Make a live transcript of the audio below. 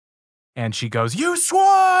And she goes, "You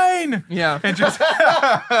swine!" Yeah. And just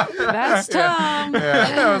That's Tom.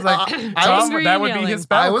 I was like, Tom, that would be his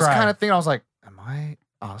battle I was cry. kind of thinking, I was like, am I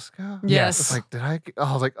Asuka? Yes. It's like,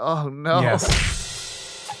 I was like, oh no. Yes.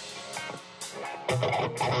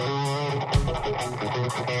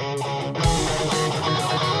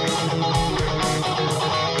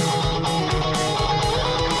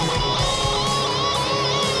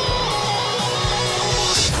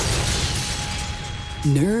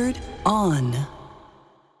 Nerd On.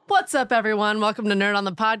 What's up, everyone? Welcome to Nerd on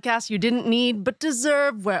the Podcast you didn't need but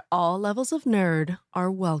deserve, where all levels of nerd are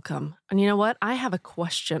welcome. And you know what? I have a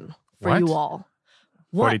question for What? you all.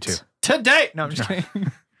 42. Today. No, I'm just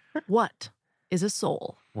kidding. What is a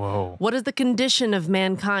soul? Whoa. What is the condition of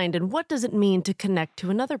mankind, and what does it mean to connect to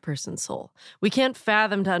another person's soul? We can't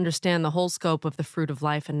fathom to understand the whole scope of the fruit of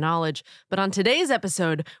life and knowledge, but on today's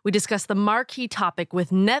episode, we discuss the marquee topic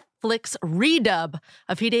with Netflix redub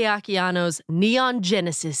of Hideaki Anno's Neon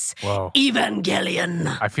Genesis Whoa.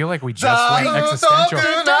 Evangelion. I feel like we just went existential.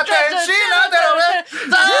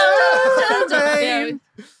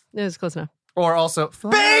 Yeah, it was close enough. Or also,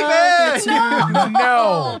 baby!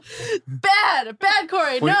 No. Bad,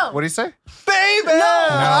 Corey. No. What do you say? Baby!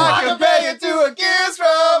 I compare you to a kiss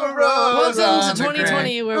from a rose. Welcome to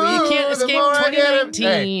 2020, where you can't escape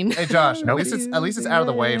 2019. Hey, Josh, at least it's out of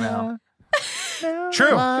the way now.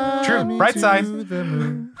 True. Bright side.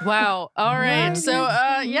 Wow. All right. So,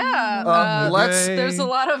 there's a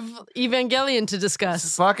lot of Evangelion to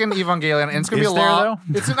discuss. Fucking Evangelion. And it's going to be Is there, long.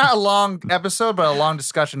 It's not a long episode, but a long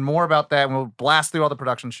discussion. More about that, and we'll blast through all the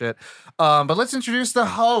production shit. But let's introduce the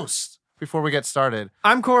host before we get started.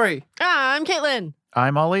 I'm Corey. I'm Caitlin.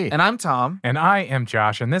 I'm Ali. And I'm Tom. And I am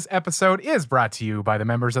Josh, and this episode is brought to you by the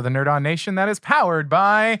members of the Nerd On Nation that is powered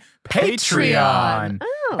by Patreon.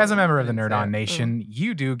 Oh. As a member of the Nerd On Nation,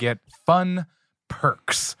 you do get fun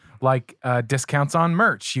perks like discounts on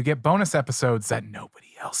merch. You get bonus episodes that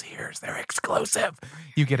nobody else hears. They're exclusive.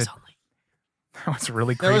 You get That was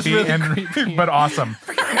really creepy, creepy. but awesome.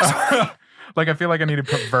 Like, I feel like I need to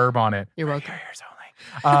put verb on it. You're welcome.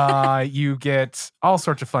 You get all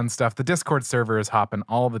sorts of fun stuff. The Discord server is hopping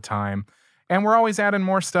all the time. And we're always adding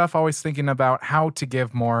more stuff, always thinking about how to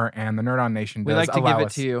give more. And the Nerd On Nation does We like to allow give it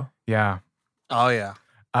us. to you. Yeah. Oh, yeah.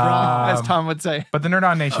 As Tom would say. But the Nerd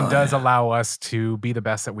On Nation does allow us to be the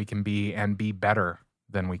best that we can be and be better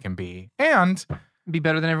than we can be. And Be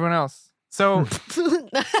better than everyone else. so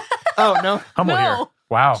Oh, no. humble No. here.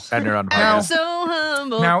 Wow. At Nerd On the I'm Podcast. so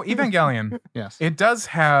humble. Now, Evangelion, Yes. it does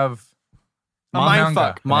have A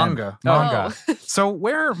mindfuck. Manga. Manga. Oh. So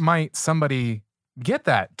where might somebody get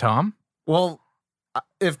that, Tom? Well,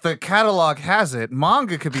 if the catalog has it,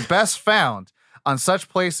 manga could be best found on such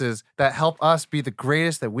places that help us be the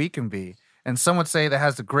greatest that we can be. And some would say that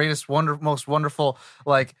has the greatest, most wonderful,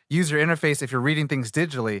 like, user interface if you're reading things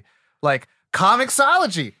digitally, like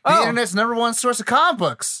Comixology, the internet's #1 source of comic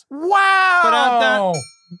books. Wow.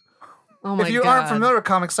 Oh my If you God. aren't familiar with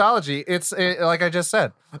Comixology, it's like I just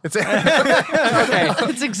said. It's Okay.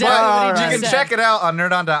 That's exactly what he you just can said. check it out on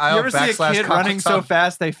nerdon.io. You ever see a kid running so Comixology.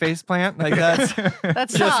 fast they faceplant? Like, that's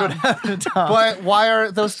That's just Tom. what happened to Tom. But why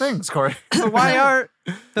are those things, Corey? But why are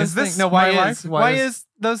those Is this things? No, my why life? is? Why is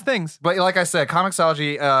those things? But like I said,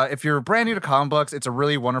 Comixology, if you're brand new to comic books, it's a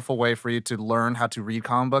really wonderful way for you to learn how to read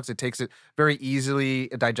comic books. It takes it very easily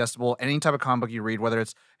digestible. Any type of comic book you read, whether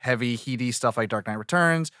it's heavy, heady stuff like Dark Knight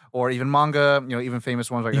Returns, or even manga, even famous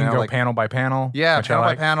ones like, You can go like panel by panel. yeah, which I panel by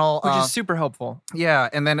like. panel. Which is super helpful. Yeah,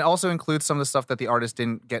 and then it also includes some of the stuff that the artist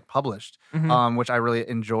didn't get published, which I really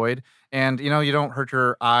enjoyed. And you don't hurt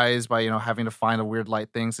your eyes by having to find a weird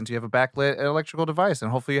light thing, since you have a backlit electrical device, and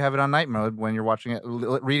hopefully you have it on night mode when you're watching it,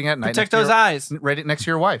 reading it at night. Protect those eyes. Right next to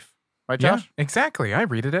your wife, right, Yeah, Josh? exactly. I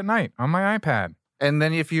read it at night on my iPad. And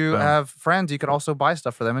then if you Boom. have friends, you can also buy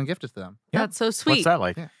stuff for them and gift it to them. That's so sweet. What's that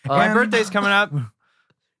like? My And- birthday's coming up.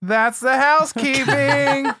 That's the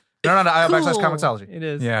housekeeping. No, Cool. / Comixology. It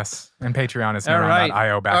is. Yes. And Patreon is All right.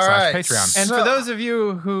 nerdon.io / All right. Patreon. And So- for those of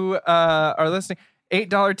you who are listening,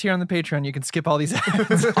 $8 tier on the Patreon, you can skip all these ads.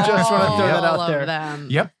 Just want to throw that All out of there. them.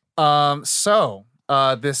 Yep. So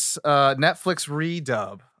this Netflix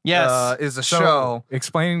redub Yes. is a So show.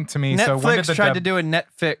 explain to me. So when did Netflix the tried dub- to do a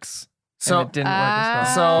Netflix, So- and it didn't work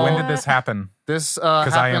as well. So- when did this happen? This I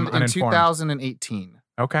am happened in uninformed. 2018.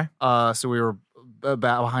 Okay. So we were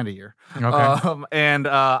about behind a year. Okay. And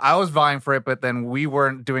I was vying for it, but then we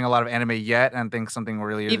weren't doing a lot of anime yet, and I think something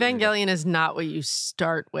really Evangelion is not what you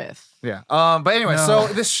start with. Yeah. But anyway, No. so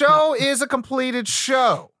the show is a completed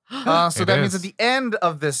show. So It that means is. at the end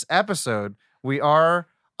of this episode, we are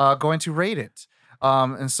going to rate it.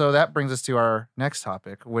 And so that brings us to our next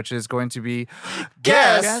topic, which is going to be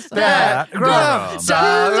Guess That Grump.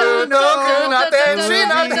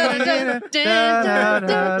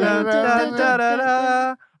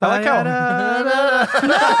 I like how.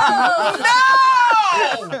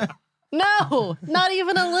 No, not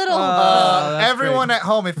even a little. That's Everyone great. at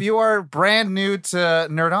home, if you are brand new to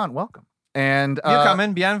Nerd On, welcome. And You come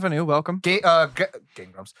in, bienvenue, welcome. Game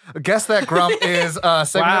Grumps. Guess That Grump is a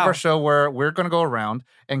segment of Wow. our show where we're going to go around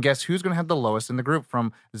and guess who's going to have the lowest in the group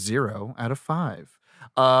from 0 out of 5.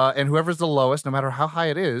 And whoever's the lowest, no matter how high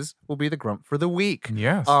it is, will be the Grump for the week.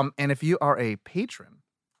 Yes. And if you are a patron,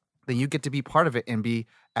 then you get to be part of it and be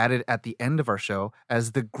added at the end of our show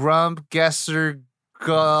as the Grump Guesser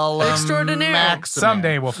Golem Extraordinaire. Maximus.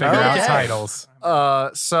 Someday we'll figure out Okay. titles.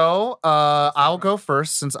 So I'll go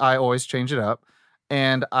first since I always change it up.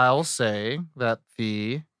 And I'll say that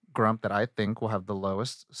the Grump that I think will have the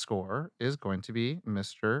lowest score is going to be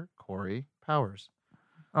Mr. Corey Powers.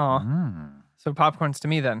 Oh, Mm. so popcorn's to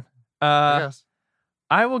me then. Yes.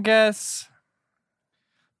 I will guess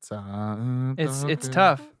it's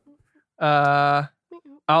tough.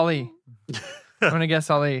 Ali. I'm gonna guess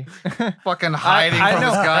Ali. Fucking hiding I from know.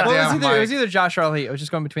 his goddamn Well, it was mic. either Josh or Ali. I was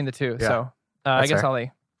just going between the two. Yeah. So I That's guess fair.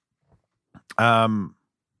 Ali. Grump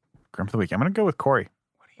of the week. I'm going to go with Corey.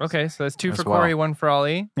 Okay, so that's 2 As for well. Corey, 1 for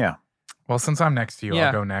Ali. Well, since I'm next to you, Yeah.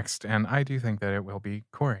 I'll go next. And I do think that it will be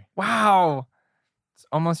Corey. Wow. It's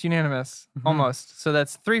almost unanimous. Mhm. Almost. So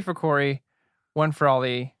that's 3 for Corey, 1 for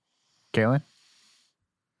Ali. Kaylin?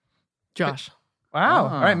 Josh. Wow.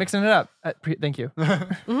 Ah. All right, mixing it up. Thank you.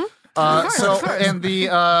 So, and the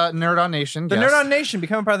Nerd On Nation. The guest- Nerd On Nation,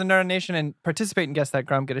 become a part of the Nerd On Nation and participate in Guess That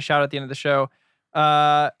Grump. Get a shout out at the end of the show.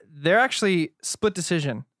 They're actually split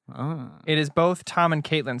decision. Oh. It is both Tom and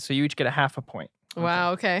Caitlin, so you each get a half a point.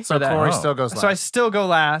 Wow. Okay. So that. Corey Oh. still goes last. So I still go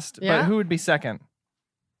last, Yeah? but who would be second?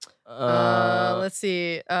 Let's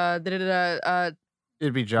see.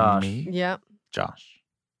 It'd be Josh. Me? Yeah. Josh.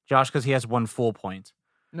 Josh, because he has 1 full point.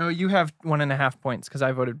 No, you have 1.5 points because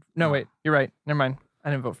I voted. No, wait, you're right. Never mind. I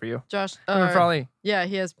didn't vote for you. Josh. I voted for Ali. Yeah,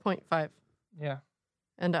 he has 0.5. Yeah,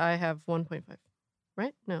 And I have 1.5.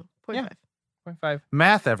 Right? No, 0.5. Yeah. 0.5.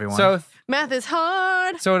 Math, everyone. So, Math is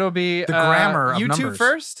hard. so it'll be The grammar of you two numbers.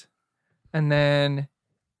 first, and then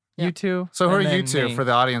Yeah. you two. So who are and you then two me. for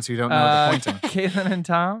the audience who don't know the pointing? Caitlin and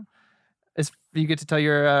Tom. You get to tell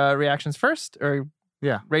your reactions first or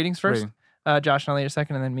Yeah. ratings first. Rating. Josh and Ali are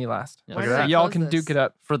second, and then me last. Why Look at did I that. Y'all close can this? duke it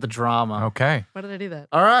up. For the drama. Okay. Why did I do that?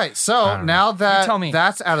 All right. I So don't know. now that tell me.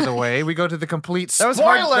 that's out of the way, we go to the complete That was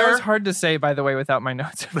spoiler. hard. That was hard to say, by the way, without my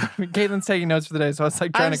notes. Caitlin's taking notes for the day, so I was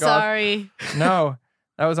like trying I'm to go. sorry. No,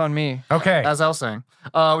 that was on me. Okay. As I was saying,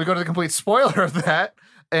 we go to the complete spoiler of that,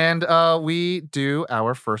 and we do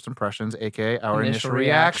our first impressions, aka our initial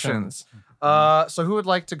reactions. So who would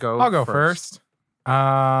like to go? I'll go first.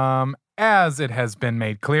 As it has been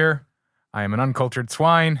made clear, I am an uncultured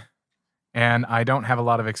swine, and I don't have a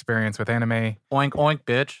lot of experience with anime. Oink, oink,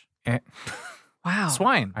 bitch. Wow.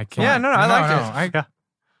 Swine. I can't. Yeah, no, I liked it. Yeah. That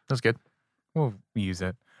was good. We'll use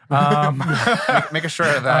it. Make a sure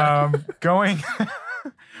of that. Going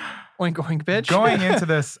Oink oink, bitch. going into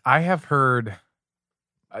this, I have heard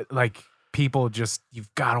like people just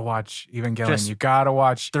you've got to watch Evangelion. Just- You got to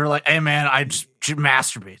watch. They're like, hey, man, I just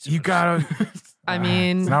masturbate. You got to. I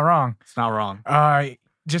mean, it's not wrong. It's not wrong.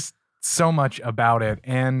 Just so much about it,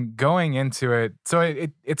 and going into it, so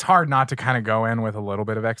it's hard not to kind of go in with a little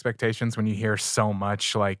bit of expectations when you hear so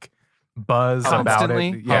much like buzz about Constantly.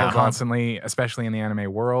 it, yeah, Hubbub. constantly, especially in the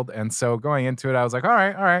anime world. And so going into it, I was like, all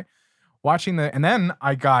right, watching and then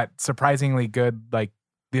I got surprisingly good. Like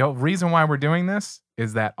the reason why we're doing this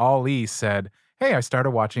is that Ali said, "Hey, I started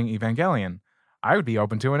watching Evangelion. I would be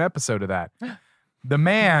open to an episode of that." The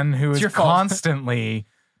man who is your fault. constantly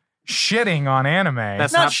shitting on anime.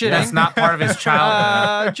 That's Not not, shitting. That's not part of his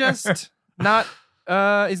childhood. Just not.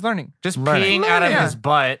 He's learning. Just learning. peeing out of Yeah. his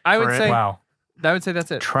butt. I would for it. say- wow. I would say that's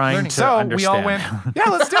it. Trying Learning. to So understand. we all went, yeah,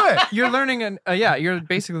 let's do it. You're learning, you're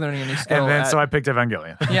basically learning a new skill. And then at- so I picked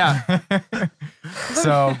Evangelion. yeah.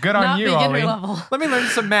 So good on not you, beginner Ollie. level. Let me learn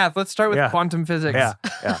some math. Let's start with Yeah. quantum physics. Yeah.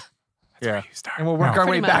 Yeah. You start. And we'll work No. our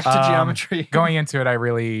way Pretty back much. to geometry. Going into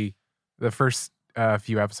it, the first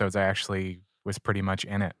few episodes, I actually was pretty much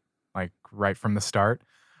in it, like right from the start.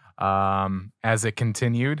 As it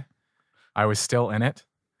continued, I was still in it.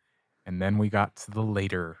 And then we got to the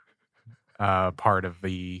later part of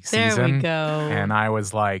the There season. we go. And I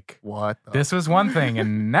was like, What? the- this was one thing.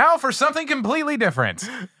 And now for something completely different.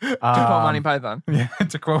 To quote Monty Python. Yeah,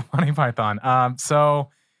 to quote Monty Python. So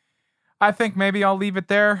I think maybe I'll leave it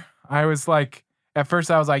there. I was like, at first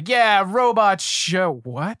I was like, yeah, robot show.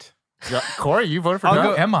 What? Corey, you voted for I'll no?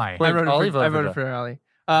 go- Am I? Wait, I voted Ollie for, voted I for voted no. for Ollie.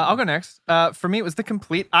 I'll go next. For me, it was the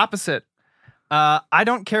complete opposite. I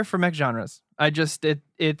don't care for mech genres.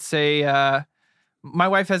 It's a. My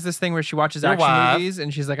wife has this thing where she watches Your action wife. movies,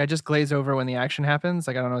 and she's like, I just glaze over when the action happens.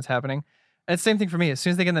 Like I don't know what's happening. And it's the same thing for me. As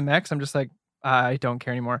soon as they get in the mechs, I'm just like, I don't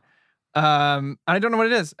care anymore. I don't know what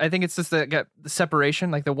it is. I think it's just the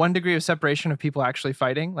separation, like the 1 degree of separation of people actually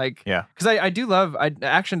fighting. Like, Yeah. because I do love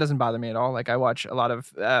action doesn't bother me at all. Like I watch a lot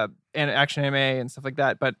of action anime and stuff like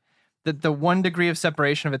that, but the 1 degree of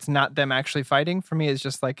separation of it's not them actually fighting for me is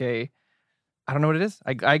just like I don't know what it is.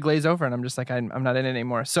 I glaze over and I'm just like I'm not in it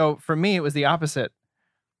anymore. So for me, it was the opposite.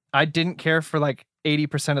 I didn't care for like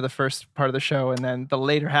 80% of the first part of the show, and then the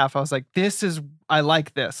later half, I was like, I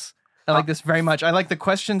like this. I like this very much. I like the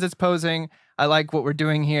questions it's posing. I like what we're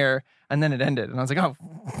doing here. And then it ended, and I was like, oh,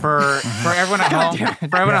 For everyone at God home, damn it.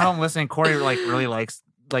 for everyone at home listening, Corey like really likes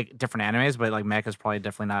like different animes, but like Mech is probably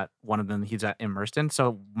definitely not one of them he's immersed in.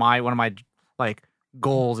 So one of my like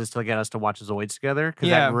goals is to get us to watch Zoids together because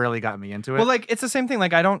Yeah. that really got me into it. well, like it's the same thing.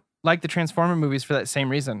 Like I don't like the Transformer movies for that same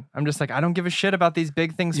reason. I'm just like I don't give a shit about these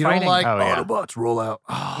big things You fighting. don't like Oh, yeah. Autobots roll out.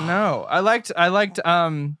 No, I liked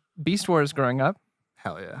Beast Wars growing up.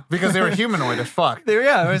 Hell yeah. Because they were humanoid as fuck. It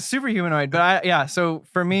was super humanoid. But so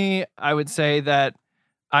for me, I would say that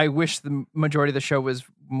I wish the majority of the show was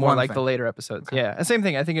more One like thing. the later episodes. Okay. Yeah, and same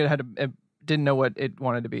thing. I think it didn't know what it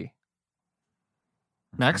wanted to be.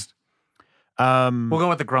 Next. we'll go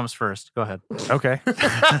with the Grumps first. Go ahead. Okay.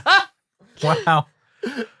 Wow.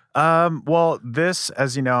 Well, this,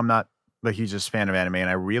 as you know, I'm not the hugest fan of anime, and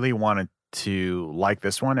I really wanted to like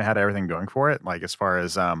this one. It had everything going for it, like as far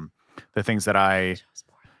as the things that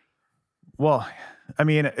well, I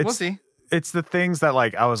mean, We'll it's see. it's the things that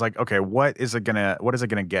like I was like, okay, what is it gonna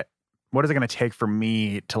take for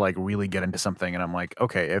me to like really get into something? And I'm like,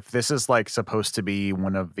 okay, if this is like supposed to be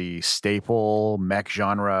one of the staple mech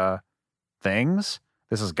genre things,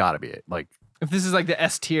 this has got to be it. Like, If this is like the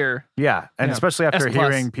S tier, yeah, and Yeah. especially after S+.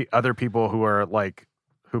 hearing other people who are like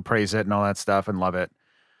who praise it and all that stuff and love it.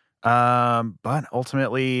 But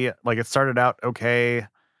ultimately, like it started out okay,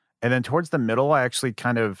 and then towards the middle, I actually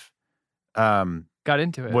kind of got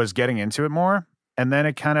into it. was getting into it more, and then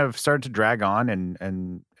it kind of started to drag on,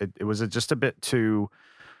 and it was just a bit too.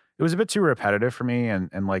 It was a bit too repetitive for me, and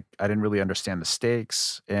like I didn't really understand the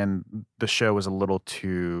stakes, and the show was a little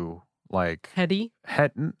too like Heady.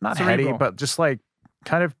 not Cerebral. heady, but just like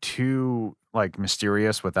kind of too like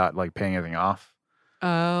mysterious without like paying anything off.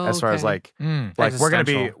 Oh, As far as like Mm. we're gonna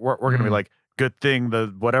be Existential. we're gonna be Mhm. like good thing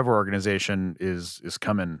the whatever organization is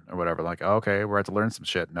coming or whatever. Like okay, we're at to learn some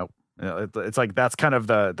shit. Nope. You know, it's like that's kind of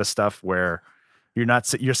the stuff where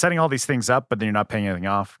you're setting all these things up, but then you're not paying anything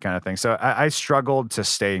off, kind of thing. So I struggled to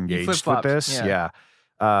stay engaged with flip-flopped, this. yeah.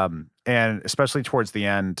 And especially towards the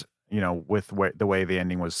end, you know, with the way the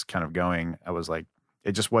ending was kind of going, I was like,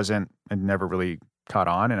 it just wasn't. It never really caught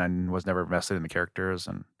on, and I was never invested in the characters,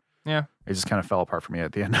 and Yeah. it just kind of fell apart for me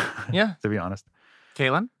at the end. Yeah. to be honest.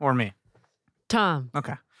 Caitlin or me? Tom.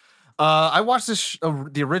 Okay. I watched this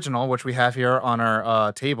the original, which we have here on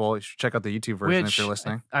our table. You should check out the YouTube version Which if you're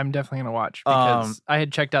listening. I'm definitely gonna watch because I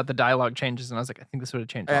had checked out the dialogue changes and I was like, I think this would have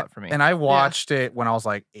changed a lot for me. And I watched it when I was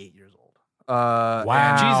like 8 years old.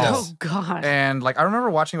 Wow. Jesus. Oh God. And like I remember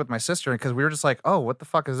watching it with my sister because we were just like, "Oh, what the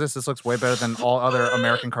fuck is this? This looks way better than all other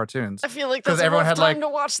American cartoons." I feel like 'Cause that's everyone everyone had, like, to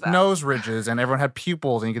watch that. Nose ridges and everyone had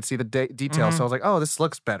pupils and you could see the details. So I was like, "Oh, this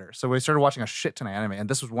looks better." So we started watching a shit ton of anime, and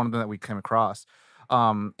this was one of them that we came across.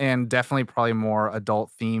 And definitely probably more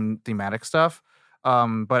adult thematic stuff.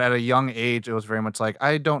 But at a young age, it was very much like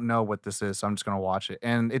I don't know what this is, so I'm just gonna watch it,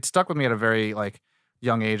 and it stuck with me at a very like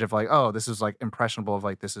young age of like, oh, this is like impressionable of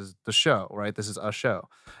like this is the show, right? This is a show.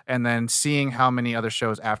 And then seeing how many other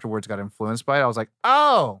shows afterwards got influenced by it, I was like,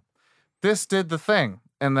 oh, this did the thing.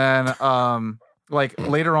 And then like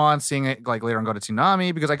later on seeing it like later on go to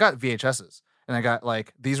Toonami because I got VHSs and I got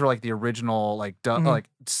like these were like the original like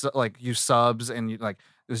like you subs and you like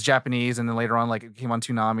it was Japanese and then later on like it came on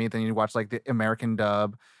Toonami, then you watch like the American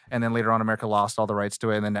dub and then later on America lost all the rights to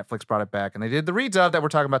it and then Netflix brought it back and they did the redub that we're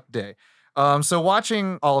talking about today. So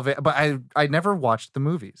watching all of it, but I never watched the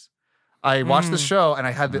movies. I watched the show and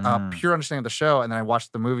I had the pure understanding of the show, and then I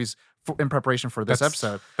watched the movies in preparation for this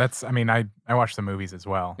episode. That's. I mean, I watched the movies as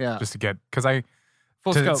well. Yeah. Just to get because I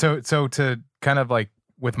Full to, scope. so to kind of like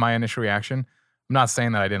with my initial reaction, I'm not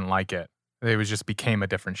saying that I didn't like it. It was just became a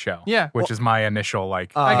different show. Yeah. Which is my initial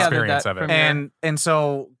like I gathered experience that of it. from your- And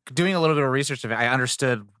so doing a little bit of research of it, I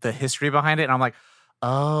understood the history behind it, and I'm like,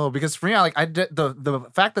 Oh, because for me, I did the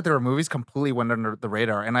fact that there were movies completely went under the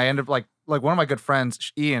radar, and I ended up like one of my good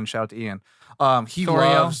friends, Ian. Shout out to Ian. He Thorio.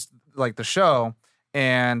 loves like the show,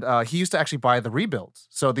 And he used to actually buy the rebuilds.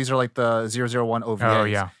 So these are like the 001 OVAs. Oh,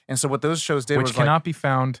 yeah. And so what those shows did Which was cannot like, be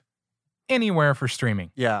found anywhere for streaming.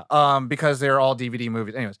 yeah, because they're all DVD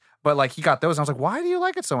movies. Anyways, but like he got those. And I was like, why do you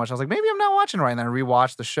like it so much? I was like, maybe I'm not watching it right. And then I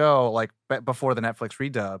rewatched the show like before the Netflix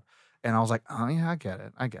redub. And I was like, oh yeah, I get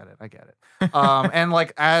it. And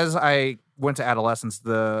like as I went to adolescence,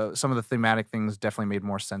 some of the thematic things definitely made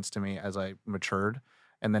more sense to me as I matured.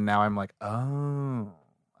 And then now I'm like, oh,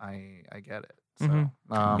 I get it. So,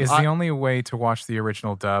 Is the only way to watch the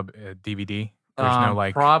original dub DVD? There's no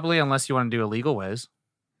like probably unless you want to do illegal ways.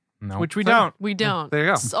 no. Which we don't. We don't. There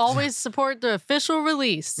you go. Always support the official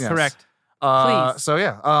release. Yes. Correct. Please. So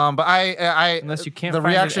yeah. But I Unless you can't the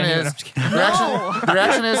find reaction it anywhere. is I'm just kidding. the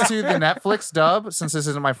reaction is to the Netflix dub, since this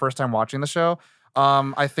isn't my first time watching the show.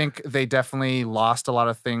 I think they definitely lost a lot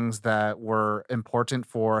of things that were important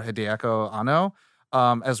for Hideaki Anno,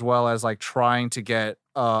 as well as like trying to get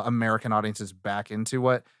American audiences back into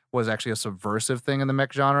what was actually a subversive thing in the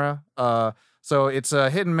mech genre. So it's a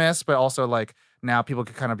hit and miss, but also like now people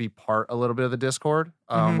can kind of be part a little bit of the Discord,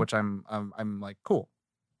 which I'm like cool.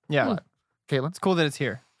 Yeah. Caitlin? It's cool that it's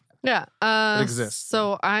here. Yeah. It exists.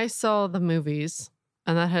 So I saw the movies,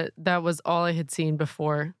 and that was all I had seen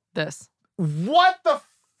before this. What the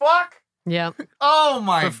fuck? Yeah. Oh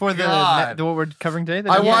my Before god! what we're covering today?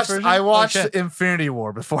 The I Netflix watched version? I Oh, watched shit. Infinity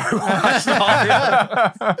War before I watched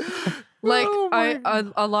all this. Like Oh my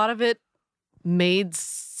a lot of it made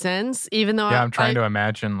sense, even though Yeah, I'm trying to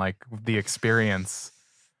imagine like the experience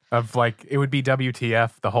of like it would be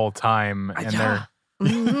WTF the whole time, and they're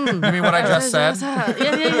Mhm. You mean what I just said?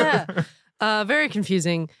 Yeah. Very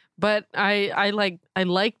confusing, but I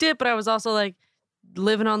liked it, but I was also like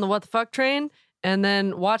living on the what the fuck train, and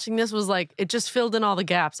then watching this was like it just filled in all the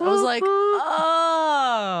gaps. I was like,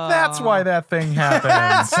 oh, that's why that thing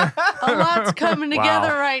happens. a lot's coming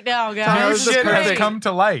together right now, guys. Shit has Great. come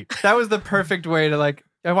to light. That was the perfect way to like.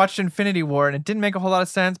 I watched Infinity War and it didn't make a whole lot of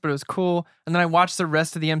sense, but it was cool. And then I watched the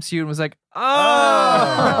rest of the MCU and was like,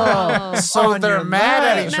 oh, So on they're your mad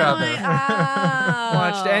at left. each Now other.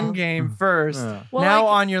 Watched Endgame first. Well, now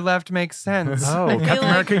I- on your left makes sense. Oh, I feel Captain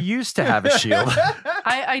like- America used to have a shield.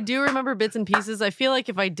 I do remember bits and pieces. I feel like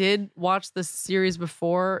if I did watch the series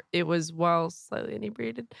before, it was slightly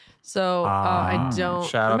inebriated. So I don't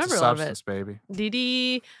Shout out to remember a lot of it. Substance, baby.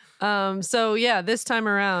 DD. So yeah, this time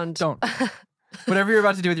around. Don't. Whatever you're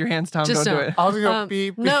about to do with your hands, Tom, Just don't do don't. it. I was gonna go Um,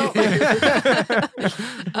 beep. no. beep.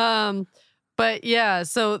 But yeah,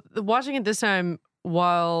 so watching it this time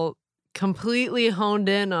while completely honed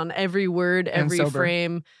in on every word, And every sober.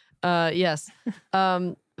 frame. Yes.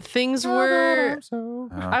 Things were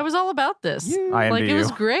I was all about this. I Like envy it was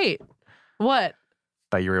you great. What?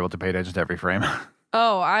 that you were able to pay attention to every frame.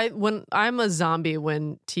 Oh, I'm a zombie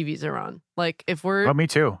when TVs are on. Like if we're Well, me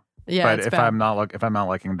too. yeah, but it's if bad. I'm not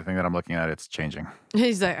liking the thing that I'm looking at, it's changing,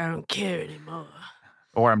 He's like, I don't care anymore.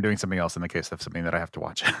 or I'm doing something else in the case of something that I have to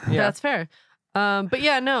watch. Yeah. That's fair. But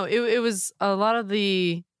yeah, no, it was a lot of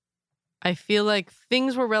the. I feel like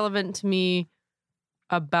things were relevant to me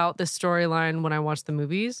about the storyline when I watched the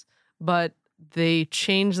movies, but they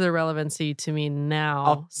changed their relevancy to me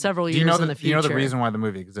now, several Do years you know in the future. You know the reason why the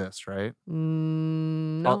movie exists, right?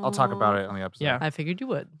 No. I'll talk about it on the episode. Yeah. I figured you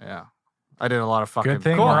would. Yeah. I did a lot of fucking. Good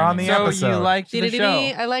thing Cool. we're on the So episode. you liked the show.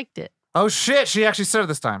 I liked it. Oh shit! She actually said it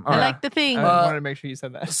this time. All I right. liked the thing. I wanted to make sure you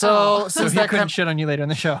said that. So Oh. So since he that couldn't kind shit on you later in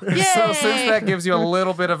the show. so since Yay! that gives you a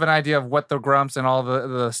little bit of an idea of what the grumps and all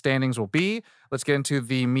the standings will be, let's get into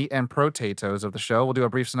the meat and potatoes of the show. We'll do a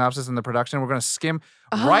brief synopsis in the production. We're gonna skim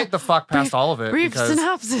right the fuck past all of it Brief because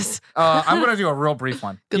synopsis. I'm gonna do a real brief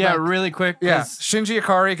one. Good yeah, luck. really quick. Yeah, 'cause Shinji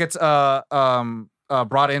Ikari gets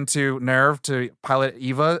brought into Nerve to pilot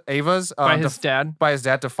Ava's by his dad. by his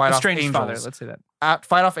dad to fight off Estranged angels. father, let's say that.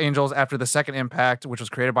 Fight off angels after the second impact, which was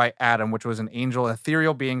created by Adam, which was an angel,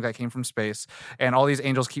 ethereal being that came from space, and all these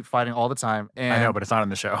angels keep fighting all the time. And I know, but it's not in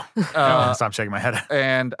the show. Uh, Stop shaking my head.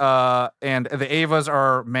 and the Avas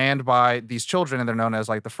are manned by these children, and they're known as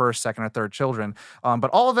like the first, second, or third children.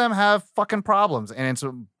 But all of them have fucking problems, and it's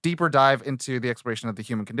a deeper dive into the exploration of the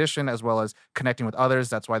human condition as well as connecting with others.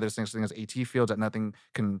 That's why there's things as AT fields that nothing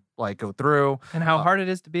can like go through. And how hard it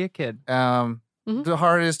is to be a kid. Mhm. The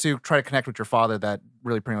hard is to try to connect with your father that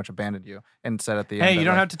really pretty much abandoned you and said at the end. Hey, you that,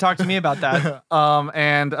 don't like, have to talk to me about that.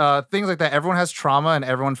 and things like that. Everyone has trauma, and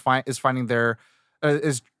everyone is finding their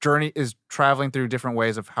is traveling through different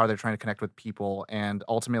ways of how they're trying to connect with people. And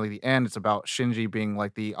ultimately, the end, it's about Shinji being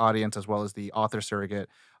like the audience as well as the author surrogate,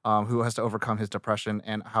 who has to overcome his depression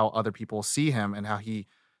and how other people see him and how he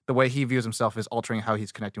the way he views himself is altering how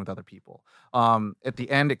he's connecting with other people. At the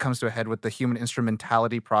end, it comes to a head with the Human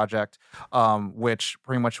Instrumentality Project, which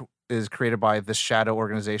pretty much is created by this shadow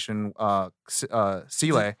organization,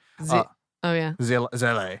 Sile. Oh yeah.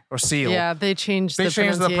 Zele or Seal. Yeah, they changed the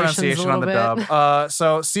pronunciation on the dub.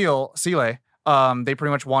 So Sile, they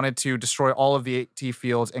pretty much wanted to destroy all of the AT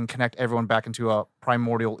fields and connect everyone back into a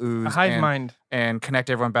primordial ooze. A hive mind. And connect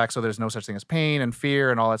everyone back so there's no such thing as pain and fear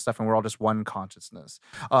and all that stuff, and we're all just one consciousness.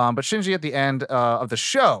 But Shinji at the end of the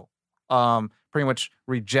show pretty much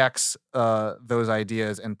rejects those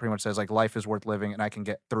ideas and pretty much says, like, life is worth living and I can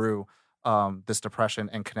get through this depression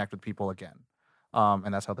and connect with people again.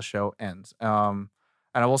 And that's how the show ends. And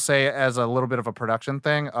I will say, as a little bit of a production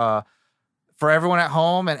thing, for everyone at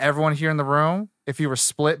home and everyone here in the room, if you were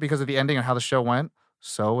split because of the ending and how the show went,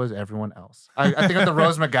 so was everyone else. I think of the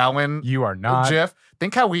Rose McGowan You are not. GIF.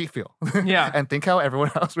 Think how we feel. Yeah. And think how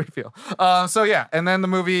everyone else we feel. So yeah, and then the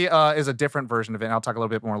movie is a different version of it, and I'll talk a little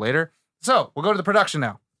bit more later. So we'll go to the production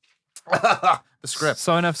now. The script.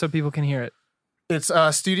 So enough so people can hear it. Its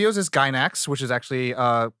studios is Gainax, which is actually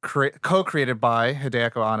co-created by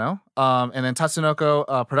Hideaki Anno. And then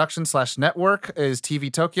Tatsunoko Production / Network is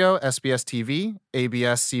TV Tokyo, SBS TV,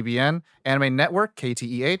 ABS CBN, Anime Network,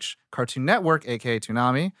 KTEH, Cartoon Network, aka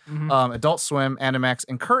Toonami, Adult Swim, Animax,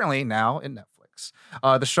 and currently now in Netflix.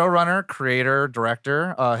 The showrunner, creator,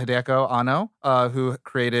 director, Hideaki Anno, who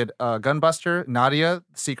created Gunbuster, Nadia,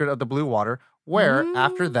 Secret of the Blue Water, where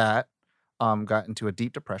after that got into a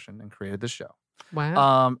deep depression and created the show.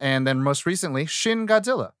 Wow. And then most recently, Shin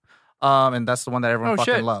Godzilla. And that's the one that everyone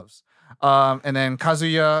fucking loves. And then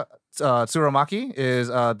Kazuya Tsuromaki is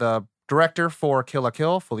the director for Kill la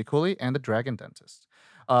Kill, Fully Cooley, and The Dragon Dentist.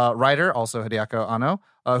 Writer, also Hideaki Anno,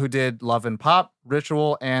 who did Love and Pop,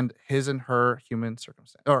 Ritual, and His and Her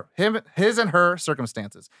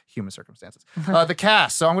Circumstances. Human Circumstances. The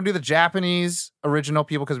cast. So I'm going to do the Japanese original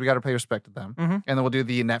people because we got to pay respect to them. And then we'll do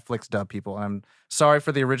the Netflix dub people. And I'm sorry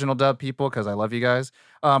for the original dub people because I love you guys.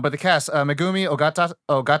 But the cast, Megumi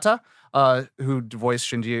Ogata, who voiced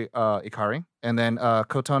Shinji Ikari. And then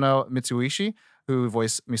Kotono Mitsuishi, who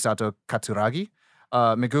voiced Misato Katsuragi.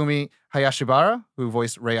 Megumi Hayashibara, who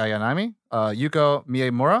voiced Rei Ayanami, Yuko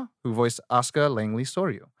Miyamura, who voiced Asuka Langley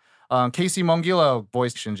Soryu. Casey Mongillo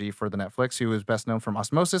voiced Shinji for the Netflix, who is best known from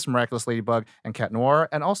Osmosis, Miraculous Ladybug, and Cat Noir,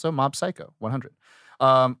 and also Mob Psycho 100.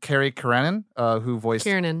 Carrie Kiranen, who voiced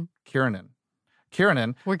Kiranen.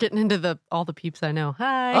 We're getting into all the peeps I know.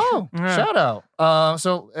 Hi. Oh, shout out.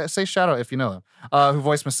 So say shout out if you know them. Who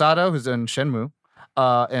voiced Masato, who's in Shenmue,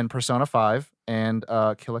 and Persona 5, and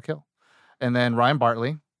Kill la Kill. And then Ryan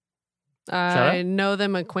Bartley. I know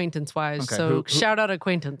them acquaintance-wise, Okay, so who- shout out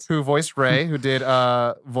acquaintance. Who voiced Ray, who did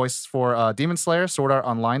voice for Demon Slayer, Sword Art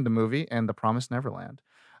Online, the movie, and The Promised Neverland.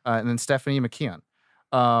 And then Stephanie McKeon,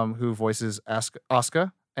 who voices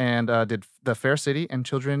Asuka and did The Fair City and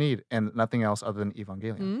Children in Need, and nothing else other than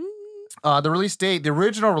Evangelion. The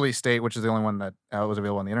original release date, which is the only one that was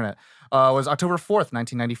available on the internet, was October 4th,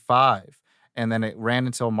 1995. And then it ran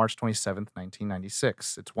until March 27th,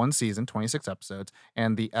 1996. It's one season, 26 episodes,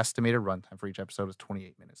 and the estimated runtime for each episode is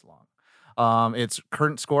 28 minutes long. Its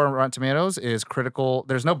current score on Rotten Tomatoes is critical.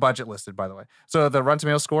 There's no budget listed, by the way. So the Rotten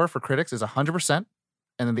Tomatoes score for critics is 100%,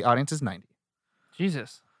 and then the audience is 90.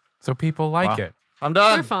 Jesus. So people like it. I'm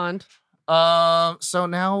We're done. fond. So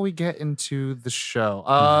now we get into the show.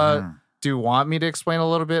 Do you want me to explain a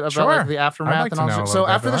little bit about Sure. like, the aftermath? I'd like and to all know that? a So little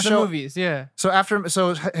bit after the about The show, movies, yeah. so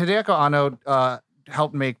Hideaki Anno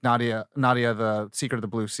helped make Nadia the Secret of the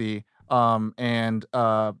Blue Sea, and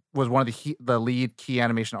was one of the lead key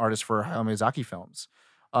animation artists for Hayao Miyazaki films,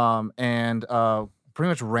 and pretty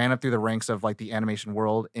much ran up through the ranks of like the animation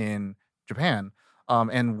world in Japan.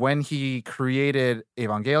 And when he created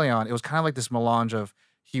Evangelion, it was kind of like this melange of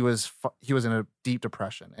he was in a deep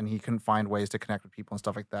depression and he couldn't find ways to connect with people and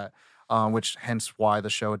stuff like that, which hence why the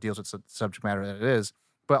show deals with the subject matter that it is.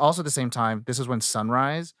 But also at the same time, this is when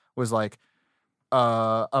Sunrise was like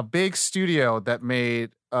a big studio that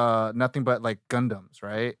made nothing but like Gundams,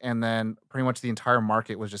 right? And then pretty much the entire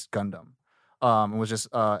market was just Gundam. And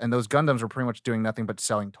those Gundams were pretty much doing nothing but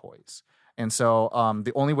selling toys. And so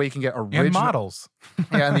the only way you can get original And models.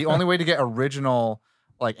 yeah, and the only way to get original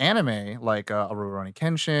like anime, like a Rurouni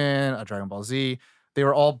Kenshin, a Dragon Ball Z, they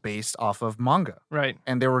were all based off of manga. Right.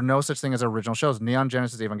 And there were no such thing as original shows. Neon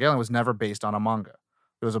Genesis Evangelion was never based on a manga.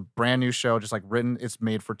 It was a brand new show, just like written, it's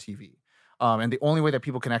made for TV. And the only way that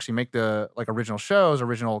people can actually make the like original shows,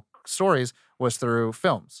 original stories, was through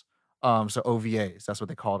films. So OVAs, that's what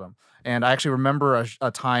they called them. And I actually remember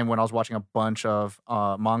a time when I was watching a bunch of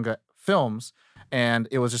manga films, and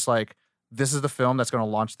it was just like, this is the film that's going to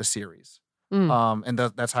launch the series. And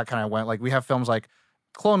that's how it kind of went. Like we have films like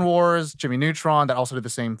Clone Wars, Jimmy Neutron that also did the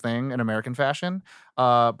same thing in American fashion.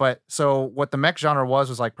 But so what the mech genre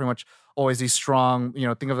was like pretty much always these strong,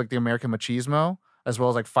 think of like the American machismo as well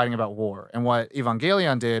as like fighting about war. And what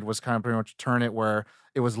Evangelion did was kind of pretty much turn it where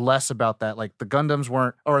it was less about that. Like the Gundams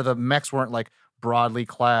weren't, or the mechs weren't like broadly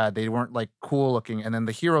clad. They weren't like cool looking. And then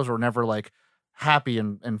the heroes were never like happy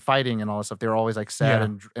and fighting and all this stuff. They were always like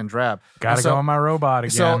sad and drab. Gotta go on my robot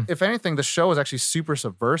again. So if anything, the show was actually super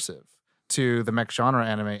subversive to the mech genre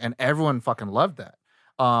anime, and everyone fucking loved that.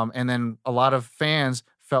 And then a lot of fans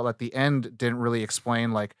felt that the end didn't really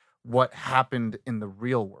explain like what happened in the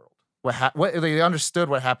real world. What they understood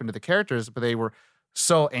what happened to the characters, but they were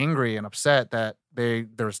so angry and upset that there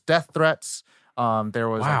was death threats. There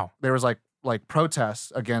was like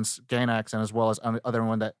protests against Gainax and as well as other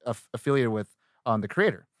one that affiliated with the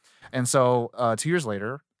creator. And so 2 years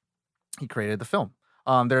later, he created the film.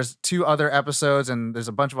 There's 2 other episodes and there's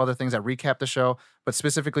a bunch of other things that recap the show, but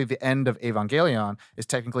specifically the end of Evangelion is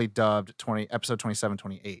technically dubbed episode 27,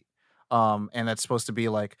 28. And that's supposed to be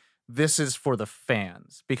like, this is for the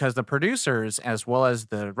fans, because the producers as well as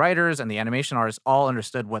the writers and the animation artists all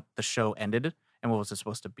understood what the show ended and what was it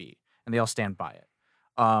supposed to be, and they all stand by it.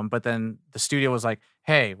 But then the studio was like,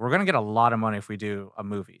 hey, we're going to get a lot of money if we do a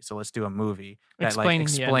movie. So let's do a movie that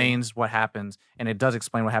explains what happens. And it does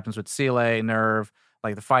explain what happens with Seele, Nerve,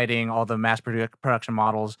 like the fighting, all the mass production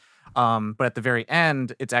models. But at the very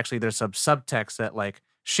end, it's actually there's some subtext that like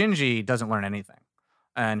Shinji doesn't learn anything.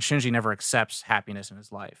 And Shinji never accepts happiness in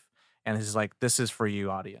his life. And this is like, this is for you,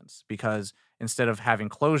 audience, because instead of having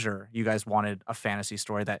closure, you guys wanted a fantasy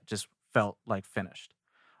story that just felt like finished.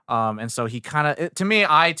 And so he kind of, to me,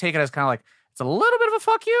 I take it as kind of like, it's a little bit of a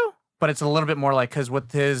fuck you, but it's a little bit more like, because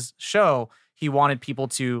with his show, he wanted people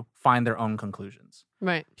to find their own conclusions.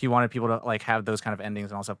 Right. Mm-hmm. Mm. He wanted people to like have those kind of endings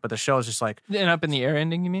and all stuff. But the show is just like an up in the air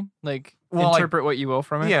ending, you mean? Like interpret what you will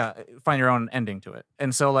from it? Yeah, find your own ending to it.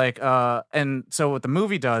 And so like, and so what the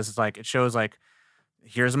movie does is like, it shows like,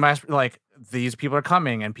 here's a mass, like these people are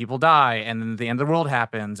coming and people die and then the end of the world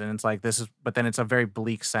happens. And it's like, this is, but then it's a very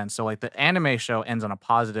bleak sense. So like the anime show ends on a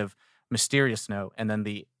positive, mysterious note. And then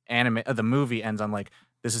the movie ends on like,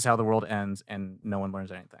 this is how the world ends and no one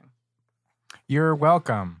learns anything. You're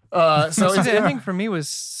welcome. So the ending for me was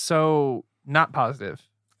so not positive.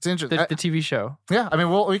 It's interesting. The TV show. Yeah, I mean,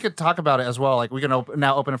 we could talk about it as well. Like we can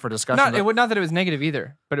now open it for discussion. Not that it was negative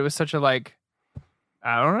either, but it was such a like,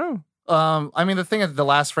 I don't know. I mean, the thing is, the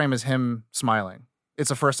last frame is him smiling. It's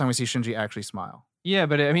the first time we see Shinji actually smile. Yeah,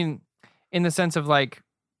 but I mean, in the sense of like,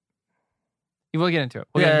 we'll get into it.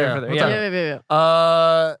 We'll Yeah, get yeah, into it yeah. further.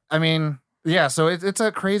 Yeah. I mean, yeah. So it's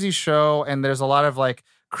a crazy show, and there's a lot of like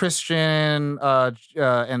Christian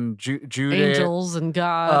and Jude Angels and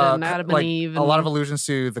God and Adam like and Eve. a lot of allusions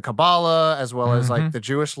to the Kabbalah, as well as like Mhm. the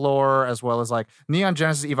Jewish lore, as well as like Neon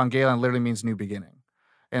Genesis Evangelion literally means new beginning.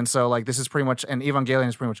 And so like this is pretty much, and Evangelion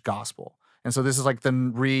is pretty much gospel. And so this is like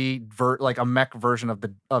the like a mech version of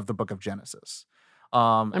the book of Genesis.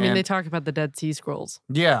 I mean, and- they talk about the Dead Sea Scrolls.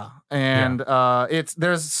 yeah, and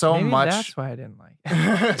there's so Maybe much. that's why I didn't like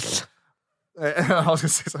it. I was gonna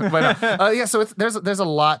say something, but yeah. So there's a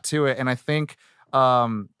lot to it, and I think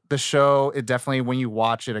the show, it definitely, when you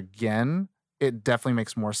watch it again, it definitely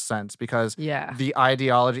makes more sense because Yeah. the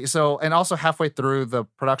ideology. So, and also halfway through the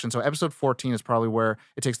production, so episode 14 is probably where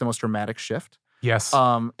it takes the most dramatic shift. Yes.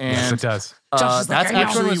 And yes, it does. Josh is like, that's "I know." Which one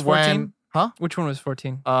actually was when, 14? huh? Which one was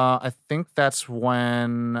 14? I think that's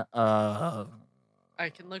when. I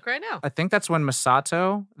can look right now. I think that's when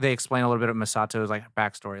Misato, they explain a little bit of Misato's like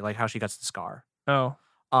backstory, like how she gets the scar. Oh,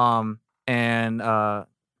 And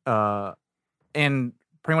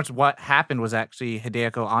pretty much what happened was actually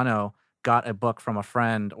Hideko Anno got a book from a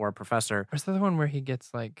friend or a professor. was that the one where he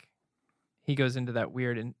gets like, he goes into that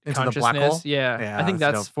weird Into the black consciousness? hole? Yeah, Yeah, I think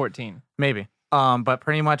that's that's dope. 14. Maybe. But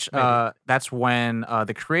pretty much Maybe. that's when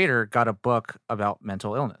the creator got a book about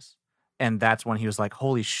mental illness. And that's when he was like,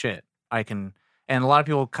 holy shit, I can. And a lot of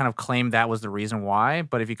people kind of claim that was the reason why.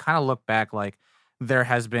 But if you kind of look back, like there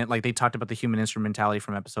has been, like they talked about the human instrumentality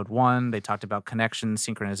from episode 1. They talked about connection,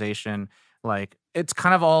 synchronization. Like it's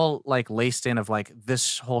kind of all like laced in of like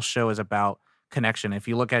this whole show is about connection. If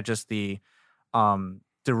you look at just the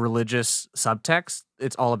religious subtext,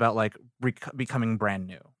 it's all about like becoming brand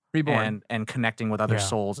new. Reborn. and connecting with other Yeah.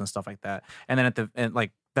 souls and stuff like that. And then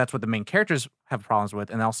like that's what the main characters have problems with.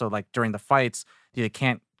 And also like during the fights, they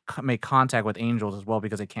can't make contact with angels as well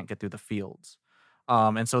because they can't get through the fields.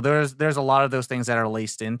 And so there's a lot of those things that are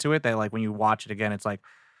laced into it that like when you watch it again, it's like,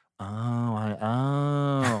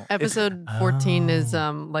 oh. Episode 14 is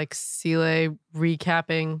Oh. like Seele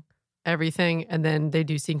recapping everything, and then they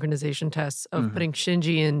do synchronization tests of Mhm. putting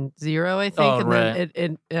Shinji in 0, I think, Oh, and right.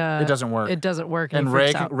 then It doesn't work. It doesn't work, And he Ray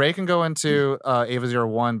freaks out. Ray can go into Ava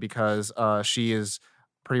 01 because she is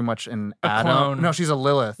pretty much an A Adam. clone. No, she's a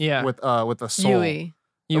Lilith. Yeah. with a soul. Yui.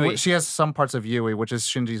 Yui, She has some parts of Yui, which is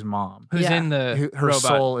Shinji's mom. who's Yeah. in the Her robot.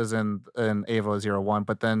 soul is in Ava 01,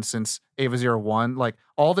 but then since Ava 01, like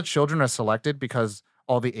all the children are selected because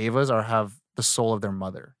all the Avas have the soul of their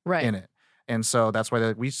mother Right. in it, and so that's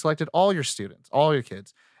why we selected all your students, all your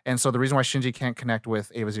kids. And so the reason why Shinji can't connect with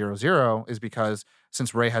Ava 00 is because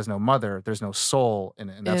since Rei has no mother, there's no soul in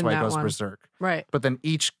it, and that's In why it that goes one. berserk. Right. But then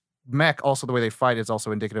each mech, also the way they fight, is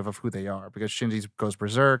also indicative of who they are because Shinji goes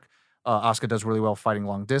berserk. Asuka does really well fighting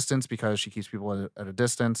long distance because she keeps people at a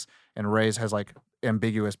distance, and Rey's has like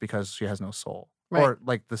ambiguous because she has no soul, Right. or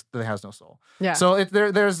like this has no soul. Yeah. So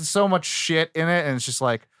there's so much shit in it, and it's just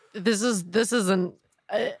like This is an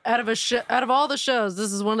out of all the shows,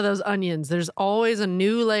 this is one of those onions. There's always a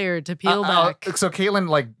new layer to peel back. So Caitlin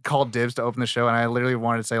like called dibs to open the show, and I literally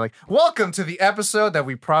wanted to say like, "Welcome to the episode that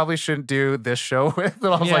we probably shouldn't do this show with."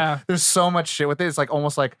 And I was Yeah. like, "There's so much shit with it. It's like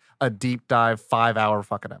almost like a deep dive 5-hour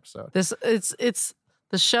fucking episode." It's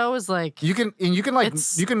the show is like You can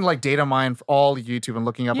It's- data mine all YouTube and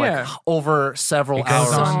looking up Yeah. like over several It goes hours.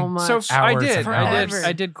 so on much. So I hours did. and hours.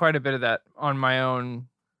 I did quite a bit of that on my own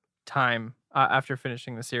time after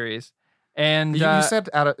finishing the series. And You said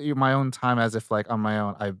out of my own time as if like on my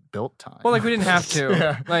own I built time. well, like we didn't have to.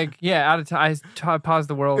 Yeah. Like out of time, I paused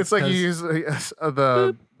the world. It's like you 'cause, use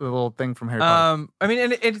the little thing from Harry Potter. I mean,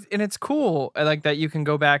 and it's cool, like that you can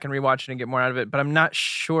go back and rewatch it and get more out of it. But I'm not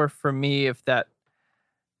sure for me if that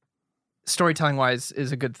storytelling wise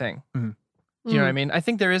is a good thing. Mhm. Do you know what I mean? I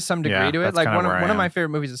think there is some degree Yeah, to it. that's Like kinda one where I of my am. favorite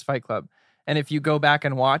movies is Fight Club, and if you go back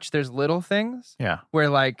and watch, there's little things Yeah. where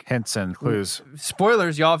like Hints and clues.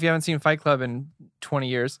 spoilers, y'all, if you haven't seen Fight Club in 20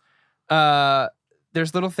 years,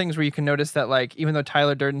 there's little things where you can notice that, like, even though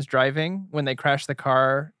Tyler Durden's driving, when they crash the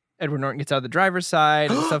car, Edward Norton gets out of the driver's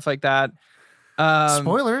side and stuff like that.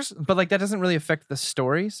 Spoilers. But, like, that doesn't really affect the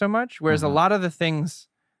story so much. Whereas a Mhm. lot of the things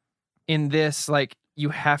in this, like, you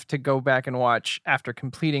have to go back and watch after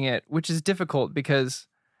completing it, which is difficult because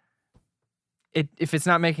if it's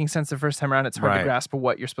not making sense the first time around, it's hard to Right. grasp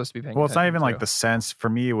what you're supposed to be paying Well, it's not attention even like to. the sense. For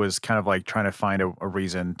me, it was kind of like trying to find a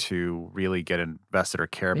reason to really get invested or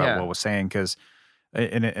care about Yeah. what was saying. Because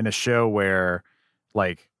in a show where,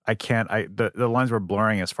 like, the lines were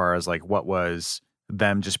blurring as far as like what was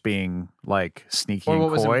them just being like sneaky Or and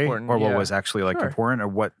what was coy, important, or what yeah. was actually like Sure. important,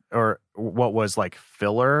 or what was like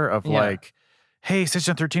filler of Yeah. like, hey,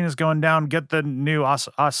 Section 13 is going down. Get the new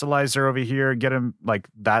oscillizer over here. Get him, like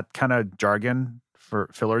that kind of jargon for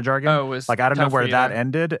filler jargon. Oh, it was Like I don't know tough for where you that to-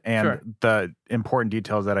 ended, and Sure. the important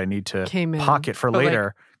details that I need to Came in. pocket for But, like-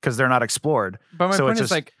 later because they're not explored. But my so point it's is,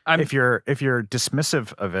 just- like, I'm if you're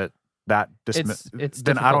dismissive of it, it's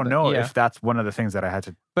then I don't difficult, know yeah. if that's one of the things that I had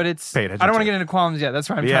to. But it's. Pay I attention don't want to to. get into qualms yet. That's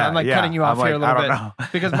why I'm Yeah, trying. I'm like yeah. cutting you off I'm here a like, little I bit don't know.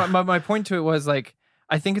 because my point to it was like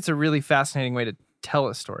I think it's a really fascinating way to tell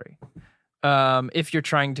a story. If you're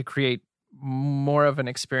trying to create more of an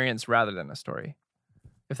experience rather than a story,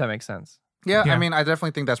 if that makes sense. Yeah, Yeah. I mean, I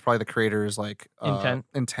definitely think that's probably the creator's like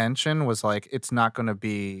intention was like it's not going to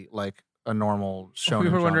be like a normal show. We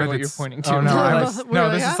were wondering But what you're it's- pointing to. Oh no, I I was- was, We're no.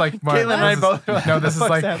 like, This huh? is like my, Caitlin and I this both. is- No, this is What's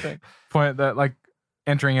like happening? point that like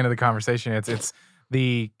entering into the conversation. It's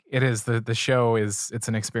the show is it's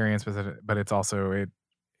an experience with it, but it's also it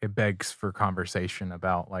begs for conversation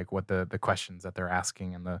about like what the questions that they're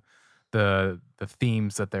asking and the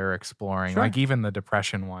themes that they're exploring. Sure. Like even the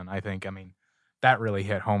depression one, I think. I mean, that really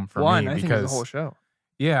hit home for One, me I think because it's the whole show.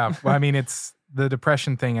 yeah, well, I mean, it's the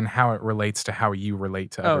depression thing and how it relates to how you relate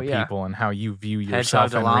to Oh, other yeah. people and how you view Hedgehog yourself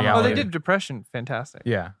in dilemma. reality. Oh, they did depression. Fantastic.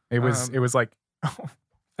 Yeah, it was like, oh,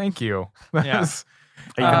 thank you. Yeah. Was-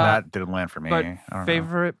 Even Uh, that didn't land for me. But I don't know.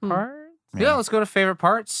 favorite Hmm. part? Yeah, let's go to favorite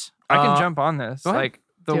parts. I can jump on this. go ahead. Like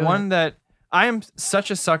the Do one that I am such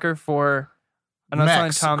a sucker for. I'm not telling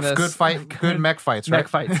Mechs, Tom this. good mech fights, right? Mech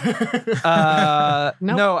fights.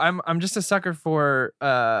 Nope. No, I'm just a sucker for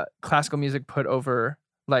classical music put over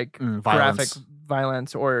like graphic Violence.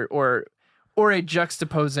 violence or a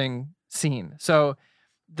juxtaposing scene. So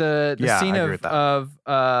the Yeah, scene I agree with that. of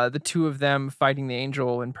the two of them fighting the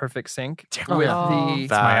angel in perfect sync Oh, with yeah. the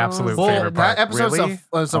It's my absolute Well, favorite part. that episode Really?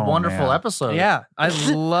 was a Oh, wonderful man. episode. yeah, I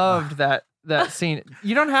loved that that scene.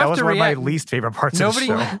 You don't have That was to one react. of my least favorite parts Nobody,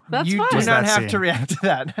 of the show. That's you fine. do Was not that have scene. to react to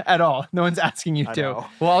that at all. No one's asking you I to. know.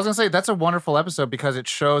 Well, I was gonna say that's a wonderful episode because it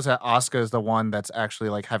shows that Asuka is the one that's actually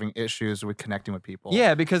like having issues with connecting with people.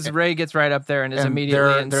 Yeah, because Ray gets right up there and is and immediately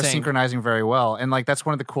they're insane. synchronizing very well, and like that's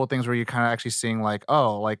one of the cool things where you're kind of actually seeing like,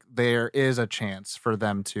 oh, like there is a chance for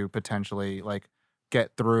them to potentially like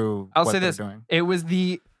get through. I'll what say they're this: doing. it was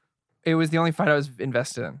the only fight I was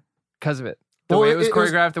invested in because of it. The Well, way it was it was-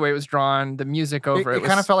 choreographed, the way it was drawn, the music over It was,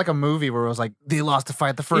 kind of felt like a movie where it was like they lost the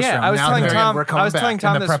fight the first Yeah, round. I was now telling they're in, Tom- we're coming I was back. telling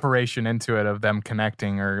Tom And the this- preparation into it of them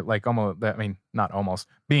connecting, or like almost, I mean, not almost,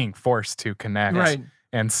 being forced to connect right.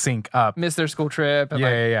 and sync up. Missed their school trip. And Yeah,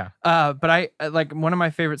 like, yeah, yeah. But I like one of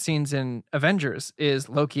my favorite scenes in Avengers is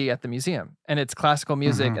Loki at the museum, and it's classical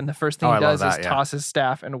music, Mhm. and the first thing Oh, he I love does is that, yeah. toss his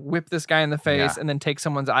staff and whip this guy in the face, Yeah. and then take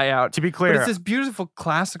someone's eye out. To be But clear, it's this beautiful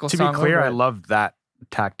classical to song. be clear, over I it. loved that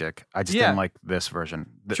tactic. I just Yeah. didn't like this version.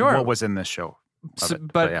 Sure. What was in this show? of So-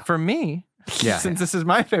 it, but yeah. for me, Yeah, since yeah. this is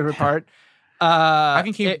my favorite part, I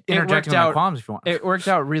can keep it worked interjecting with my out. qualms if you want. It worked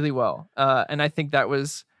out really well, and I think that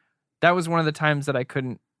was one of the times that I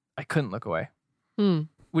couldn't look away. Hmm.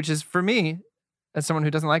 Which is for me, as someone who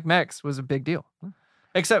doesn't like mechs, was a big deal.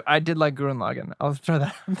 Except I did like Gurren Lagann. I'll throw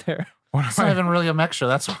that out there. One It's of not my, even really a mech show.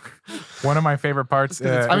 That's one of my favorite parts.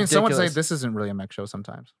 I mean, some would say ridiculous. this isn't really a mech show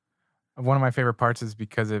sometimes. One of my favorite parts is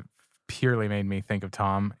because it purely made me think of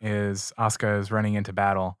Tom. Is Asuka is running into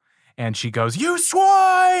battle, and she goes, "You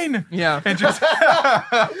swine!" Yeah. And just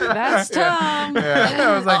That's Tom.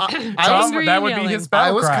 I was like, I Tom, Angry that and would be yelling. his battle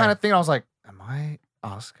I was cry. kind of thinking, I was like, am I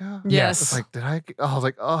Asuka? Yes. It's like, I was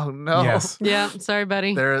like, oh no. Yes. Yeah, sorry,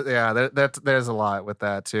 buddy. There's a lot with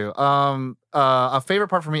that too. A favorite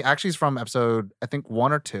part for me actually is from episode I think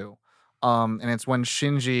 1 or 2, and it's when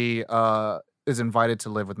Shinji is invited to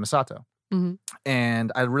live with Misato, Mhm.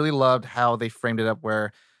 and I really loved how they framed it up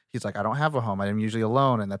where he's like, I don't have a home, I'm usually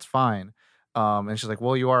alone, and that's fine. And she's like,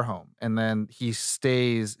 well, you are home, and then he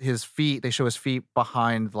stays. His feet. They show his feet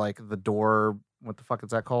behind like the door. What the fuck is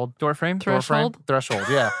that called? Door frame. Door frame? Threshold? Threshold.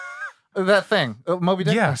 Yeah. That thing, Moby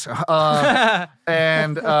Dick. Yeah.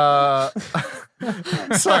 And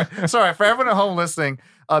sorry for everyone at home listening.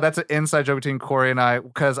 That's an inside joke between Corey and I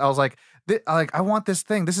because I was like, I want this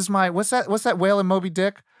thing. This is my what's that whale in Moby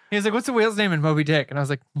Dick? He was like, "What's the whale's name in Moby Dick?" And I was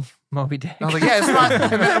like, "Moby Dick." And I was like, yeah, it's not.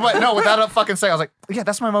 And then, but no, without a fucking saying, I was like, yeah,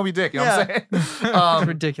 that's my Moby Dick. You know what I'm saying? It's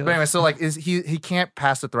ridiculous. But anyway, so like, he can't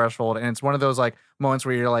pass the threshold, and it's one of those like moments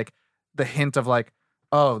where you're like, the hint of like,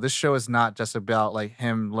 oh, this show is not just about like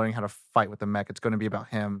him learning how to fight with the mech. It's going to be about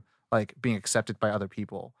him like being accepted by other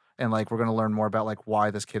people, and like we're going to learn more about like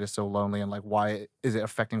why this kid is so lonely and like why is it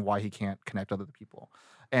affecting why he can't connect with other people.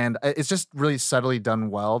 And it's just really subtly done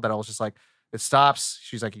well that I was just like, it stops.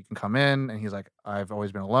 She's like, you can come in, and he's like, I've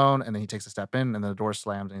always been alone. And then he takes a step in, and then the door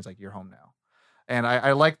slams, and he's like, you're home now. And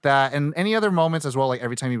I like that, and any other moments as well. Like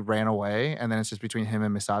every time he ran away, and then it's just between him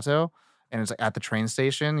and Misato. And it's like at the train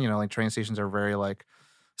station, you know, like train stations are very like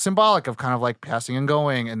symbolic of kind of like passing and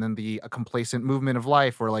going, and then the complacent movement of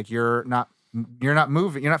life where like you're not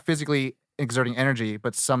moving, you're not physically exerting energy,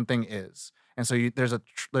 but something is. And so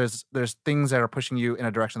there's things that are pushing you in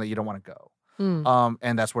a direction that you don't want to go. Hmm.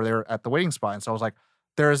 And that's where they're at the waiting spot. And so I was like,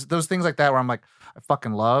 there's those things like that where I'm like, I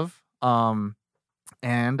fucking love.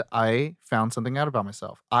 And I found something out about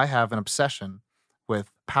myself. I have an obsession with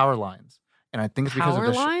power lines. And I think it's because Power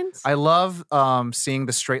of the lines? I love seeing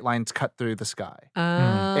the straight lines cut through the sky.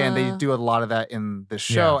 And they do a lot of that in this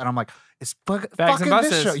show. Yeah. And I'm like, it's Bags fucking and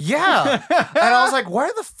this buses. show. Yeah. And I was like,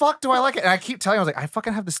 why the fuck do I like it? And I keep telling you, I was like, I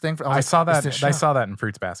fucking have this thing for. I like, saw it's that. this show. I saw that in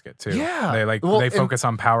Fruits Basket too. Yeah. they like Well, they and focus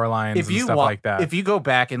on power lines if and you stuff like that. if you go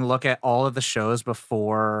back and look at all of the shows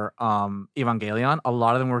before Evangelion, a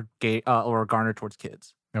lot of them were gay or garnered towards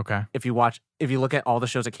kids. Okay. If you look at all the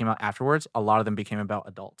shows that came out afterwards, a lot of them became about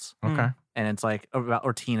adults. Okay. And it's like about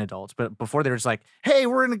or teen adults. But before they were just like, hey,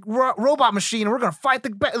 we're in a robot machine and we're gonna fight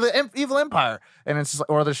the evil empire. And it's just like,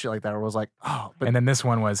 or other shit like that. Where it was like, oh, but And then this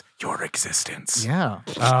one was your existence. yeah.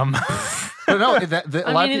 Um, But no,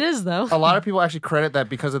 I mean, it is though. a lot of people actually credit that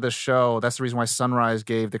because of this show. That's the reason why Sunrise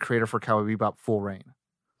gave the creator for Cowboy Bebop full reign.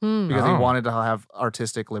 Hmm. Because Oh. they wanted to have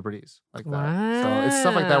artistic liberties like that. So it's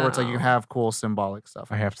stuff like that where it's like you can have cool symbolic stuff.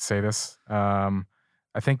 I have to say this.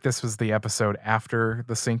 I think this was the episode after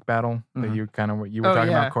the sync battle that Mhm. you kind of what you were Oh,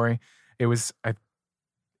 talking yeah. about, Corey. It was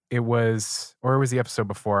or it was the episode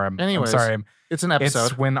before. I'm Anyways, sorry. It's an episode.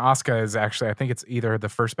 It's when Asuka is actually. I think it's either the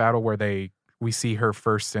first battle where we see her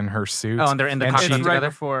first in her suit. oh, and they're in the And cockpit she- It's right together.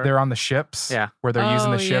 before. They're on the ships. Yeah. where they're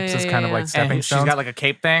using Oh, the yeah, ships as yeah, kind of yeah. like stepping And she's stones. got like a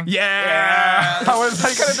cape thing. Yeah, That was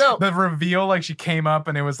kind of dope. The reveal, like she came up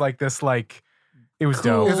and it was like this, like it was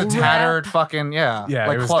Cool. dope. It was a tattered fucking Yeah,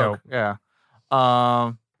 like it was cloak. dope. Yeah.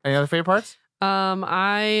 Any other favorite parts?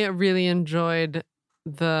 I really enjoyed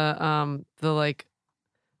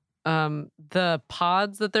the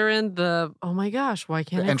pods that they're in. Oh my gosh, why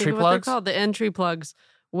can't The I entry think of what they're plugs? called? The entry plugs.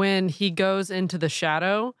 When he goes into the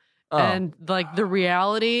shadow Oh. and like the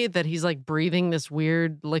reality that he's like breathing this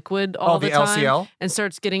weird liquid all the time LCL? and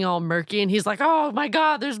starts getting all murky and he's like, oh my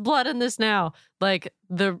God, there's blood in this now. Like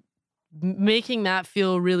making that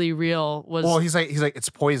feel really real was Well, he's like, it's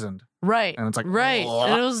poisoned. right. and it's like, right. "Ugh."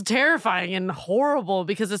 And it was terrifying and horrible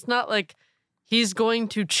because it's not like he's going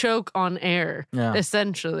to choke on air Yeah.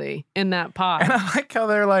 essentially in that pod. And I like how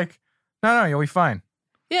they're like, no, you'll be fine.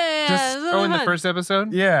 yeah. Just it's in the fine. first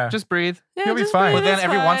episode. Yeah. Just breathe. Yeah, you'll be just fine. breathe, But then it's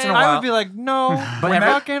every once in a fine. while- I would be like, no, But no every-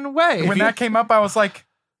 fucking way. when that came up, I was like,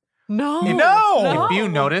 No. No. If you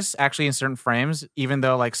notice, actually, in certain frames, even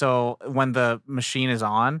though, like, so when the machine is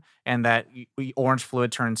on and that orange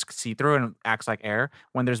fluid turns see-through and acts like air,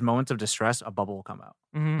 when there's moments of distress, a bubble will come out.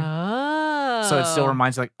 Mhm. Oh. So it still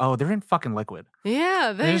reminds you, like, oh, they're in fucking liquid.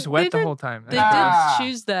 Yeah, They're just wet the did- whole time. They Ah. did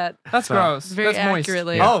choose that That's So- gross. very That's moist.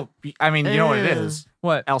 accurately. Oh, I mean, you know what it Ew. is?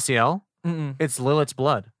 What? LCL. Mm-mm. It's Lilith's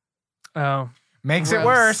blood. Oh, makes it Gross.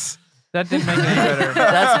 worse. that didn't make it any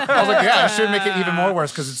better. I was like, yeah, it should make it even more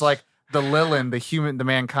worse because it's like the Lilin, the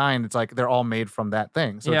mankind. It's like they're all made from that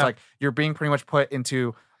thing. So Yeah. it's like you're being pretty much put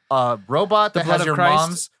into a robot The that blood has of your Christ.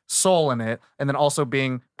 mom's soul in it, and then also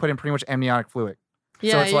being put in pretty much amniotic fluid.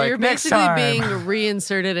 Yeah, it's like, you're next basically time. being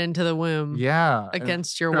reinserted into the womb Yeah,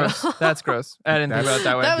 against your will. Gross. That's gross. I didn't think about it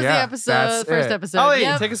that way. That was Yeah, the episode, that's first it. episode. Ollie,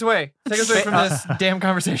 Yep. take us away. Take us away from this damn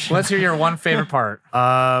conversation. Let's hear your one favorite part. No,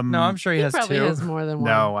 I'm sure he He has probably two. has more than one.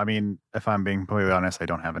 No, I mean, if I'm being completely honest, I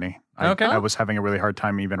don't have any. Okay. I was having a really hard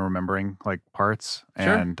time even remembering like parts,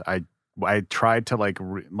 Sure. and I tried to like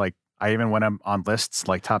I even went on lists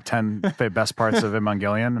like top 10 best parts of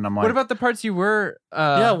Evangelion, and I'm like, What about the parts you were?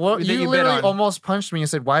 yeah. Well, that you bid literally on? almost punched me and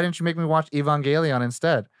said, "Why didn't you make me watch Evangelion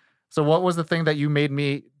instead?" So what was the thing that you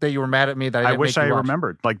were mad at me that I I didn't wish make I you watch?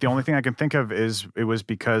 remembered. Like the only thing I can think of is it was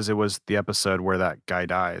because it was the episode where that guy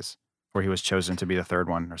dies, where he was chosen to be the third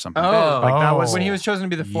one or something. Oh. like that was when he was chosen to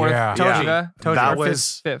be the fourth. Yeah. Tojiga. Toji. That Or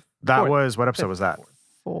was fifth. that Fourth. was what episode was that?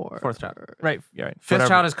 Fourth child. Right. You're right. Fifth Whatever.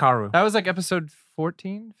 child is Karu. That was like episode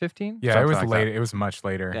 14, 15. Yeah, it Something was like late. that. It was much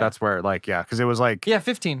later. Yeah. That's where like because it was like Yeah,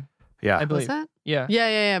 15. yeah I Was believe. that? Yeah.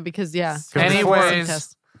 Yeah, because yeah. Anyways,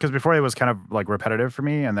 Test. because before it was kind of like repetitive for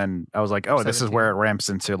me, and then I was like, oh, this is 17. where it ramps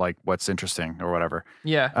into like what's interesting or whatever.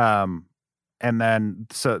 Yeah. And then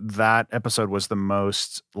so that episode was the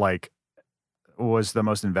most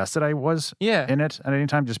invested I was Yeah. in it at any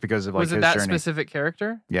time, just because of like Was it his that journey. specific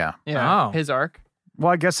character? Yeah. Yeah. Oh. His arc.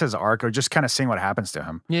 Well, I guess his arc, or just kind of seeing what happens to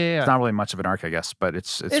him. Yeah. It's not really much of an arc, I guess, but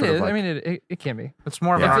it's It sort is. of like I mean, it can be. it's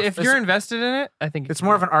more of an Yeah. arc. If you're invested in it, I think it's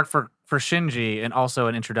more of an arc for Shinji and also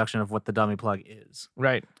an introduction of what the dummy plug is.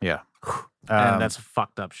 right. And that's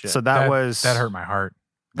fucked up shit. so that was that hurt my heart.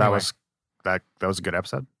 that Anyway. was that was a good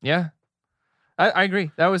episode. Yeah. I agree.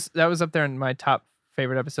 That was up there in my top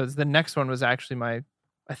favorite episodes. The next one was actually my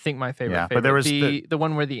favorite. Yeah, but there was the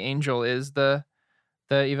one where the angel is the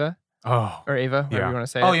Eva Oh, or Ava, whatever Yeah. you want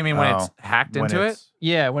to say. oh, it. you mean when it's Oh, hacked when into it? it's-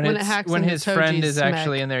 Yeah, When it hacks when into his friend Toji's is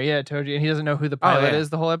actually mech. in there. Yeah, Toji, and he doesn't know who the pilot yeah. is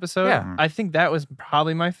the whole episode. Yeah. I think that was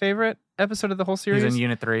probably my favorite episode of the whole series. He's in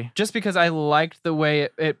Unit 3. Just because I liked the way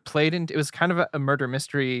it played into. It was kind of a murder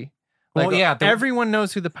mystery. Like, Well, yeah, everyone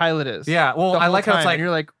knows who the pilot is. Yeah, well, the I whole like how it's time, like, and you're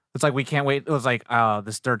like, it's like, we can't wait. It was like, oh,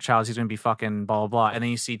 this third child, he's going to be fucking blah, blah, blah. And then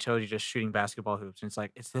you see Toji just shooting basketball hoops. And it's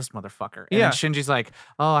like, it's this motherfucker. And Yeah. then Shinji's like,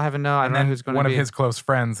 oh, I haven't know. I and don't know then who's going to one be. of his close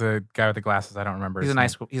friends, the guy with the glasses, I don't remember. He's his a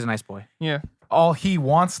name. nice boy. yeah, All he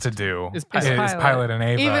wants to do Is is pilot. pilot an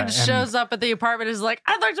Ava. Even and shows up at the apartment is like,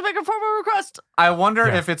 I'd like to make a formal request. I wonder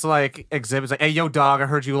Yeah. if it's like exhibits like, hey, yo, dog, I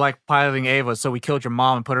heard you like piloting Ava, so we killed your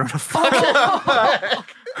mom and put her in a fucking.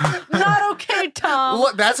 Not okay, Tom.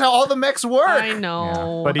 Look, that's how all the mechs work. I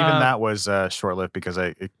know. But even that was short lived because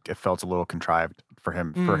it felt a little contrived for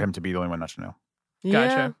him to be the only one not to know.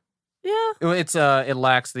 gotcha. Yeah. It's it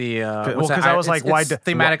lacks the well, what's that? 'cause I was It's- like, why it's do-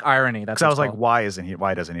 thematic irony. That's Because I was what like, it's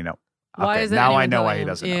why doesn't he know? Why Okay, isn't now I anyone know why telling he him?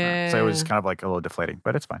 doesn't know. So it was Yeah. kind of like a little deflating,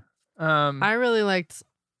 but it's fine. I really liked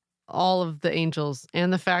all of the angels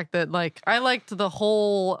and the fact that like I liked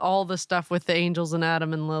all the stuff with the angels and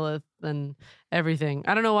Adam and Lilith and everything.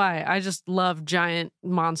 I don't know why. I just love giant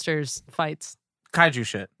monsters fights. kaiju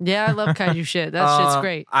shit. Yeah, I love kaiju shit. That shit's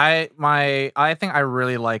great. I think I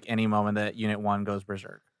really like any moment that Unit 1 goes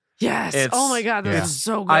berserk. Yes. It's- Oh my god, this yeah. is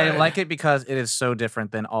so good. I like it because it is so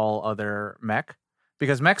different than all other mech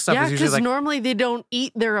because mech stuff Yeah, is usually because like. normally they don't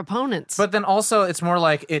eat their opponents. But then also, it's more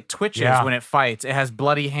like it twitches Yeah. when it fights. It has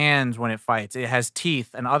bloody hands when it fights. It has teeth.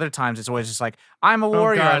 And other times, it's always just like, I'm a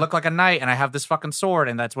warrior. I God. look like a knight, and I have this fucking sword,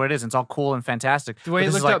 and that's what it is. And it's all cool and fantastic. The way But it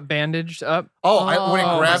this is looked like, up, bandaged up. When it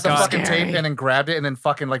Oh, grabbed the my God. fucking tape Scary. and then grabbed it and then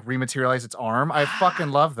fucking like rematerialized its arm, I fucking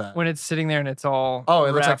love that. When it's sitting there and it's all. Oh,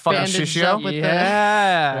 it looks like wrapped fucking up. Bandaged Shishio? up with the-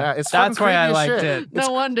 Yeah, it's fucking That's why I creepy as liked shit. it.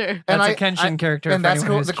 no wonder. That's a Kenshin character. And for that's anyone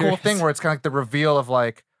cool, who's the cool thing curious. where it's kind of like the reveal of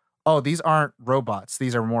like, oh, these aren't robots.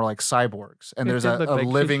 These are more like cyborgs. And It there's did a look like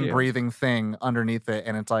living, Shishio. breathing thing underneath it.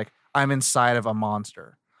 And it's like, I'm inside of a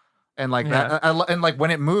monster. And like Yeah. that, and like when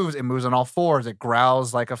it moves on all fours. It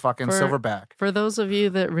growls like a fucking For- silverback. For those of you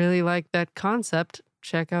that really like that concept,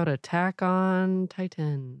 check out Attack on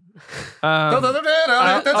Titan. I'll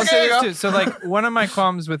say this There too. So, like, one of my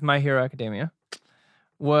qualms with My Hero Academia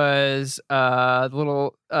was the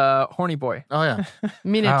little horny boy. Oh yeah.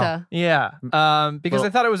 Mineta, Yeah, because Well- I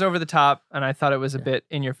thought it was over the top, and I thought it was a bit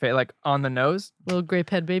in your face, like on the nose. little grape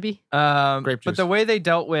head baby. Grape But juice. the way they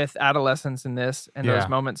dealt with adolescence in this and Yeah. those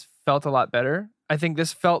moments felt a lot better. I think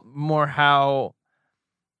this felt more how,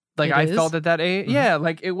 like, It I is? felt at that age. Mhm. Yeah,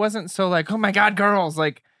 like it wasn't so like, oh my god, girls,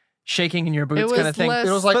 like shaking in your It boots was kind of thing. less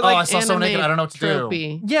It was like, But, oh, like, I saw someone naked. anime I don't know what to do.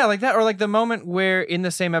 tropey. Yeah, like that, or like the moment where in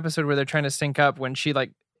the same episode where they're trying to sync up when she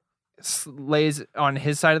like lays on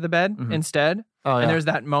his side of the bed Mhm. instead, Oh yeah. and there's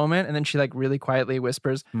that moment, and then she like really quietly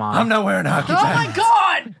whispers, Mom. "I'm not wearing hockey Oh my pants."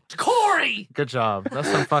 God, Corey! Good job. That's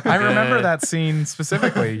some fucking I remember good- that scene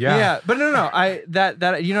specifically. Yeah. Yeah, but no, I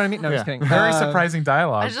that you know what I mean? No, I'm just Yeah. kidding. Very surprising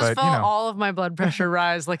dialogue. I just but, felt you know. all of my blood pressure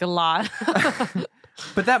rise like a lot.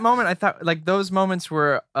 But that moment, I thought like those moments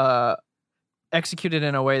were executed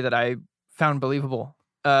in a way that I found believable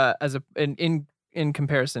as a in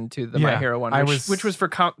comparison to the My Yeah, Hero one, I which was for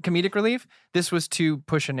comedic relief. This was to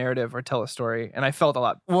push a narrative or tell a story, and I felt a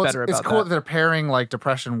lot well, better it's about cool that. that they're pairing like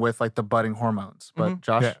depression with like the budding hormones. But Mhm.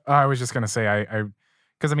 Josh, Yeah, I was just gonna say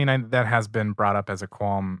because I mean that has been brought up as a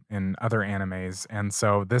qualm in other animes, and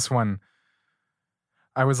so this one,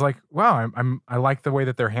 I was like, wow, I like the way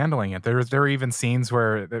that they're handling it. There are even scenes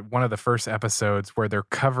where one of the first episodes where they're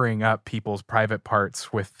covering up people's private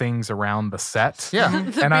parts with things around the set. yeah,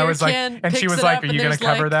 The And I beer was like, can and she picks was it like, up "Are and you gonna there's,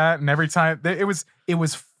 cover like- that?" And every time it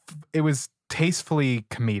was tastefully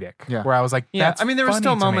comedic. Yeah. Where I was like, Yeah, that's I mean, there were funny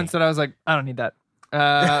still to me. moments that I was like, I don't need that.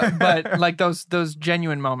 But like those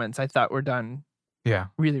genuine moments, I thought were done Yeah.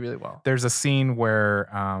 really, really well. There's a scene where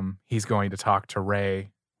he's going to talk to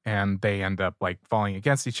Ray, and they end up like falling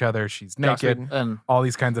against each other. She's Joss naked, Whedon. and all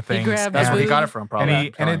these kinds of He things. grabbed that's Yeah. where he and, got it from.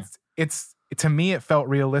 Probably. and it's to me it felt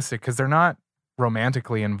realistic because they're not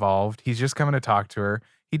romantically involved. He's just coming to talk to her.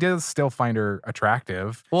 He does still find her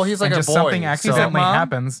attractive. well, he's like and a just boy. something so- accidentally Mom?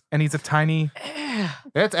 happens, and he's a tiny.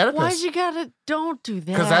 It's Why'd Oedipus you gotta? Don't do that.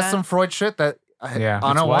 because that's some Freud shit that Yeah,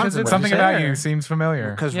 Anna what? wants. Because it's Something What'd you about say? you seems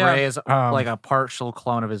familiar. Because Yeah. Ray is like Um, a partial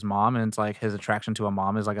clone of his mom, and it's like his attraction to a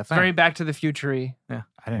mom is like a thing. Very Back to the Future-y. I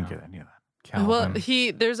didn't get any of that. Well,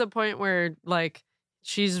 Calvin. there's a point where like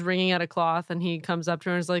she's wringing out a cloth, and he comes up to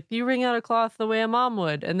her and is like, "You wring out a cloth the way a mom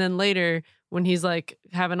would." And then later, when he's like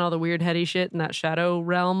having all the weird heady shit in that shadow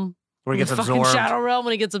realm, where he gets the fucking absorbed. shadow realm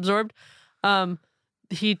when he gets absorbed,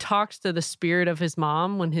 he talks to the spirit of his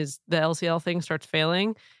mom when the LCL thing starts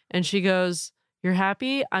failing, and she goes, "You're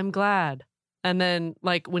happy? I'm glad." And then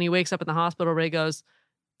like when he wakes up in the hospital, Ray goes,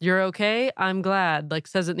 "You're okay? I'm glad." Like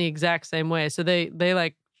says it in the exact same way. So they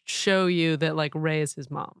like show you that like Ray is his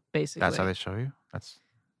mom, basically. That's how they show you. That's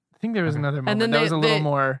I think there was Okay. another moment then that they- was a little they-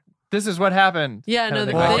 more. This is what happened. Yeah, kind no, of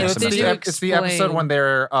they- thing. Well, they- it's, they the, do it's the episode explain. when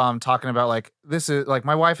they're talking about like this is like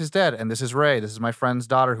my wife is dead and this is Ray. This is my friend's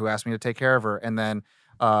daughter who asked me to take care of her. And then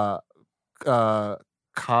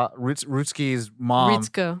Rutsuki's mom,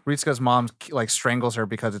 Ritsuko, Ritsuka's mom like strangles her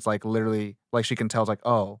because it's like literally like she can tell it's like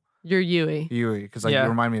oh you're Yui. Yui because like Yeah. you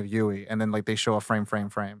remind me of Yui. And then like they show a frame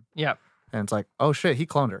Yep. and it's like oh shit he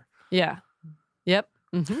cloned her. Yeah. Yep.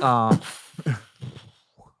 Mhm.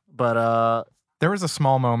 But There was a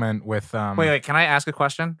small moment with Wait, can I ask a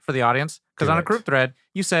question for the audience? Because Do on a it. group thread,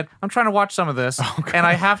 you said, I'm trying to watch some of this, Oh, God. and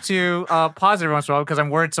I have to pause every once in a while because I'm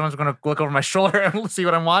worried someone's going to look over my shoulder and see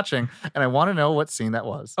what I'm watching and I want to know what scene that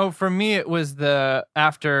was. Oh, for me, it was the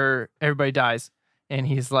after everybody dies and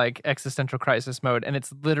he's like existential crisis mode, and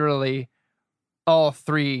it's literally all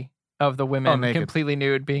three of the women naked. completely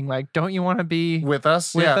nude, being like, "Don't you want to be?" With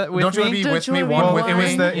us, With yeah. the- with Don't you want me? to be Don't with you me? wanna be One warm? with It was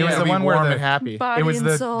me. the- it was It'll the be one where warm the- and happy. Body it was and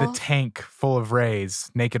the soul. tank full of rays,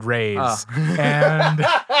 naked rays. Oh. And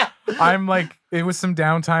I'm like, it was some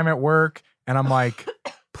downtime at work, and I'm like,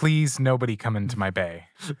 please, nobody come into my bay.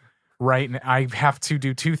 Right now, I have to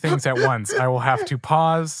do two things at once. I will have to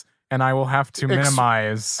pause and I will have to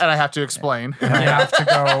minimize. And I have to explain. And I have to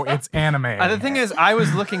go, it's anime. The thing is, I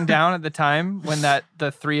was looking down at the time when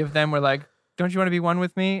the three of them were like, "Don't you want to be one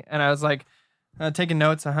with me?" And I was like, taking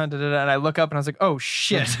notes, and I look up and I was like, "Oh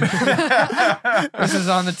shit, this is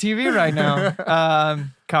on the TV right now."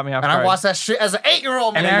 Caught me off And guard. I watched that shit as an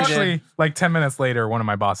 8-year-old. And Yeah, you actually, like 10 minutes later, one of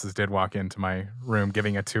my bosses did walk into my room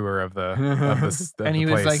giving a tour of the and he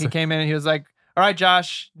the was place. like, he came in and he was like, "All right,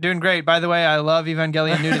 Josh, doing great. By the way, I love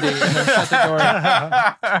Evangelion nudity." And then shut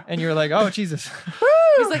the door. And you were like, "Oh Jesus,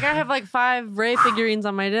 He's like, I have like 5 Ray figurines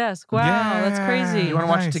on my desk. Wow, that's crazy. you want to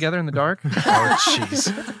watch it Nice. together in the dark? You Oh,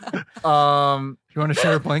 jeez. Um, want to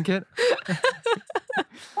share a blanket?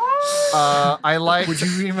 I like. Would you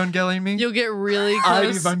Evangelion me? You'll get really I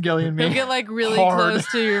close. Evangelion me. You'll get like really Hard.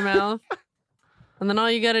 close to your mouth. And then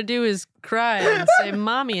all you got to do is cry and say,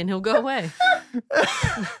 "Mommy," and he'll go away.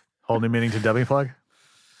 Whole new meaning to W plug.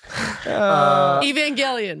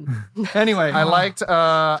 Evangelion. Anyway, I liked.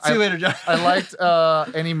 See you later, Josh. I liked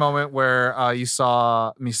any moment where you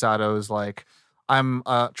saw Misato's like, I'm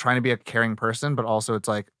trying to be a caring person, but also it's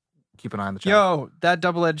like, keep an eye on the child. Yo, that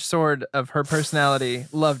double-edged sword of her personality,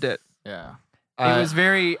 loved it. Yeah. It was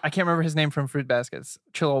very. I can't remember his name from Fruit Baskets.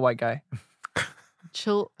 Chill old white guy.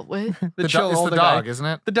 Chill. What? The the chill it's the older dog, guy. isn't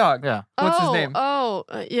it? The dog. Yeah. What's his name?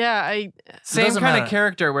 Yeah. Same doesn't kind of matter.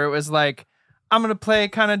 character where it was like, I'm gonna play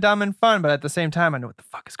kind of dumb and fun, but at the same time, I know what the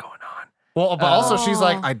fuck is going on. Well, but also she's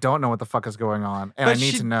like, Oh. I don't know what the fuck is going on, and But I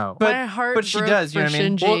need she- to know. but- My heart but she broke does, you for know what I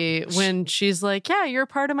mean? Shinji when she's like, "Yeah, you're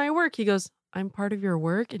part of my work." He goes, "I'm part of your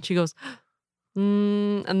work," and she goes,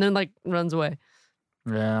 and then like runs away.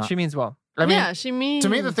 Yeah. She means well. I mean, yeah, she means. to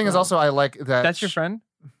me, the thing is also I like that. That's your friend?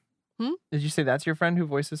 Hmm? Did you say that's your friend who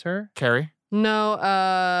voices her? Carrie. No.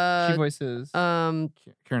 She voices.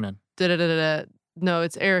 Kiernan. No,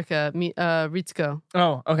 it's Erica. Ritsuko.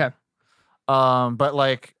 Oh, okay. But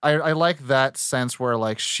like I like that sense where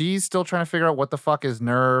like she's still trying to figure out what the fuck is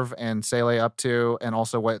Nerve and Sele up to, and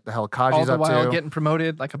also what the hell All Kaji's the up while to. getting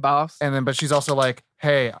promoted like a boss. And then, but she's also like,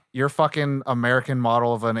 hey, your fucking American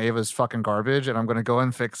model of an Ava's fucking garbage, and I'm gonna go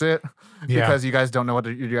and fix it Yeah. because you guys don't know what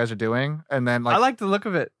you guys are doing. And then I like, like the look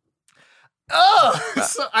of it. oh,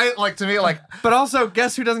 so I like to me like, But also,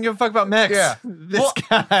 guess who doesn't give a fuck about mechs? Yeah. This Well,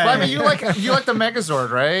 guy. well, I mean, you like the Megazord,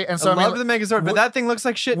 right? And so I I mean, love the Megazord, but would- that thing looks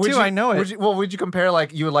like shit would too. you- I know it. Would you compare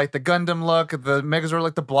like you would like the Gundam look, the Megazord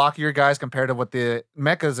like the blockier guys compared to what the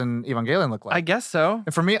mechas in Evangelion look like? I guess so.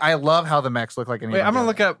 And for me, I love how the mechs look like in Wait, I'm gonna Evangelion.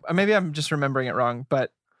 look up. Maybe I'm just remembering it wrong,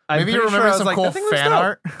 but I'm Maybe you're pretty sure I remembering was some like, cool that thing looks fan dope.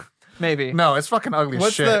 art. Maybe. No, it's fucking ugly as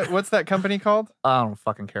What's shit. what's that company called? I don't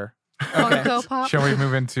fucking care. Okay. Funko Pop. Shall we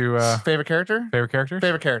move into Favorite character? favorite characters?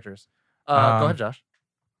 Favorite characters. Go Um, ahead, Josh.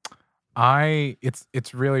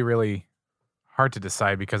 It's really, really hard to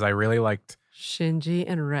decide because I really liked. Shinji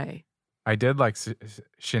and Rei. I did like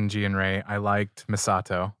Shinji and Rei. I liked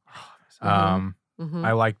Misato. Mhm.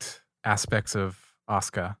 I liked aspects of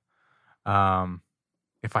Asuka.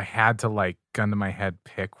 If I had to like gun to my head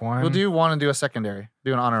pick one, We'll do want to do a secondary.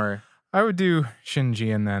 Do an honorary. I would do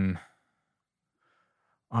Shinji and then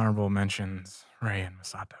honorable mentions Rei and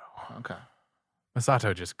Misato. Okay.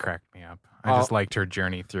 Misato just cracked me up. I Oh. just liked her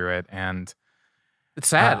journey through it, and It's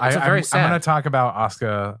sad. It's I'm very sad. gonna talk about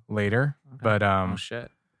Asuka later, but oh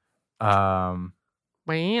shit. um,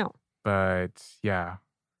 Wow. but yeah,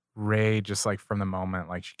 Rei just like from the moment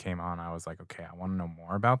like she came on, I was like, okay, I want to know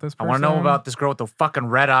more about this I person. want to know about this girl with the fucking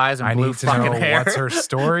red eyes and I blue need to fucking know hair. what's her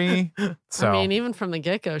story. So I mean, even from the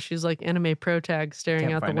get go, she's like anime pro tag staring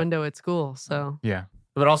Can't out the find it. window at school. So yeah,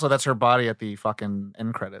 But also, that's her body at the fucking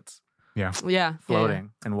end credits. yeah,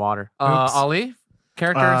 floating in water. Oops. Ali,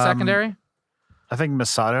 character Um, secondary, I think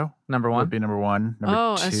Misato number would one. be number one. Number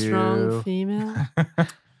Oh, two. a strong female.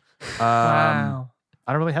 Wow.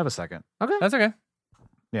 I don't really have a second. That's okay.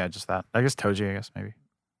 Yeah, just that. I guess Toji. I guess maybe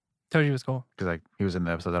Toji was cool. because like he was in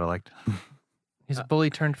the episode that I liked. He's a bully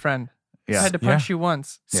turned friend. I Yeah. had to punch you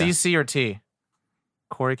once. Yeah. CC or T?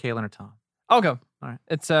 Corey, Caitlin, or Tom? I'll go. All right.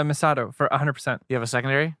 It's Misato for 100%. You have a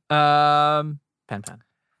secondary? Um, Pen.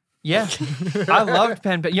 yeah, I loved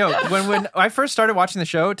Pen Pen. Yo, when I first started watching the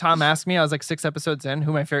show, Tom asked me, I was like 6 episodes in,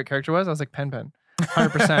 who my favorite character was. I was like, Pen Pen.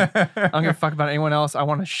 100%. I don't give a fuck about anyone else. I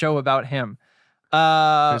want a show about him. Who's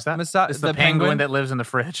that? Misato, It's the penguin that lives in the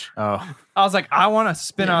fridge. Oh, I was like, I want a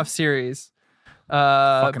spin-off series.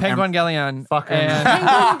 Penguin Galleon. fucking- And,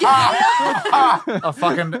 A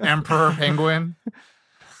fucking emperor penguin.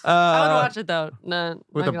 I would watch it though. No,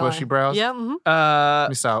 With not the gonna bushy lie. brows? Yeah. Mhm.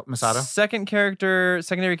 Misato.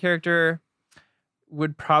 Secondary character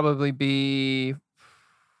would probably be.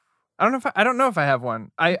 I don't know if I have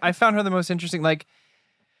one. I found her the most interesting. Like,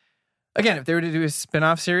 again, if they were to do a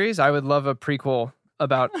spin-off series, I would love a prequel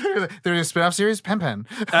about. They're doing a spin-off series, Pen.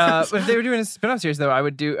 If they were doing a spin-off series, though, I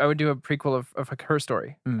would do a prequel of her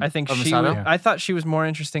story. I think Of she. Misato? Yeah. I thought she was more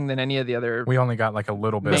interesting than any of the other. We only got like a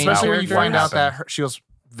little bit. Main about Especially when you character. find out happened. that she was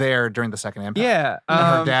there during the Second Impact. Yeah, And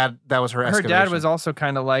her dad, that was her Her excavation. dad was also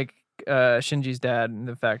kind of like Shinji's dad, in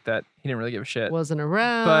the fact that he didn't really give a shit. Wasn't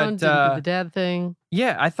around. Didn't do the dad thing.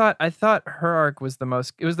 Yeah, I thought her arc was the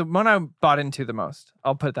most. It was the one I bought into the most.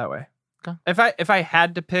 I'll put it that way. Okay. If I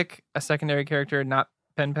had to pick a secondary character, not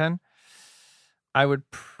Pen, I would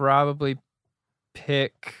probably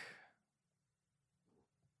pick.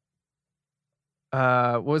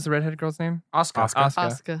 What was the redheaded girl's name? Asuka. Asuka.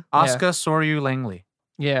 Asuka. Asuka Soryu Langley.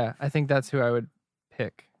 Yeah, I think that's who I would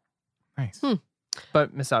pick. Nice.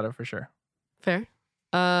 But Misato for sure. Fair.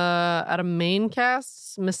 Out of main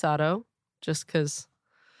casts, Misato, just because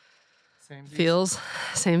feels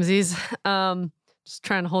samesies. Just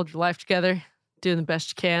trying to hold your life together, doing the best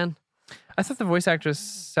you can. I thought the voice actress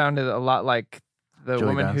sounded a lot like the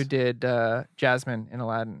Julie woman who Benz. did Jasmine in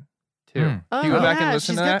Aladdin, too. Hmm. Oh, Do you go back yeah, and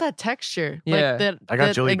listen she's to got that? that texture. Yeah. Like that, I got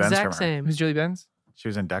that Julie Benz exact from her. same. Who's Julie Benz? She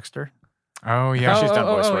was in Dexter. Oh yeah. she's done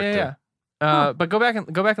voice work, yeah, too. yeah. But go back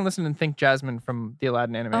and listen and think Jasmine from the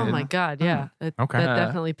Aladdin Oh animated. my god, yeah. Okay. That Uh,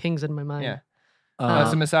 definitely pings in my mind. Yeah. Uh,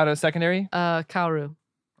 So Misato secondary. Kaoru.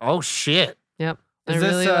 Oh shit. Yep. I Is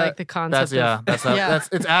this, really like the concept That's of that's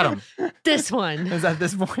it's Adam. this one. Is at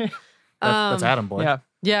this point? That's Adam, boy. Yeah.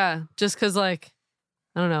 Yeah, just because like,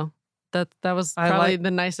 I don't know. That was I probably like-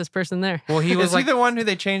 the nicest person there. Well, he was Is like, he the one who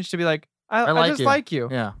they changed to be like, I like just you. like you?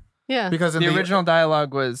 Yeah. Yeah. Because in The original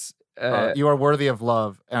dialogue was, you are worthy of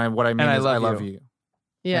love, and what I mean and I is love I love you. you.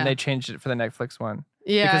 Yeah. and they changed it for the Netflix one.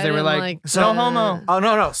 yeah. because I they were didn't like, the- no homo. oh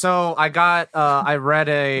no. So I got, I read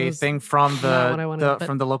It a was thing from not what I wanted, but-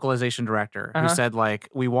 from the localization director Uh-huh. who said like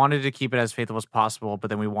we wanted to keep it as faithful as possible, but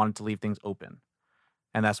then we wanted to leave things open,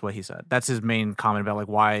 and that's what he said. That's his main comment about like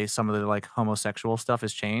why some of the like homosexual stuff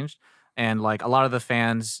has changed, and like a lot of the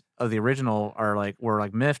fans of the original were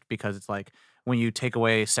miffed because it's like when you take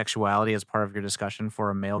away sexuality as part of your discussion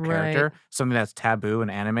for a male Right. character, something that's taboo in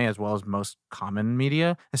anime as well as most common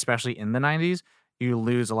media, especially in the 90s, you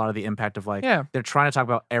lose a lot of the impact of like Yeah. they're trying to talk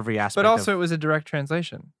about every aspect. But also, of, it was a direct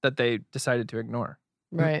translation that they decided to ignore.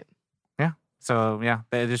 Right. so yeah,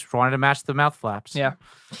 they just wanted to match the mouth flaps. Yeah.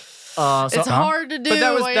 It's hard to do. But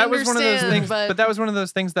that was I one of those understand, things. But, But that was one of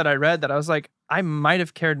those things that I read that I was like, I might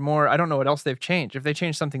have cared more. I don't know what else they've changed. If they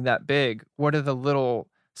changed something that big, what are the little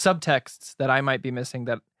subtexts that I might be missing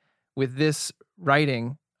that with this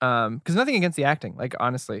writing? Because nothing against the acting, like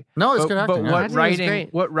honestly. No, it's but, good acting. But yeah. what Acting was writing?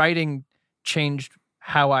 great. What writing changed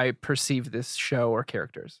how I perceive this show or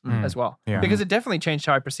characters Mm. as well? Yeah. Because it definitely changed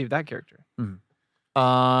how I perceive that character.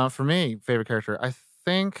 For me, favorite character, I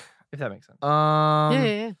think. If that makes sense. yeah, yeah,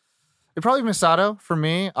 yeah. It probably Misato for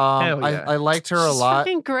me. Hell yeah. I liked her a She's lot.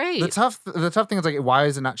 fucking great. The tough thing is like, why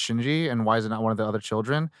is it not Shinji and why is it not one of the other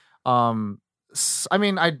children? I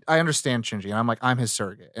mean, I understand Shinji and I'm like, I'm his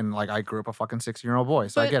surrogate and like I grew up a fucking 16-year-old boy,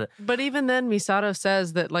 so I get it. But even then, Misato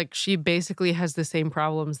says that like she basically has the same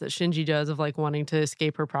problems that Shinji does of like wanting to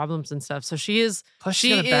escape her problems and stuff. So she is. Plus, she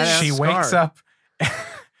she's got a is- badass She wakes scar. up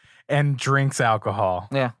and drinks alcohol.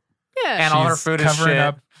 Yeah. Yeah. And all her She's food is covering shit.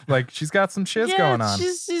 up. Like she's got some shiz yeah, going on.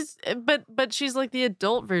 She's but she's like the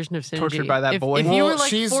adult version of Shinji. Tortured by that boy. If you were Well, like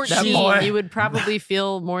she's- 14, boy. you would probably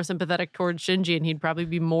feel more sympathetic towards Shinji, and he'd probably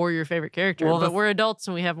be more your favorite character. Well, but we're adults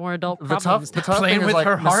and we have more adult The problems. tough Playing thing is with like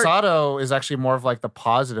her heart. Misato is actually more of like the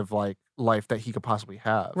positive like life that he could possibly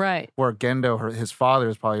have. Right. Where Gendo, his father,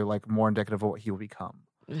 is probably like more indicative of what he will become.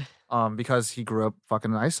 Because he grew up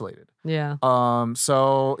fucking isolated. Yeah.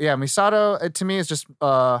 So yeah, Misato to me is just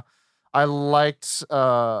I liked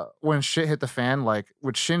when shit hit the fan, like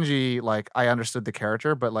with Shinji, like I understood the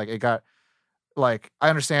character, but like it got like I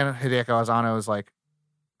understand Hideki Azano's like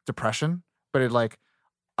depression, but it like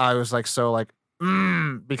I was like so like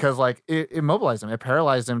because like it immobilized him, it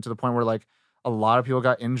paralyzed him to the point where like a lot of people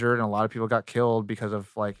got injured and a lot of people got killed because of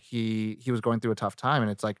like he was going through a tough time,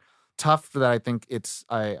 and it's like tough that I think it's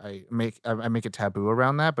I make it taboo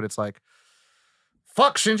around that, but it's like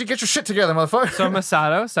fuck Shinji, get your shit together, motherfucker. So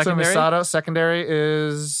Misato, secondary. So Misato secondary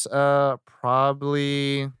is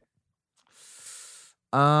probably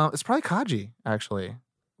it's probably Kaji actually,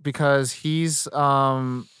 because he's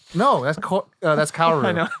no, that's Kaoru.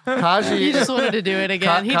 I know. Kaji. He just wanted to do it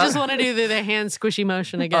again. He Ka- just wanted to do the hand squishy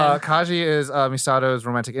motion again. Kaji is Misato's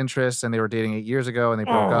romantic interest, and they were dating 8 years ago, and they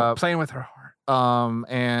broke up. Playing with her heart.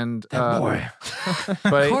 And boy.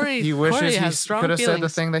 but Corey- he wishes Corey he has strong could have said the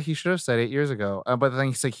feelings. thing that he should have said 8 years ago. But the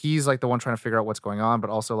thing he's like the one trying to figure out what's going on, but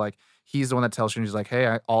also like he's the one that tells Shinji's like,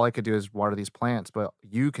 hey, all I could do is water these plants, but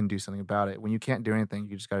you can do something about it. When you can't do anything,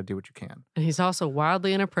 you just got to do what you can. And he's also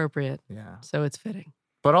wildly inappropriate, Yeah. so it's fitting.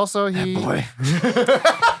 But also he. boy.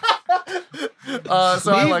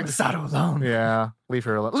 So I like. Misato alone. Yeah. Leave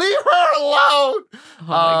her alone. Leave her alone. Oh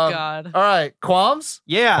my Um, god. All right. Qualms.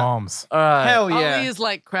 Yeah. Bombs. All right. Hell yeah. Ollie's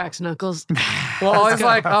like cracks knuckles. Well, Let's it's go.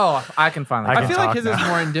 like, oh, I can finally. I I can feel like talk his now. is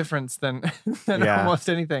more indifference than Yeah. almost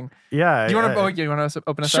anything. Yeah. Do you want I- to? You want to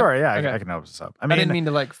open us Sure. up? Yeah. Okay. I can open this up. I I mean, didn't mean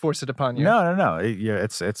to like force it upon you. no. Yeah.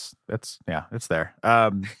 It's yeah. It's there.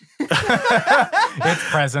 It's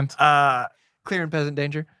present. Clear and peasant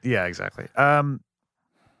danger. Yeah, exactly.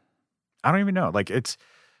 I don't even know. Like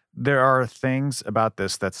there are things about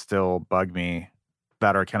this that still bug me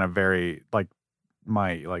that are kind of very like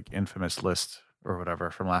my like infamous list or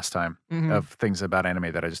whatever from last time Mhm. of things about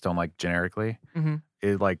anime that I just don't like generically. Mhm.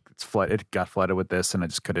 It got flooded with this and I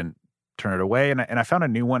just couldn't turn it away. And I found a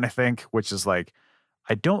new one, I think, which is like,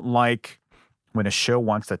 I don't like when a show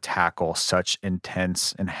wants to tackle such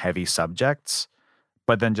intense and heavy subjects,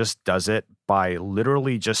 but then just does it by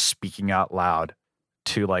literally just speaking out loud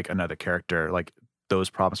to like another character, like those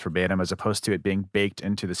problems verbatim, as opposed to it being baked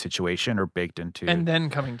into the situation or baked into And then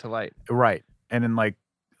coming to light. right. And then like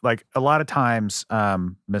a lot of times,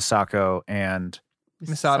 Misako and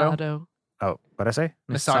Misato. what'd I say?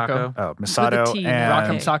 Misako. Oh, With a Misato T, and not Rock'em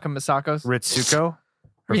Okay. Sock'em Misakos. Ritsuko,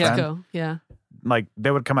 her Yeah. friend, Ritsuko, yeah. like they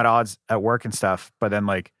would come at odds at work and stuff, but then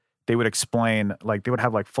like they would explain, like they would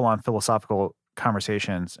have like full on philosophical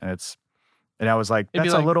conversations, and I was like, It'd be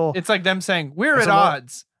that's like, a little It's like them saying we're It's at a little-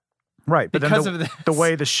 odds right, but because then of this. the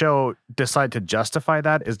way the show decided to justify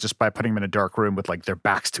that is just by putting them in a dark room with like their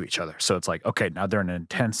backs to each other. So it's like, okay, now they're in an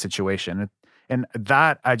intense situation, and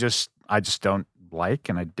that I just don't like,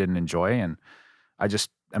 and I didn't enjoy, and I just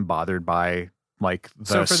am bothered by like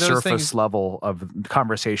So the for those surface things- level of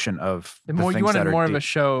conversation of The the more you things wanted that are more of deep. a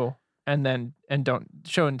show, and don't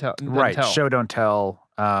show and tell. Then Right, tell. show don't tell.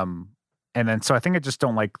 And then so I think I just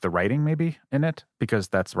don't like the writing maybe in it because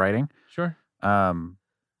that's writing. Sure. I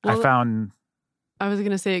Well, found I was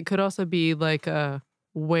gonna say it could also be like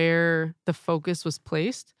where the focus was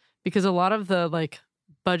placed, because a lot of the like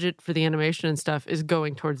budget for the animation and stuff is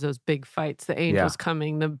going towards those big fights, the angels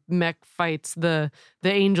coming, the mech fights, the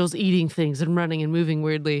angels eating things and running and moving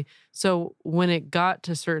weirdly. So when it got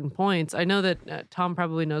to certain points, I know that Tom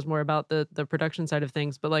probably knows more about the production side of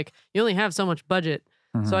things, but like you only have so much budget.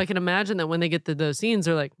 Mm-hmm. So I can imagine that when they get to those scenes,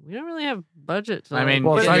 they're like, we don't really have budget. to, I like, mean,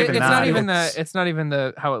 Well, But it's not it- even it's that. not even It's- the. It's not even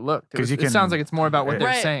the how it looked. 'Cause you It sounds can- like it's more about what they're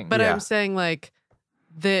right, saying. but Yeah. I'm saying like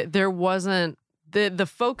there wasn't the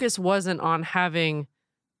focus wasn't on having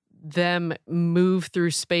them move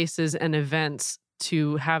through spaces and events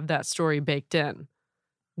to have that story baked in.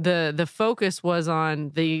 The focus was on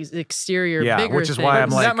the exterior, Yeah, bigger which is why I'm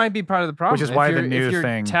things. like- that might be part of the problem. which is If why the you're- new if you're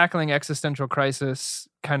thing- tackling existential crisis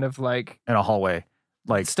kind of like in a hallway.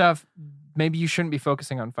 Like stuff, maybe you shouldn't be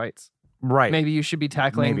focusing on fights. right. Maybe you should be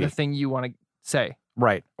tackling Maybe. the thing you want to say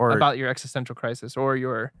Right. Or about your existential crisis or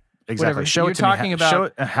your exactly. whatever. Show You're it to me. talking about- Show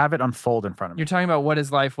it, have it unfold in front of me. you're talking about what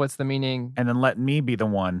is life, what's the meaning. And then let me be the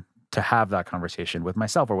one to have that conversation with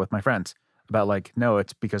myself or with my friends about like, no,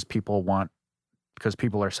 it's because people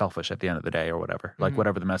are selfish at the end of the day or whatever, like Mhm.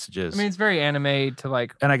 whatever the message is. I mean, it's very anime to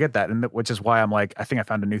like. And I get that, and which is why I'm like, I think I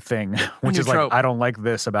found a new thing, which new is like, trope. I don't like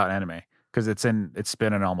this about anime because it's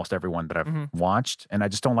been in almost every one that I've Mhm. watched, and I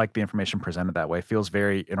just don't like the information presented that way. It feels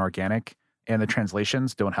very inorganic, and the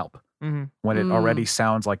translations don't help Mhm. when it Mm. already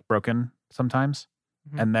sounds like broken sometimes,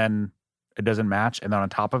 Mhm. and then it doesn't match, and then on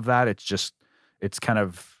top of that, it's kind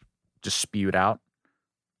of just spewed out,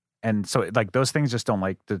 and so like those things just don't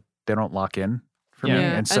they don't lock in for me, Yeah.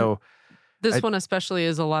 and And so. This I- one especially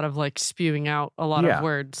is a lot of like spewing out a lot Yeah. of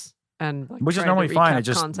words and like, Which is trying normally to fine. recap It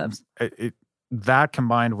just concepts. that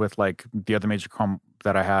combined with like the other major problem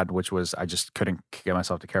that I had, which was I just couldn't get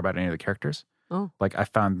myself to care about any of the characters. Oh. Like I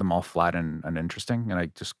found them all flat and uninteresting, and I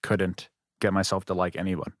just couldn't get myself to like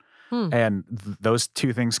anyone. Hmm. And those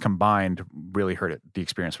two things combined really hurt the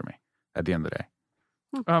experience for me at the end of the day.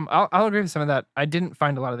 I'll agree with some of that. I didn't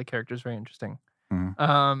find a lot of the characters very interesting.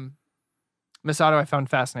 Mhm. Misato I found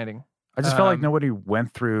fascinating. I just felt like Um, nobody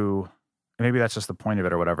went through. Maybe that's just the point of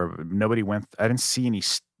it or whatever. But nobody went. I didn't see any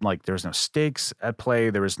like. There was no stakes at play.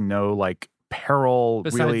 There was no like peril.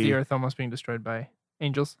 Besides really, the Earth almost being destroyed by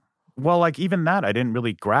angels. Well, like even that, I didn't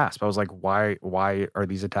really grasp. I was like, why are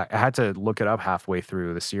these attacks? I had to look it up halfway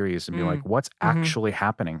through the series and be like, what's actually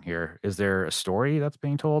happening here? Is there a story that's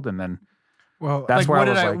being told? And then Well, That's like, where what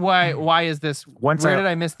I was did like, why is this? Once Where I- did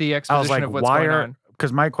I miss the I exposition was like, of what's why going are? on?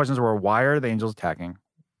 Because my questions were, why are the angels attacking?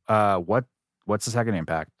 What's the second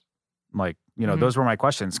impact? Like, Mhm. those were my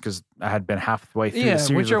questions because I had been halfway through Yeah, the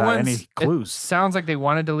series which are without ones any it clues. sounds like they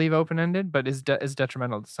wanted to leave open ended, but is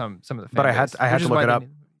detrimental to some of the. Fan But I had base, to which is look why it they up.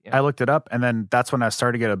 need- yeah. I looked it up, and then that's when I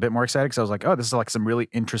started to get a bit more excited because I was like, oh, this is like some really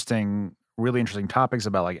interesting topics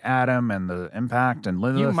about like Adam and the impact and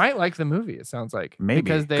Lilith. You might like the movie. It sounds like Maybe.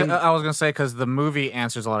 because they I was gonna say because the movie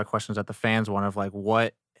answers a lot of questions that the fans want of like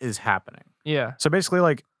what is happening. yeah. So basically,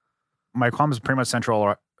 like, my qualm is pretty much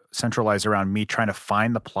centralized around me trying to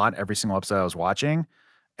find the plot every single episode I was watching,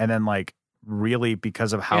 and then like really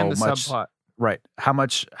because of how and the much subplot.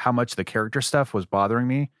 how much the character stuff was bothering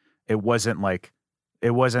me. It wasn't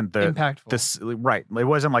the Impactful. this right. It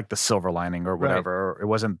wasn't like the silver lining or Right. whatever. Or it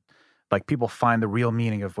wasn't like people find the real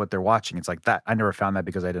meaning of what they're watching. It's like that. I never found that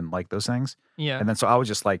because I didn't like those things. Yeah. And then so I was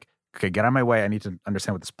just like, okay, get out of my way. I need to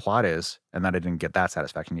understand what this plot is, and then I didn't get that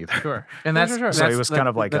satisfaction either. Sure. And Sure, that's, sure, sure. So it was kind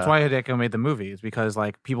of like that's a- why Hideko made the movie, is because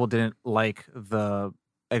like people didn't like the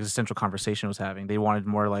existential conversation it was having. They wanted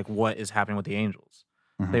more like what is happening with the angels.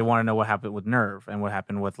 Mhm. They want to know what happened with Nerve and what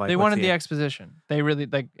happened with like They with wanted the exposition. They really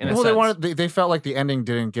like. In a Well, they sense. wanted. they felt like the ending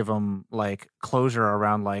didn't give them like closure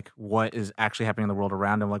around like what is actually happening in the world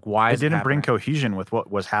around them. Like why It is didn't bring happening? cohesion with what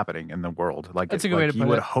was happening in the world. Like, That's a good way to you put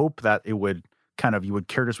would it. hope that it would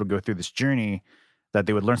characters would go through this journey, that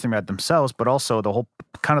they would learn something about themselves, but also the whole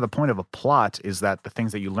kind of the point of a plot is that the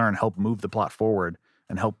things that you learn help move the plot forward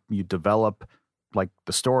and help you develop like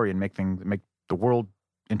the story and make the world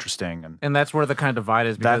interesting. And And that's where the kind of divide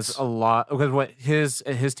is because That's- because what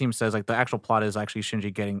his team says, like the actual plot is actually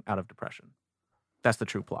Shinji getting out of depression. That's the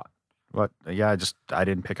true plot. but yeah, I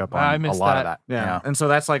didn't pick up Wow, I on a missed lot that. of that. Yeah. And so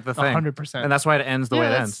that's like the thing. 100%. And that's why it ends the way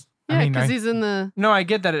it ends. I Yeah, mean, because I- he's in the. No, I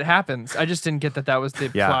get that it happens. I just didn't get that was the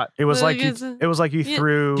Yeah. plot. It was Well, like you guys, it was like you yeah.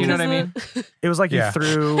 threw Do you know what I mean? It was like Yeah. you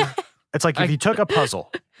threw. It's like if you took a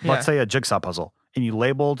puzzle, Yeah. let's say a jigsaw puzzle, and you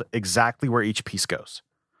labeled exactly where each piece goes,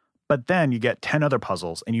 but then you get 10 other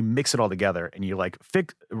puzzles and you mix it all together and you like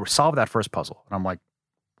solve that first puzzle. And I'm like,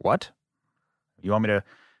 what? You want me to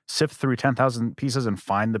sift through 10,000 pieces and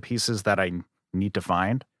find the pieces that I need to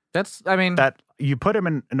find? That's I mean That you put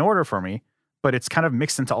them in order for me, but it's kind of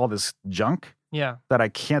mixed into all this junk Yeah. that I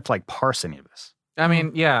can't like parse any of this. I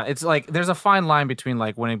mean, yeah, it's like there's a fine line between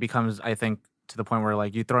like when it becomes, I think, to the point where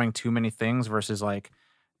like you're throwing too many things versus like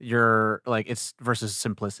you're like it's versus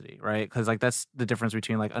simplicity, right? Because like that's the difference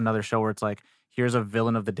between like another show where it's like here's a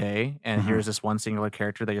villain of the day and Mhm. here's this one singular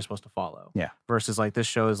character that you're supposed to follow. Yeah. Versus like this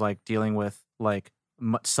show is like dealing with like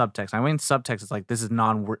subtext. I mean, subtext is like this is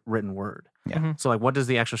non-written word. Yeah. Mhm. So like, what does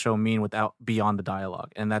the actual show mean without beyond the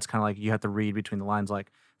dialogue? And that's kind of like you have to read between the lines.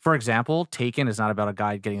 Like, for example, Taken is not about a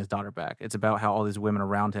guy getting his daughter back. It's about how all these women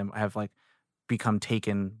around him have like become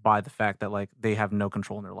taken by the fact that like they have no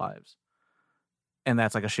control in their lives, and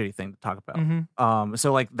that's like a shitty thing to talk about. Mhm.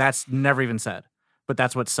 So like that's never even said, but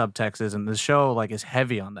that's what subtext is, and the show like is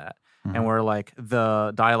heavy on that. Mhm. And where like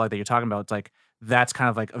the dialogue that you're talking about, it's like that's kind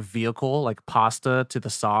of like a vehicle, like pasta to the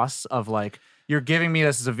sauce of like you're giving me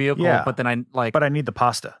this as a vehicle, Yeah. but then I like But I need the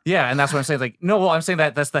pasta. yeah, and that's what I'm saying. Like, no, well, I'm saying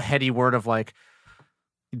that that's the heady word of like,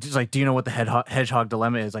 just like, do you know what the hedgehog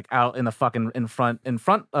dilemma is? Like out in the fucking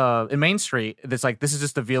in Main Street, it's like this is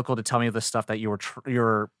just a vehicle to tell me the stuff that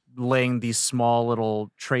you're laying these small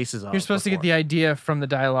little traces of. You're supposed to get the idea from the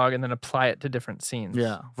dialogue and then apply it to different scenes.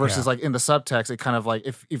 Yeah. Versus like in the subtext, it kind of like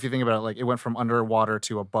if you think about it, like it went from underwater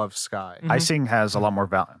to above sky. Mhm. Icing has a lot more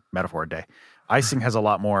metaphor day. Icing has a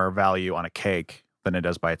lot more value on a cake than it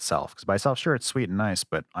does by itself. Because by itself, sure, it's sweet and nice,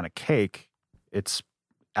 but on a cake, it's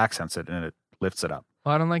accents it and it lifts it up.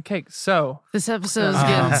 Well, I don't like cake. So This episode's Um,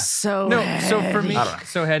 getting so. no. So for me, I don't know.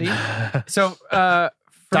 so heady. So for me,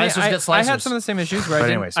 Dinosaurs get I had slicers. some of the same issues where But I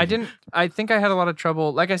didn't. anyways, I you- didn't. I think I had a lot of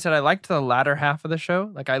trouble. Like I said, I liked the latter half of the show.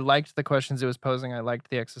 Like I liked the questions it was posing. I liked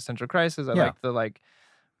the existential crisis. I Yeah. liked the like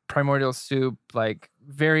primordial soup, like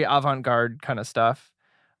very avant-garde kind of stuff.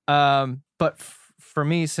 But for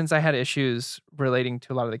me, since I had issues relating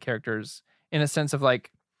to a lot of the characters, in a sense of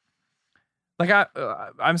like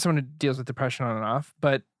I'm someone who deals with depression on and off,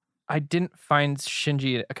 but I didn't find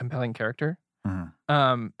Shinji a compelling character. Mhm.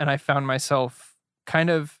 And I found myself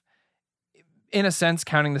kind of, in a sense,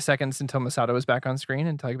 counting the seconds until Masato was back on screen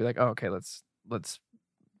until I could be like, oh, okay, let's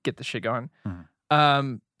get the shit going.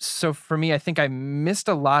 So for me, I think I missed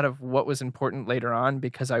a lot of what was important later on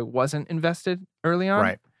because I wasn't invested early on.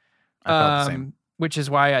 Right. I felt the same. Which is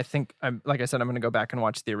why I think like I said, I'm going to go back and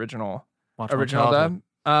watch the original Watch my original childhood.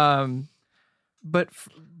 dub. But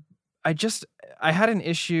I had an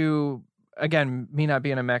issue again. Me not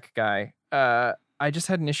being a mech guy, I just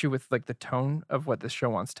had an issue with like the tone of what this show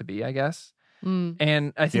wants to be, I guess. Mm.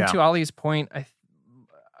 And I think Yeah. to Ollie's point,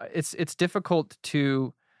 it's difficult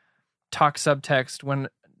to talk subtext when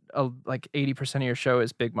like 80% of your show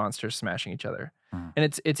is big monsters smashing each other, Mhm.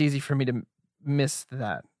 and it's easy for me to miss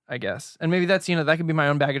that, I guess. And maybe that's that could be my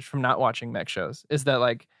own baggage from not watching mech shows. Is that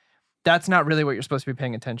like that's not really what you're supposed to be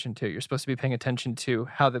paying attention to. You're supposed to be paying attention to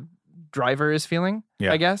how the driver is feeling,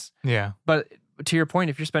 Yeah. I guess. Yeah. But to your point,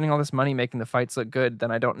 if you're spending all this money making the fights look good,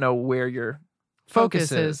 then I don't know where your focus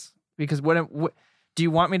Focus is. is. Because what do you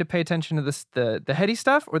want me to pay attention to the heady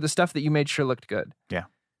stuff or the stuff that you made sure looked good? Yeah.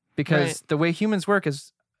 Because Right. the way humans work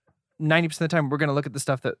is 90% of the time we're going to look at the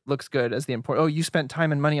stuff that looks good as the important. Oh, you spent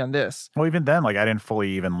time and money on this. Well, even then, like I didn't fully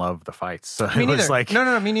even love the fights. So Me it neither. was like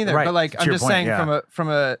no, me neither. Right, But like to I'm your just point, saying yeah.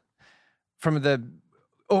 from the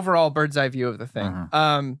overall bird's eye view of the thing.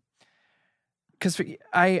 Mhm. Because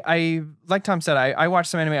I like Tom said, I watch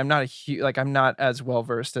some anime. I'm not I'm not as well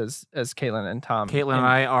versed as Caitlin and Tom. Caitlin and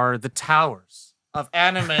I are the towers of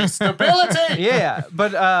anime stability. Yeah,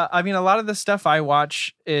 but I mean, a lot of the stuff I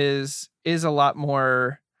watch is a lot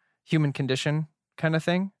more human condition kind of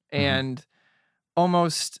thing, and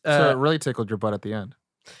almost So it really tickled your butt at the end.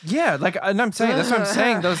 yeah, like, and I'm saying that's what I'm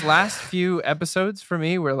saying. Those last few episodes for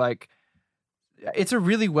me were like, it's a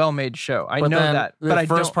really well made show. I But know then that, the but I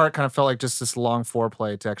first don't. part kind of felt like just this long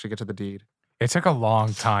foreplay to actually get to the deed. It took a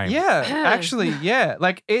long time. Yeah, actually, yeah.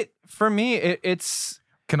 Like it for me, it's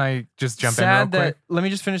Can I just jump in sad real that. quick? Let me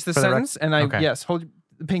just finish this For the rec- sentence, and Okay. yes, hold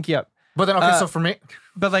the pinky up. But then, okay, Uh, so for me,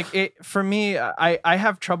 But like it for me, I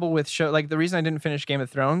have trouble with show. Like the reason I didn't finish Game of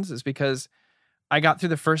Thrones is because I got through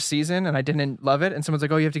the first season and I didn't love it. And someone's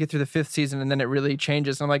like, "Oh, you have to get through the 5th season and then it really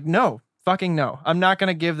changes." And I'm like, "No, fucking no! I'm not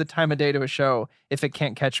gonna give the time of day to a show if it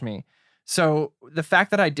can't catch me." So the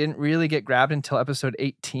fact that I didn't really get grabbed until episode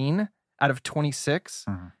 18 out of 26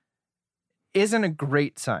 Mhm. isn't a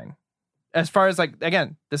great sign. As far as like,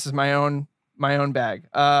 again, this is my own bag.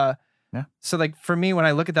 Yeah. So like for me, when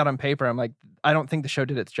I look at that on paper, I'm like, I don't think the show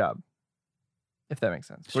did its job. If that makes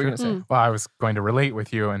sense. What are you gonna say? Mm. Well, I was going to relate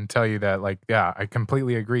with you and tell you that, like, yeah, I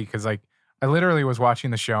completely agree. Because, like, I literally was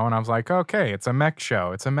watching the show and I was like, okay, it's a mech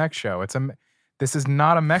show. It's a mech show. This is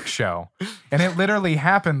not a mech show. And it literally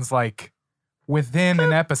happens, like, within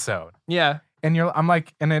an episode. Yeah. And I'm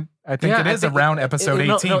like, I think it is around episode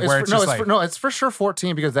 18 where it's just like, it's for sure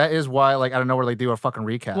 14 because that is why, like, I don't know where they do a fucking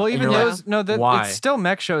recap. Well, And even you're those, like, why? it's still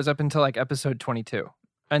mech shows up until like episode 22,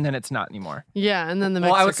 and then it's not anymore. Yeah, and then the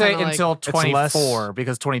Well, mechs I are would say kinda like- until It's less- 24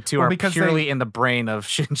 because 22 Well, are because purely in the brain of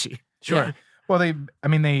Shinji. Sure. well, they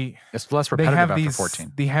It's less they repetitive have after these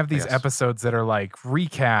 14. they have these guess. episodes that are like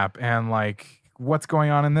recap and like what's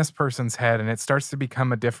going on in this person's head, and it starts to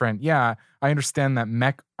become a different. Yeah, I understand that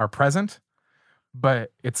mech are present,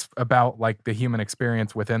 but it's about like the human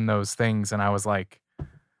experience within those things. And I was like,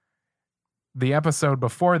 the episode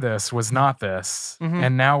before this was not this, Mhm.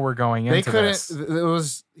 and now we're going they into couldn't, this. it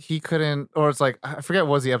was, he couldn't, or it's like, I forget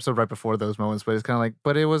what was the episode right before those moments, but it's kind of like,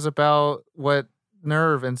 but it was about what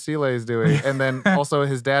Nerve and Sele is doing. And then also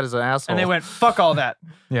his dad is an asshole. And they went, "Fuck all that."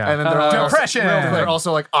 Yeah, And then they're also, Depression! and they're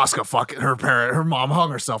also like, Asuka fucking her mom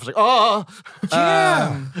hung herself. It's like, oh,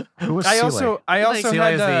 Who was I Sele? also Like- Sele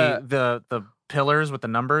had is the pillars with the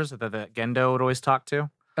numbers that the Gendo would always talk to.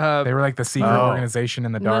 they were like the secret Oh. organization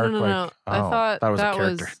in the No, dark. no, no, no. Like, I oh, thought that was a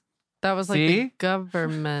character. that was like See? the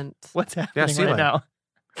government. what's happening Sele. right now?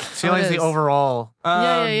 Sele is it the is. overall.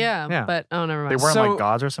 Yeah. yeah. But oh, never They mind. weren't So- like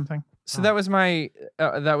gods or something. So that was my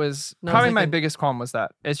that was No, I was probably my thinking- biggest qualm was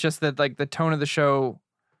that it's just that like the tone of the show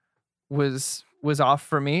was off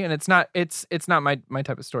for me, and it's not my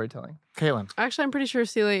type of storytelling. Caitlin. Actually, I'm pretty sure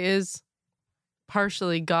Sele is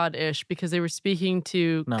partially god-ish because they were speaking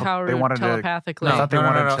to No, they Kaoru wanted to- telepathically. I thought they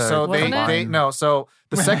wanted no. to So Wasn't it? they no. So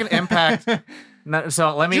the second impact. No,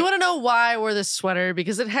 so let Do me. you want to know why I wore this sweater?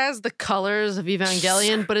 Because it has the colors of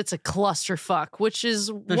Evangelion, but it's a clusterfuck, which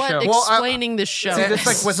is what show. Well, explaining the show. See, that's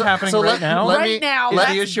like is. what's happening right now. Let Right me, now, is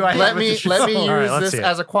that's the issue I let have with me the show. let me All right, use let's this see it.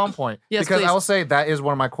 as a qualm point Yes, because please. I will say that is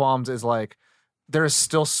one of my qualms. Is like there is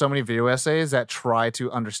still so many video essays that try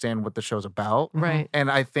to understand what the show's about, Right. and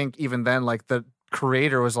I think even then, like the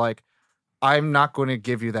creator was like, "I'm not going to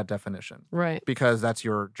give you that definition Right. because that's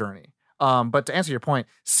your journey." But to answer your point,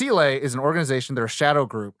 Sele is an organization. They're a shadow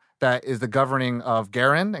group that is the governing of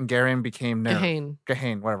Garen, and Garen became Nerve.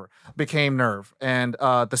 Gahane, whatever, became Nerve. And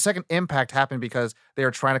the second impact happened because they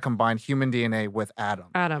were trying to combine human DNA with Adam.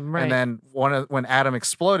 Adam, right. And then when Adam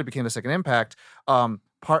exploded, became the second impact.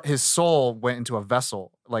 His soul went into a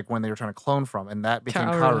vessel, like when they were trying to clone from, and that became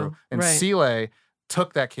Kaoru, Kaoru. And right. Sele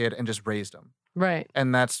took that kid and just raised him. Right.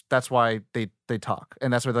 and that's why they talk,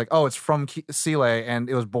 and that's where they're like, oh, it's from Sile, and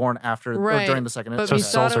it was born after or Right. during the second. But So episode.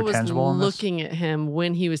 souls Misato are was tangible in this? looking at him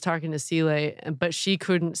when he was talking to Sile, but she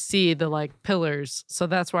couldn't see the like pillars. So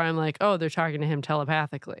that's why I'm like, oh, they're talking to him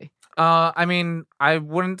telepathically. I mean, I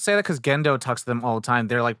wouldn't say that because Gendo talks to them all the time.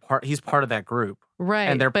 They're like he's part of that group. Right.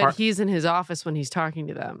 And they're but part- he's in his office when he's talking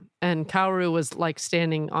to them. And Kaoru was like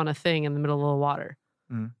standing on a thing in the middle of the water.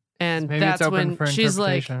 Mm. And Maybe that's it's open when for she's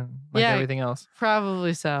like, interpretation, yeah. everything else.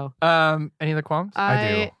 probably so. Any other qualms? I do.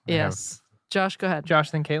 I have- Yes. Josh, go ahead.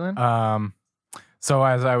 Josh, then Caitlin. So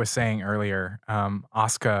as I was saying earlier,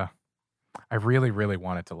 Asuka, I really, really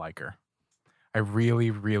wanted to like her. I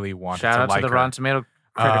really, really wanted Shout to out like to the her. Rotten Tomato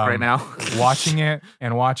critic right now. watching it,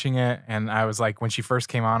 and I was like, when she first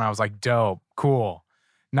came on, I was like, dope, cool,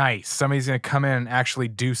 nice. Somebody's gonna come in and actually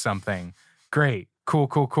do something. Great,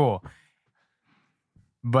 cool.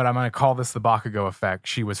 But I'm gonna call this the Bakugo effect.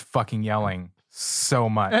 She was fucking yelling so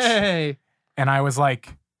much. Hey. And I was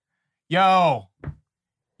like, yo,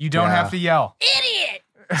 you don't Yeah. have to yell. Idiot!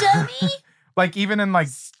 Dummy! Like even in like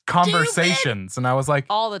conversations. And I was like,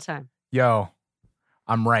 All the time. yo,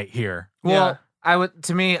 I'm right here. Well,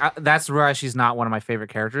 that's why she's not one of my favorite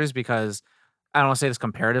characters because I don't want to say this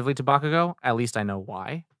comparatively to Bakugo. At least I know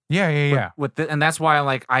why. Yeah. And that's why I'm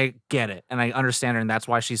like, I get it and I understand her, and that's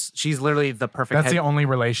why she's literally the perfect. That's the only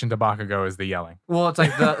relation to Bakugo is the yelling. Well, it's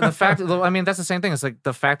like the fact. I mean, that's the same thing. It's like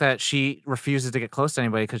the fact that she refuses to get close to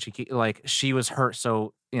anybody because she was hurt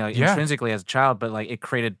so Yeah. intrinsically as a child, but like it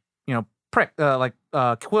created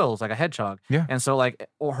quills like a hedgehog. Yeah. And so like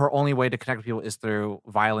her only way to connect with people is through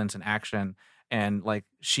violence and action, and like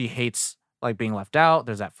she hates like being left out.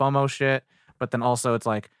 There's that FOMO shit, but then also it's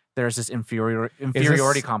like there's this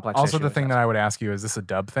inferiority complex. Also, issue the with thing that. that I would ask you is this a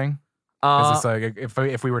dub thing? Is Uh, this like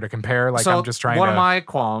if we were to compare? Like so I'm just trying one to. of my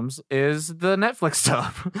qualms is the Netflix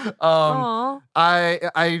stuff. Aw.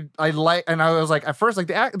 I like, and I was like at first like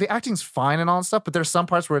the acting's fine and all that stuff, but there's some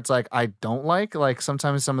parts where it's like I don't like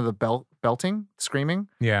sometimes some of the belting, screaming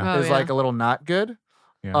yeah. Oh, is yeah. like a little not good.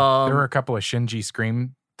 Yeah. Um, there were a couple of Shinji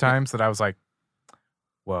scream times that I was like,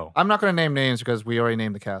 whoa. I'm not going to name names because we already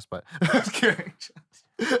named the cast, but just kidding.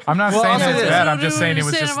 I'm not Well, saying also it's this- bad. I'm just What saying are it you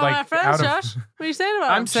was saying just about like my friends, out of. Josh? What are you saying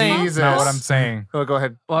about I'm them? saying- That's not what I'm saying. Oh, go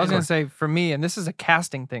ahead. Well, I was going to say, for me, and this is a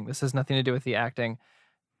casting thing. This has nothing to do with the acting.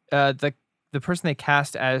 The person they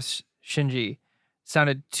cast as Shinji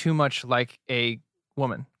sounded too much like a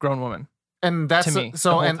woman, grown woman. And that's To me, the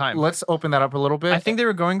so. whole And time. let's open that up a little bit. I think they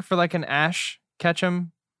were going for like an Ash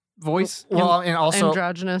Ketchum voice. Well, and also,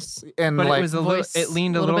 Androgynous. and But like, it was voice it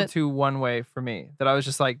leaned a little little bit. too one way for me. That I was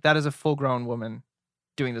just like, that is a full grown woman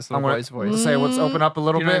doing this little I'm gonna- boy's voice. let's say let's open up a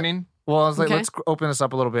little You know bit. what I mean? Well, I was like, Okay. let's open this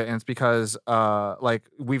up a little bit, and it's because, like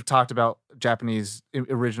we've talked about Japanese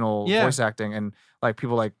original Yeah. voice acting, and like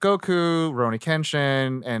people like Goku, Rurouni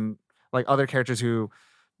Kenshin, and like other characters who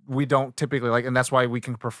we don't typically like, and that's why we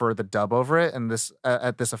can prefer the dub over it. And this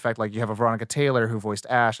at this effect, like you have a Veronica Taylor who voiced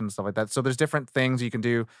Ash and stuff like that. So there's different things you can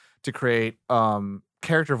do to create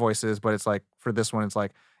character voices, but it's like for this one, it's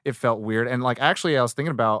like it felt weird. And like actually, I was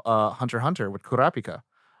thinking about Hunter x Hunter with Kurapika.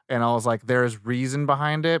 And I was like, there's reason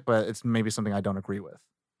behind it, but it's maybe something I don't agree with.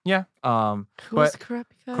 Yeah. Who was Kurapika?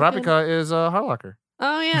 again? Kurapika is Heartlocker.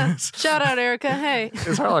 Oh, yeah. Shout out, Erica. Hey.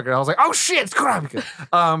 It's Heartlocker. I was like, oh shit, it's Kurapika.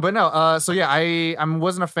 But no, so yeah, I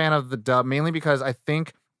wasn't a fan of the dub, mainly because I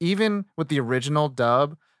think even with the original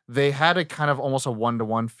dub, they had a kind of almost a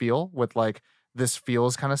one-to-one feel with like, this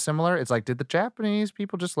feels kind of similar. It's like, did the Japanese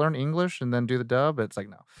people just learn English and then do the dub? It's like,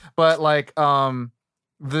 no. But like,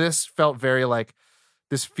 this felt very like,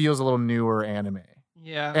 this feels a little newer anime.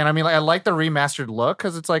 Yeah. And I mean, like, I like the remastered look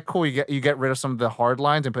because it's like cool. You get rid of some of the hard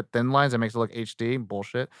lines and put thin lines and makes it look HD.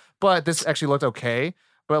 Bullshit. But this actually looked okay.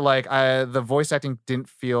 But like, the voice acting didn't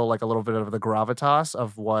feel like a little bit of the gravitas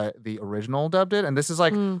of what the original dub did. And this is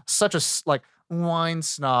like Mm. such a like wine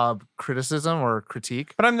snob criticism or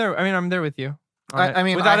critique. But I'm there. I mean, I'm there with you. on I- it. I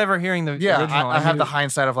mean, without I- ever hearing the Yeah, original, I have knew- the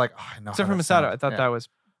hindsight of like, oh, I know. Except how for that Masato, sounds. I thought Yeah. that was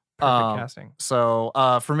perfect casting. So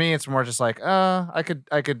for me, it's more just like, I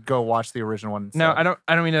could go watch the original one. No, instead.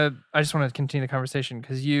 I don't mean to. I just want to continue the conversation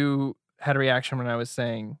because you had a reaction when I was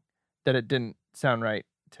saying that it didn't sound right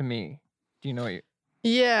to me. Do you know what you?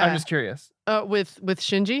 Yeah. I'm just curious. With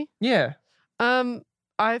Shinji? Yeah.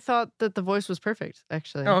 I thought that the voice was perfect,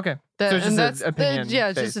 actually. Oh, okay. That- so it's and just that's an opinion. yeah,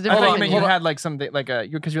 it's based. just a I different thought you meant you opinion. had like something like a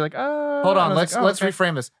because you're like, oh. Hold and I on, was let's like, oh, let's okay.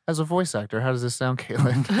 reframe this. As a voice actor, how does this sound,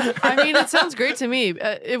 Caitlin? I mean, it sounds great to me.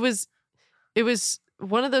 It was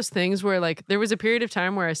one of those things where like there was a period of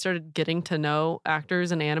time where I started getting to know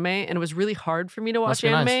actors in anime, and it was really hard for me to watch Must be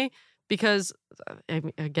nice. anime because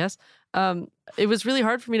I guess it was really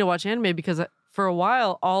hard for me to watch anime because for a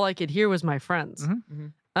while, all I could hear was my friends.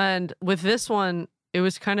 Mhm. And with this one, it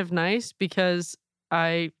was kind of nice because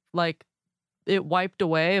I it wiped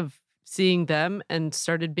away of seeing them and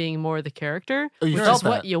started being more the character, Oh, you which felt is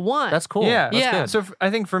what that. you want. That's cool. Yeah. That's Yeah. good. So I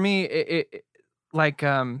think for me,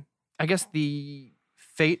 I guess the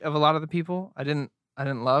fate of a lot of the people I didn't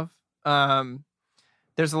love.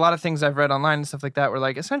 There's a lot of things I've read online and stuff like that where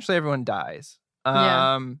like essentially everyone dies.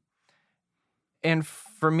 Yeah. And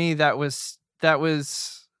for me that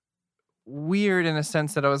was weird in a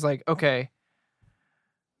sense that I was like, okay,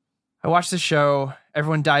 I watched the show,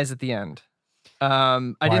 everyone dies at the end.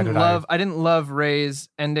 I didn't love Ray's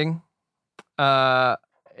ending. That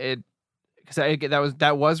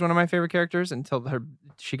was one of my favorite characters until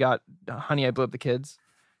she got Honey, I Blew Up the Kids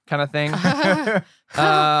kind of thing. And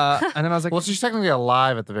then I was like, Well, she's technically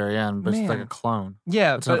alive at the very end, but it's like Man. a clone.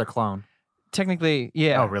 yeah, It's but another clone. technically,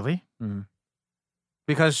 yeah. Oh, really?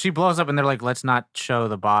 Because she blows up and they're like, let's not show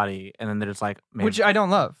the body. And then they're just like, maybe. Which I don't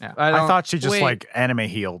love. Yeah. I don't- thought she just wait. like anime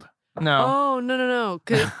healed. no. Oh, no.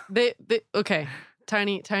 'Cause they okay.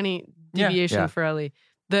 Tiny Yeah. deviation Yeah. for Ellie.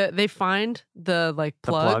 They find the The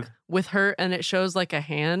plug plug. with her and it shows like a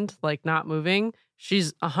hand like not moving.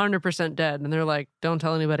 She's 100% dead. And they're like, don't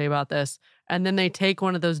tell anybody about this. And then they take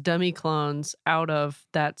one of those dummy clones out of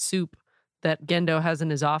that soup that Gendo has in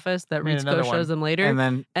his office that Made another Ritsuko one. shows them later and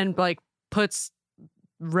then and like puts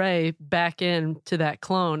Ray back into that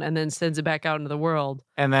clone and then sends it back out into the world.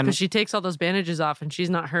 and then Because she takes all those bandages off and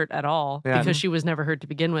she's not hurt at all Yeah. because she was never hurt to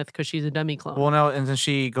begin with because she's a dummy clone. well, no, and then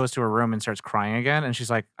she goes to her room and starts crying again, and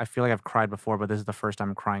she's like, I feel like I've cried before, but this is the first time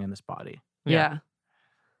I'm crying in this body. yeah.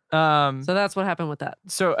 So that's what happened with that.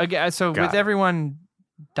 So again, Got with it. everyone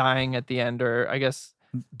dying at the end, or I guess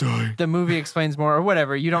the movie explains more, or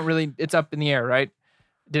whatever. You don't really. It's up in the air, right?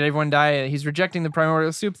 Did everyone die? He's rejecting the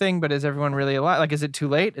primordial soup thing, but is everyone really alive? Like, is it too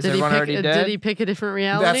late? Is everyone already dead? Did he pick a different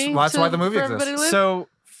reality? That's why the movie for exists. everybody to live? So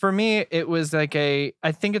for me, it was like I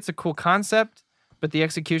think it's a cool concept, but the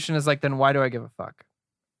execution is like, then why do I give a fuck?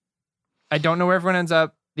 I don't know where everyone ends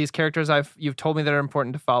up. These characters you've told me that are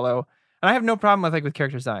important to follow, and I have no problem with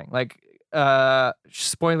characters dying. Like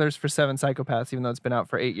spoilers for 7 Psychopaths, even though it's been out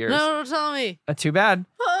for 8 years. No, don't tell me. Too bad.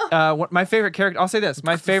 What my favorite character? I'll say this: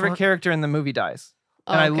 my favorite character in the movie dies,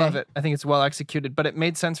 and I love it. I think it's well executed, but it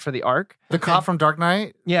made sense for the arc. The cop from Dark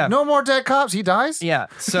Knight. Yeah. No more dead cops. He dies. Yeah.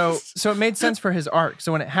 So it made sense for his arc.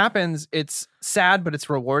 So when it happens, it's sad, but it's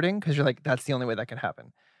rewarding because you're like, that's the only way that could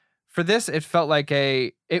happen. For this, it felt like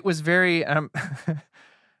it was very,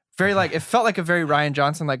 very like, it felt like a very Ryan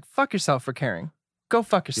Johnson, like, fuck yourself for caring. Go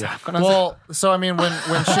fuck yourself. And I was like, Well, so I mean, when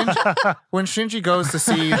Shinji goes to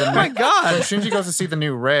see the oh my God. when Shinji goes to see the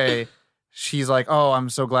new Rey, she's like, "Oh, I'm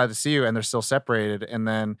so glad to see you," and they're still separated. And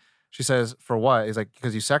then she says, "For what?" He's like,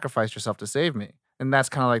 "Because you sacrificed yourself to save me." And that's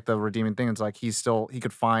kind of like the redeeming thing. It's like he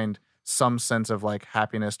could find some sense of like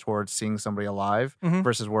happiness towards seeing somebody alive Mhm.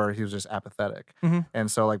 versus where he was just apathetic. Mhm. And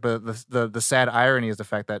so like, but the sad irony is the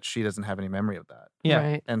fact that she doesn't have any memory of that. yeah.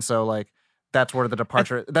 Right. And so like that's where the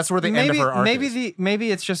departure. That's where the end of her arc is.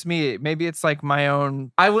 Maybe it's just me. Maybe it's like my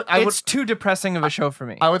own. I would It's too depressing of a show for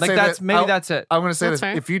me. I would like say that's that- maybe that's it. I'm going to say That's this.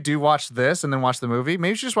 fair. If you do watch this and then watch the movie, maybe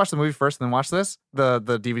you should just watch the movie first and then watch this, the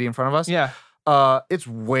DVD in front of us. Yeah. It's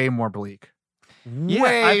way more bleak. Yeah,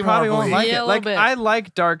 Way I probably more won't bleak. like Yeah, a it. little Like bit. I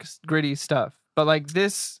like dark, gritty stuff, but like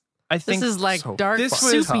this, I think This is like so dark, this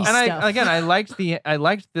soupy was, and stuff. I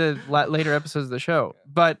liked the later episodes of the show,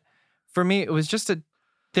 but for me, it was just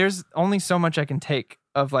there's only so much I can take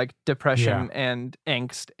of like depression and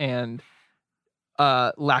angst and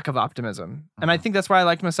lack of optimism, and I think that's why I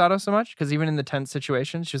liked Masato so much because even in the tense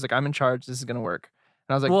situations, she was like, "I'm in charge. This is gonna work,"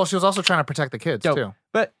 and I was like, Well, she was also trying to protect the kids Dope. too.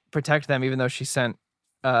 "But protect them," even though she sent.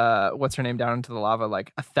 What's her name down into the lava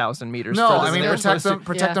like 1,000 meters. No, further I than mean they were protect supposed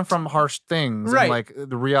them, to. Yeah. from harsh things, Right. And like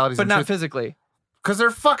the realities, but not physically. because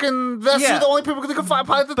they're fucking. That's Yeah. the only people that can find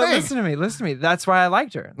the But thing. listen to me. That's why I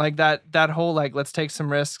liked her. Like that whole like let's take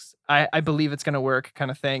some risks. I believe it's gonna work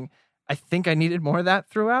kind of thing. I think I needed more of that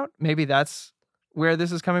throughout. Maybe that's where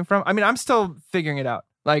this is coming from. I mean, I'm still figuring it out.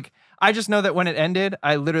 Like I just know that when it ended,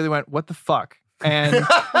 I literally went, "What the fuck?" And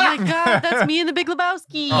oh my God, that's me and the Big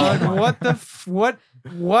Lebowski. what the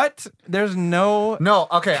what? There's no. No,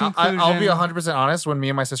 okay. I'll be Conclusion. 100% honest. When me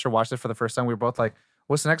and my sister watched it for the first time, we were both like,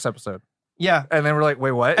 "What's the next episode?" Yeah. And then we're like,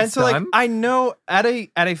 "Wait, what?" And It's so like done? I know at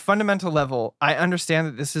a fundamental level, I understand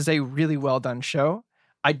that this is a really well done show.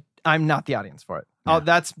 I'm not the audience for it. Yeah. Oh,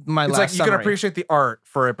 that's my It's last like you can summary. appreciate the art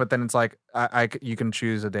for it, but then it's like you can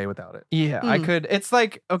choose a day without it. Yeah, I could. It's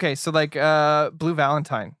like okay, so like Blue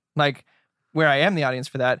Valentine, like where I am the audience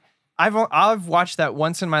for that. I've watched that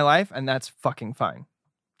once in my life, and that's fucking fine.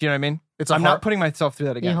 Do you know what I mean? It's I'm not putting myself through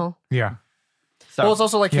that again. Yeehaw. Yeah. So, Well, it's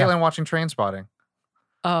also like Yeah. Caitlin watching Train Spotting.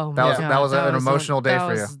 Oh, That my was- God. that was an emotional day that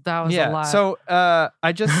for you. was- That was a yeah. lot. So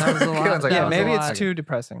I just That was a lot. Caitlin's like, yeah, That was a maybe lot. it's too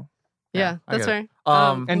depressing yeah, I that's get fair.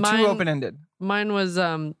 and too mine- open ended. Mine was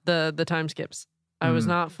the time skips. I was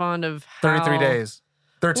not fond of how, 33 days.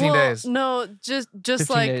 13 Well, days. No, just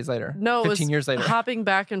 15 like days later. no, it 15 was years later. hopping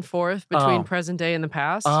back and forth between Oh. present day and the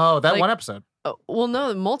past. Oh, that like- one episode. Well,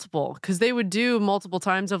 no, multiple, because they would do multiple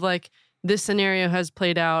times of like this scenario has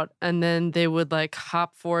played out, and then they would like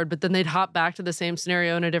hop forward, but then they'd hop back to the same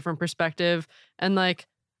scenario in a different perspective, and like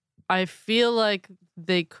I feel like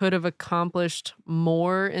they could have accomplished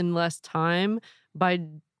more in less time by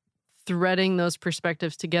threading those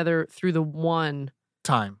perspectives together through the one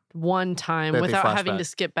Time. time That they without having flashback. to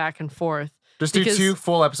skip back and forth. Just do Because- 2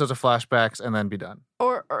 full episodes of flashbacks and then be done.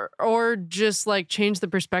 Or just like change the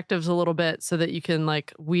perspectives a little bit so that you can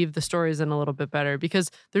like weave the stories in a little bit better, because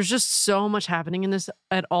there's just so much happening in this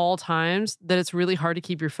at all times that it's really hard to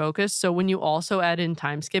keep your focus. So when you also add in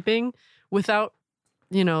time skipping without,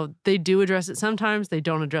 they do address it sometimes, they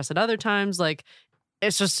don't address it other times, like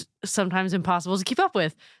it's just sometimes impossible to keep up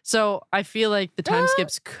with. So I feel like the time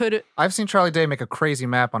skips could I've seen Charlie Day make a crazy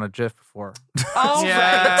map on a GIF before. oh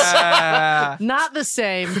Yeah. not the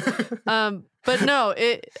same. But no,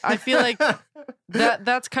 I feel like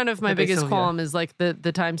that's kind of my Pepe biggest Sylvia. qualm is like the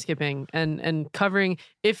time skipping and covering.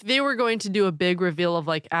 If they were going to do a big reveal of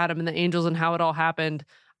like Adam and the angels and how it all happened,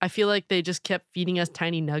 I feel like they just kept feeding us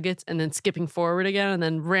tiny nuggets and then skipping forward again, and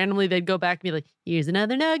then randomly they'd go back and be like, "Here's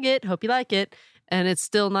another nugget. Hope you like it." And it's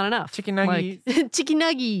still not enough. Chicken Like, chicken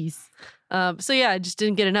nuggies. So yeah, I just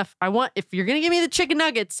didn't get enough. If you're gonna give me the chicken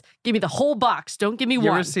nuggets, give me the whole box. Don't give me You one.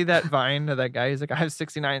 ever see that Vine of that guy? He's like, I have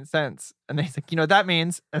 69 cents. And then he's like, you know what that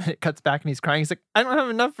means? And then it cuts back and he's crying. He's like, I don't have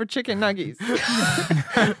enough for chicken nuggies.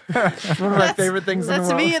 One of my favorite things in the That's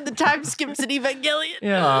world. me and the time skips in Evangelion.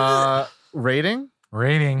 Yeah. Rating?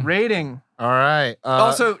 Rating. Rating. All right.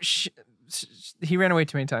 Also, he ran away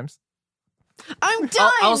too many times. I'm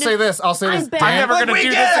done. I'll say this. I'm back. I'm never gonna do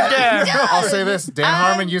this again. I'll say this. Dan I'm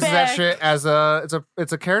Harmon uses that back. shit as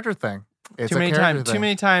it's a character thing. It's Too a many character times. thing. Too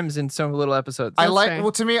many times in so little episodes. I That's like. fair.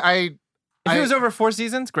 Well, to me, if I- it was over 4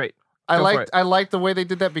 seasons, great. I Go for liked it. I liked the way they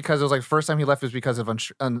did that because it was like first time he left was because of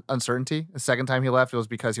uncertainty. The second time he left it was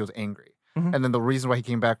because he was angry. Mhm. And then the reason why he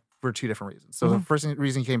came back were 2 different reasons. So the first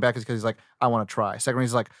reason he came back is because he's like, I want to try. Second reason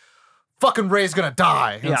he's like, fucking Ray's gonna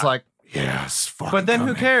die. And it's Yeah. like, yes, fucking But then who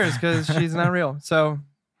come cares? Because she's not real. So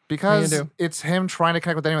Because do? it's him trying to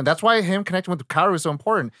connect with anyone. That's why him connecting with Kaoru is so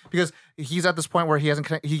important because he's at this point where he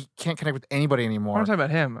can't connect with anybody anymore. I'm not talking about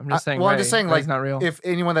him. I'm just saying. well, Ray. I'm just saying, Ray's like, not real. if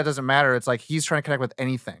anyone that doesn't matter, it's like he's trying to connect with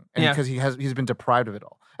anything, and Yeah. because he's been deprived of it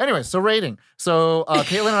all. Anyway, so rating. So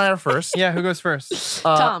Caitlin and I are first. Yeah, who goes first?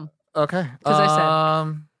 Tom. Okay. 'Cause I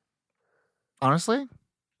said. Honestly,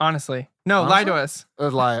 Honestly, no, lie to us. a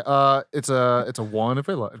lie. It's a 1 if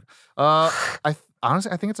I lied.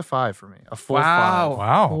 Honestly, I think it's a 5 for me. A full Wow. 5.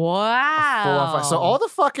 Wow. Wow. Full on 5. So all the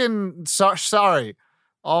fucking sorry,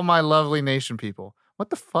 all my lovely nation people. What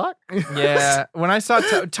the fuck? Yeah, when I saw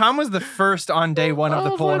Tom was the first on day one of the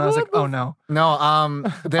I was poll, and like, I was like, what oh no. No,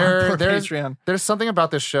 Our poor there's Patreon. there's something about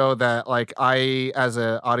this show that like I as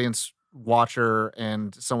an audience watcher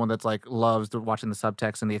and someone that's like loves watching the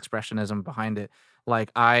subtext and the expressionism behind it,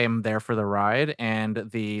 like I am there for the ride and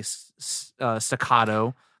the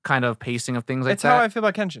staccato kind of pacing of things like It's that. how I feel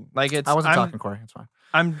about Kenshin. Like it's. I wasn't I'm, talking, Corey. It's fine.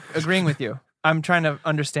 I'm agreeing with you. I'm trying to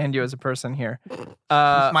understand you as a person here.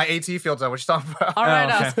 My AT field's out. What you talking about? All right,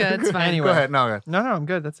 Oh, okay. Oscar, it's fine. Anyway. Go ahead. No, go ahead. No, I'm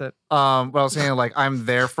good. That's it. But I was saying like I'm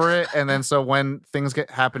there for it, and then so when things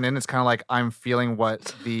get happening, it's kind of like I'm feeling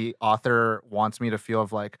what the author wants me to feel.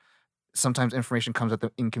 Of like sometimes information comes at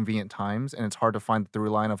the inconvenient times, and it's hard to find the through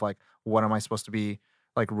line of like what am I supposed to be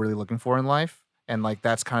like really looking for in life, and like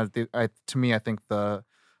that's kind of to me I think the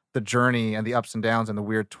journey and the ups and downs and the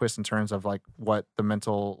weird twists and turns of like what the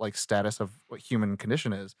mental like status of what human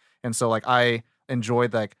condition is, and so like I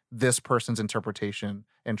enjoyed like this person's interpretation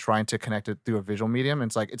and trying to connect it through a visual medium. And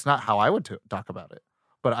it's like it's not how I would talk about it,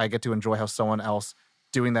 but I get to enjoy how someone else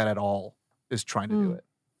doing that at all is trying to do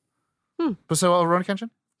it. But so Rurouni Kenshin?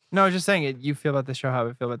 No, I was just saying it. You feel about the show how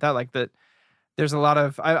I feel about that. Like that. There's a lot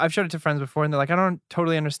of I've showed it to friends before, and they're like, I don't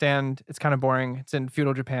totally understand. It's kind of boring. It's in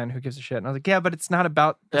feudal Japan. Who gives a shit? And I was like, yeah, but it's not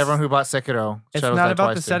about this, Everyone who bought Sekiro. It's Shadows not Die about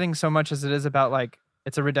Twice the did. setting so much as it is about like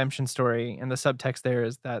it's a redemption story, and the subtext there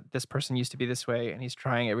is that this person used to be this way, and he's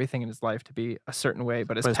trying everything in his life to be a certain way,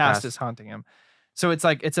 but his past is haunting him. So it's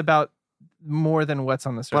like it's about more than what's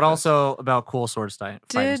on the surface. But also about cool sword fighting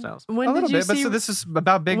styles. When a did little you bit. But see? so this is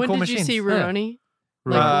about big when cool did machines. you see Rurouni?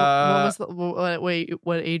 Like, what was the, wait?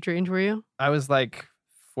 What age range were you? I was like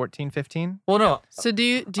 14, 15. Well, no, So do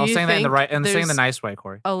you I was saying that in the think right and saying the there's nice way,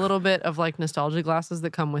 Corey. a little bit of like nostalgia glasses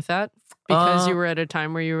that come with that because you Uh, were at a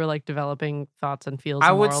time where you were like developing thoughts and feels? I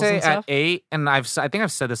and would morals say and at stuff? 8, and I think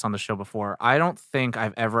I've said this on the show before. I don't think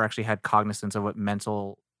I've ever actually had cognizance of what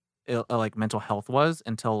mental health was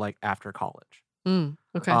until like after college.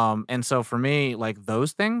 Okay. And so for me, like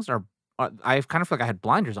those things are I kind of feel like I had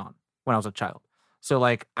blinders on when I was a child. So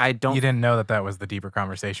like I don't. You didn't know that was the deeper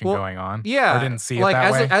conversation Well, going on. Yeah, Or didn't see it like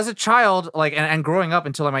that way. as a child, like and growing up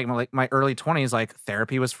until my early 20s, like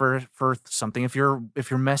therapy was for something if you're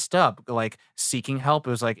messed up, like seeking help.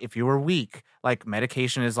 It was like if you were weak, like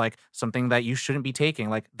medication is like something that you shouldn't be taking.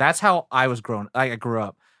 Like that's how I grew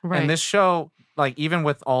up. right. And this show, like even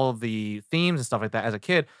with all of the themes and stuff like that, as a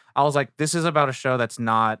kid, I was like, this is about a show that's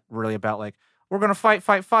not really about like we're gonna fight.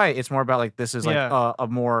 It's more about like this is like Yeah. a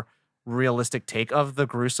more realistic take of the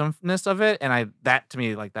gruesomeness of it, and that to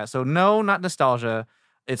me like that. So no, not nostalgia.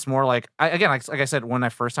 It's more like like I said, when I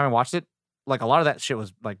first time I watched it, like a lot of that shit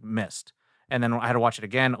was like missed, and then I had to watch it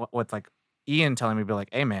again with like Ian telling me, be like,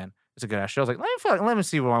 "Hey man, it's a good ass show." I was like, let me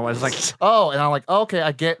see what I was like. Oh, and I'm like, okay,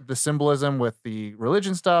 I get the symbolism with the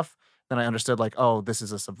religion stuff. Then I understood like, oh, this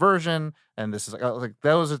is a subversion, and this is like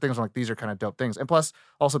those are things I'm like these are kind of dope things. And plus,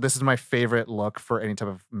 also this is my favorite look for any type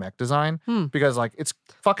of mech design because like it's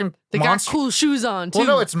fucking they got cool shoes on too. Well,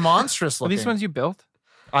 no, it's monstrous Are looking. these ones you built?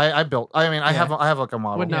 I built. I mean, I have like a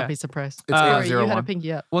model. Would not Yeah. be surprised. It's Sorry, you had a 801.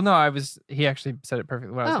 pinky up. Well, no, he actually said it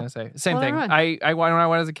perfectly what I was Oh. going to say. Same Well, thing. alright. I when I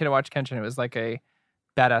went as a kid to watch Kenshin, it was like a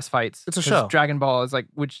badass fights. It's a 'Cause show. Dragon Ball is like,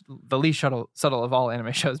 which the least subtle of all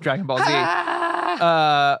anime shows, Dragon Ball Z.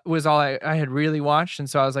 Ah! Was all I had really watched. And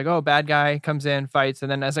so I was like, oh, bad guy comes in, fights.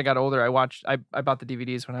 And then as I got older, I bought the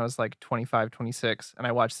DVDs when I was like 25, 26. And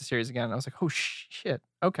I watched the series again. And I was like, oh, shit.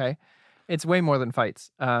 Okay. It's way more than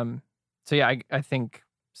fights. So yeah, I think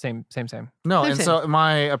same. No, Same, and so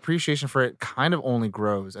my appreciation for it kind of only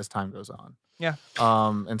grows as time goes on. Yeah.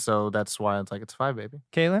 And so that's why it's like it's 5, baby.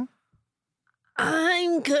 Kaylin?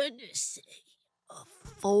 I'm gonna say a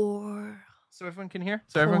 4. So everyone can hear?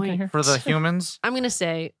 So everyone can hear? For the humans, I'm gonna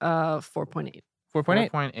say 4.8.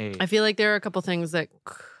 4.8? 4.8. I feel like there are a couple things that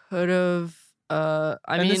could have. I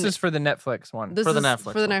And mean, this is for the Netflix one. this for the is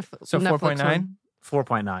Netflix for the one. Netflix. So Netflix 4.9?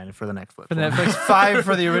 4.9 for the Netflix. For the one. Netflix. 5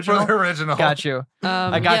 for the original? original. Got you. one.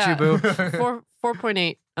 I got you, boo.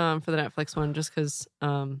 4.8 for the Netflix one, just because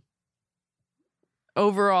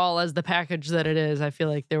overall, as the package that it is, I feel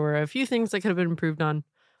like there were a few things that could have been improved on.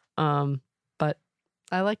 But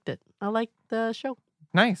I liked it. I liked the show.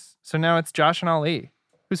 Nice. So now it's Josh and Ali.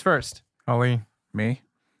 Who's first? Ollie, me?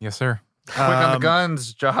 Yes, sir. Quick on the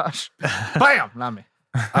guns, Josh. Bam! Not me.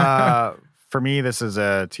 For me, this is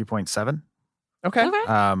a 2.7. Okay.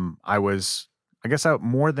 I guess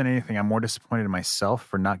more than anything, I'm more disappointed in myself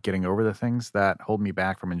for not getting over the things that hold me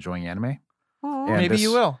back from enjoying anime. Aw. And Maybe this-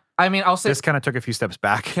 you will. I mean, I'll say This kind of took a few steps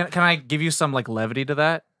back. Can I give you some like levity to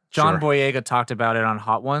that? John Sure. Boyega talked about it on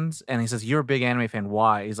Hot Ones, and he says, "You're a big anime fan.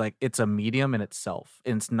 Why?" He's like, "It's a medium in itself.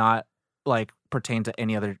 And it's not like pertain to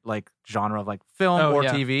any other like genre of like film Oh, or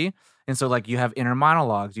yeah. TV. And so like you have inner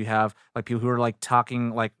monologues, you have like people who are like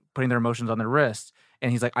talking, like putting their emotions on their wrists.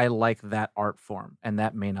 And he's like, I like that art form, and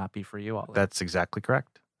that may not be for you all. That's exactly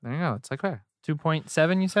correct. There you go. It's okay.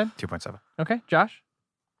 2.7, you said? 2.7. Okay. Josh?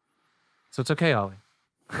 So it's okay, Ollie.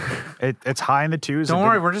 It's high in the twos. Don't It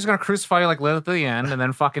worry, didn't- we're just gonna crucify you like Lilith at the end, and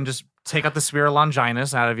then fucking just take out the spear of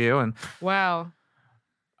Longinus out of you. And Wow.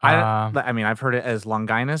 I mean, I've heard it as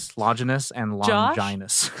Longinus, Longinus, and Josh?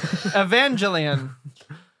 Longinus. Evangelion.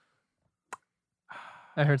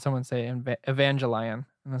 I heard someone say Evangelion.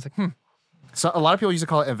 And I was like, So a lot of people used to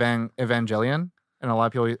call it Evangelion, and a lot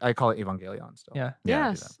of people I call it Evangelion still. yeah. Yeah,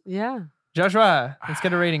 I do Yes. Yeah. Joshua, let's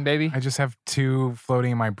get a rating, baby. I just have 2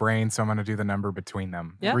 floating in my brain, so I'm going to do the number between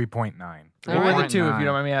them. Yeah. 3.9. All What were the right. two, if you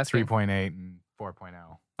don't mind me asking? 3.8 and 4.0.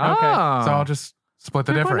 Okay. Oh. So I'll just split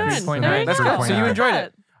the 3.9. difference. 3.9. There you That's go. good. So you 3.9. enjoyed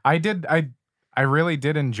it. I did. I really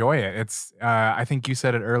did enjoy it. It's. I think you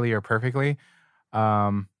said it earlier perfectly.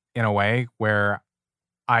 In a way where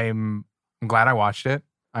I'm glad I watched it.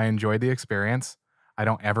 I enjoyed the experience. I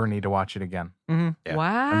don't ever need to watch it again. Yeah,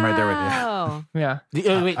 Wow. I'm right there with you.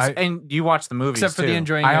 Yeah. Wait, I- and you watched the movies Except for the too.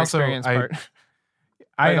 enjoying I your also- experience I- part.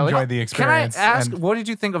 I Right, Ollie? enjoyed the Can I experience. ask, and, what did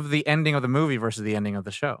you think of the ending of the movie versus the ending of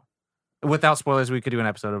the show? Without spoilers, we could do an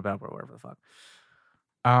episode about it or whatever the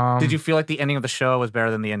fuck. Did you feel like the ending of the show was better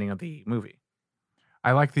than the ending of the movie?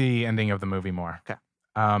 I like the ending of the movie more. Okay.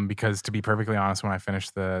 Because to be perfectly honest, when I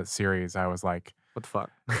finished the series, I was like, What the fuck?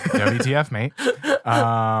 WTF, mate.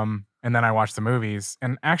 And then I watched the movies.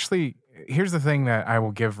 And actually, here's the thing that I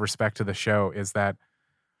will give respect to the show is that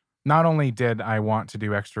not only did I want to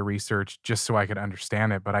do extra research just so I could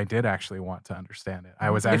understand it, but I did actually want to understand it. I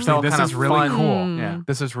was It actually, felt this kind is of really fun. cool. Yeah.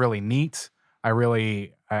 This is really neat. I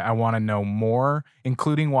want to know more,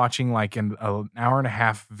 including watching like an hour and a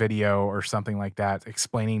half video or something like that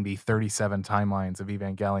explaining the 37 timelines of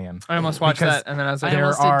Evangelion. I almost watched Because that, and then I was like, I there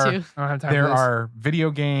almost are- did too. I don't have time There for this. are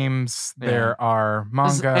video games, Yeah. there are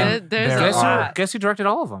manga, there's a there lot. are, Guess who directed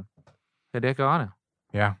all of them? Hideko Anno.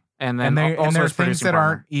 yeah. And then And also there are his things producing that partner.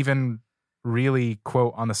 aren't even really,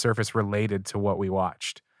 quote, on the surface related to what we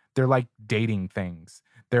watched. They're like dating things.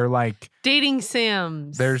 They're like, Dating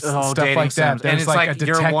Sims. there's Oh, stuff dating like that. sims. And There's it's like a like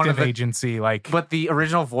you're one of detective the- agency. Like, But the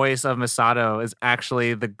original voice of Misato is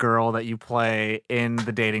actually the girl that you play in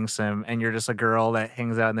the dating sim, and you're just a girl that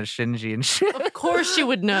hangs out in the Shinji and shit. Of course you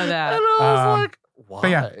would know that. And I was Um, like, why?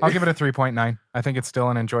 but yeah, I'll give it a 3.9. I think it's still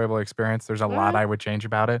an enjoyable experience. There's a lot I would change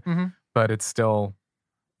about it, Mhm. but it's still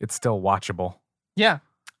watchable. Yeah.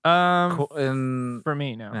 And For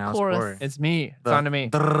me now. now it's Chorus. Corey. It's me. It's The- on to me.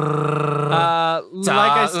 Drrrr.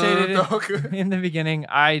 Like I stated Doku. in the beginning,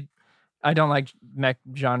 I don't like mech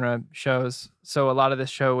genre shows, so a lot of this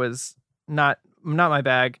show was not my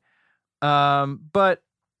bag. But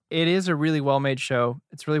it is a really well made show.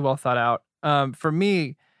 It's really well thought out. For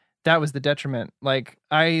me, that was the detriment. Like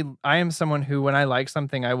I am someone who, when I like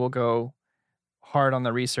something, I will go hard on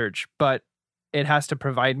the research, but it has to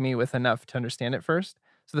provide me with enough to understand it first.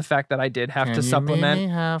 So the fact that I did have Can to you meet supplement me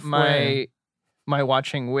halfway? my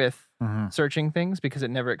watching with Mhm. searching things because it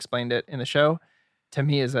never explained it in the show, to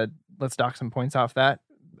me is let's dock some points off that.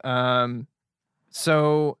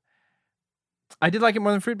 So I did like it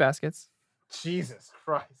more than Fruit Baskets. Jesus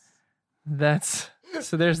Christ.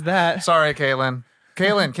 There's that. Sorry, Caitlin.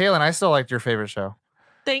 Caitlin, I still liked your favorite show.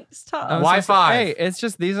 Thanks, Tom. I'm Why so sorry. five? Hey, it's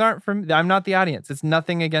just these aren't from. I'm not the audience. It's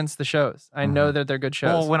nothing against the shows. I know that they're good shows.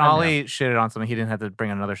 Well, when I know. Ollie shitted on something, he didn't have to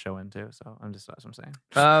bring another show in too. So that's what I'm saying.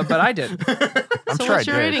 But I did. I'm so sure what's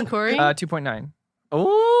I your did. rating, Corey? 2.9.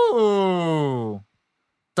 Ooh.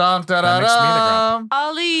 Dum da da That makes me the grump.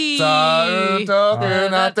 Ollie.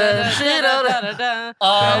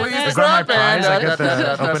 Always Is that my prize? I get the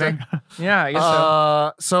Da-da-da-da-da-da-da. opening. Yeah, I guess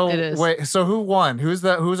so. So It is. wait, so who won? Who's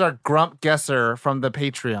our grump guesser from the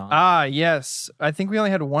Patreon? Ah, yes. I think we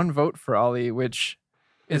only had one vote for Ollie, which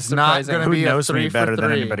is It's not surprising. gonna Who be a knows 3 me for better than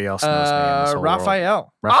 3. anybody else knows me in this whole world?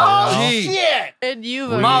 Raphael. Raphael. shit! And you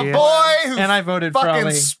We- My boy who And I voted for fucking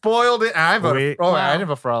Ollie. spoiled it. And I voted. We- I Wow. didn't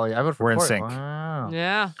vote for Ollie. I voted for We're in Corey. sync. Wow.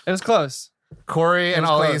 Yeah. It was close. Corey and was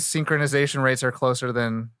Ollie's synchronization rates are closer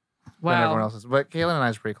than everyone Wow. else's. But Caitlin and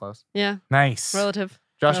I's pretty close. Yeah. Nice. Relative.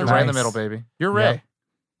 Josh is right in the Nice. middle, baby. You're Ray. Yep.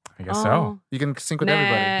 I guess so. You can sync with Nah.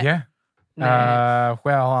 everybody. Yeah. Nah.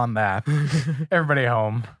 Well, on that, everybody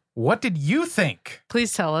home. What did you think?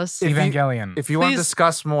 Please tell us. If you- Evangelion. If you want to Please-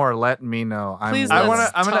 discuss more, let me know. Please I'm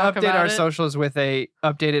let's gonna talk update our about it. socials with a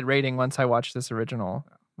updated rating once I watch this original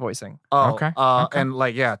voicing. Oh, Okay.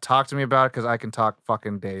 And talk to me about it because I can talk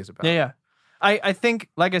fucking days about Yeah, it. yeah. I think,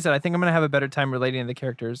 like I said, I think I'm gonna have a better time relating to the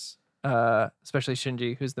characters, especially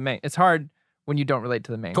Shinji, who's the main. It's hard when you don't relate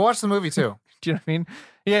to the main. Go watch the movie too. Do you know what I mean?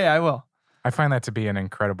 Yeah, I will. I find that to be an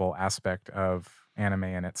incredible aspect of anime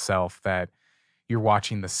in itself, that you're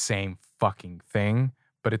watching the same fucking thing,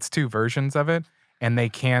 but it's two versions of it, and they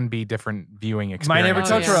can be different viewing My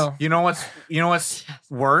experiences. neighbor Oh, yeah. Totoro. You know what's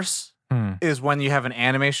worse Hmm. is when you have an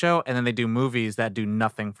anime show and then they do movies that do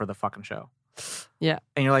nothing for the fucking show. Yeah.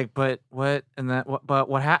 And you're like, but what? And that what? But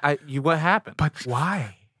what? What happened? But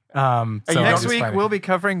why? Next week we'll be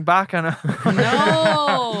covering Bakano.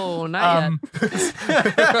 No, not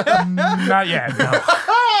yet. Not yet. No.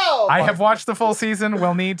 I have watched the full season.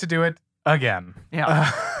 We'll need to do it again.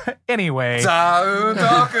 Yeah. Anyway. No.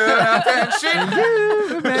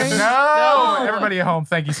 No, everybody at home,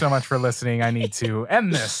 thank you so much for listening. I need to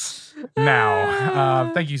end this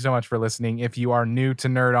now. Thank you so much for listening. If you are new to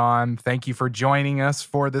Nerd On, thank you for joining us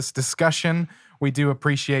for this discussion. We do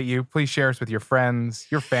appreciate you. Please share us with your friends,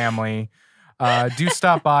 your family. Do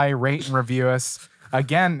stop by, rate and review us.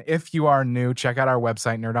 Again, if you are new, check out our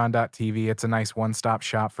website, nerdon.tv. It's a nice one-stop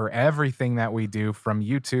shop for everything that we do, from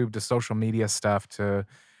YouTube to social media stuff to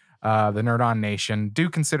the Nerd On Nation. Do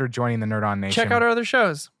consider joining the Nerd On Nation. Check out our other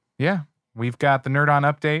shows. Yeah. We've got the Nerd On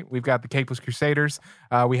Update. We've got the Capeless Crusaders.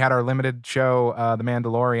 We had our limited show, The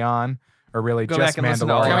Mandalorian, or really Go just back and listen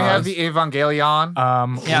to all Mandalorian. Can we Yeah. have the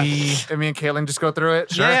Evangelion? Yeah. We And me and Caitlin just go through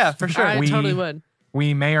it? Yeah, for sure. I We- totally would.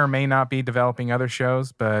 We may or may not be developing other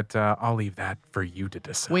shows, but I'll leave that for you to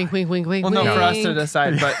decide. Wink, wink, wink, wink. Well, no, wink. for us to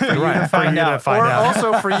decide, but for you Right, to for find you to out. find Or out.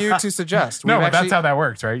 also for you to suggest. No, We've but that's actually- how that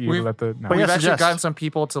works, right? You we've- let the no. But We've yeah, actually suggest. gotten some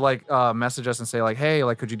people to like message us and say like, hey,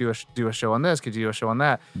 like, could you do a show on this? Could you do a show on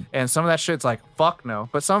that? And some of that shit's like, fuck no.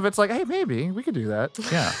 But some of it's like, hey, maybe we could do that.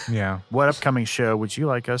 Yeah. Yeah. What upcoming show would you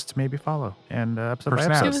like us to maybe follow? And episode For by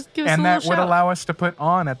snaps. episode. Give us a And that little would shout. allow us to put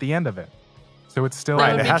on at the end of it. So it's still That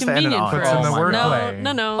Right, would it be has to end it convenient on. for Puts us. in the No,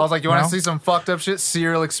 wordplay. no. I was like, you want No? to see some fucked up shit?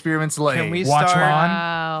 Serial Experiments Late. Can we Watch start? on.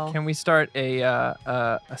 Wow. Can we start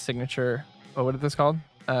a signature? Oh, what is this called?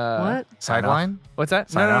 What? Sideline? What's that?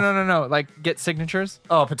 Sign No, off. no, no, no, no. Like get signatures.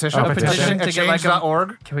 Oh, petition. Oh, petition to get like a-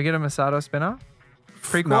 Exchange.org? Can we get a Masato spinoff? No,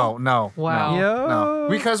 Prequel? no. Wow. Yo. No.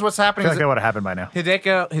 Because what's I happening feel is like that would have happened by now.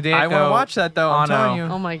 Hideko. I want to watch that though. I'm Ano. telling you.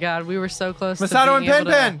 Oh my God, we were so close. Masato to and being Pen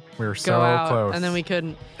able to Pen. We were Go so out, close. and then we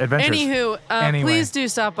couldn't. Adventures. Anywho, Anyway. please do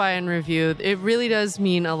stop by and review. It really does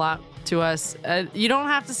mean a lot to us. You don't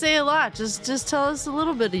have to say a lot. Just tell us a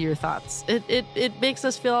little bit of your thoughts. It makes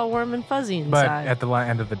us feel all warm and fuzzy But inside. at the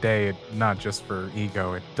end of the day, not just for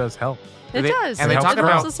ego, it does help. It does. And they It talk helps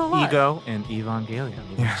about us a lot. ego and Evangelion.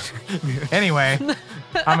 Yeah. Anyway,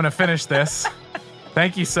 I'm going to finish this.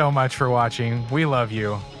 Thank you so much for watching. We love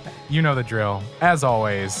you. You know the drill. As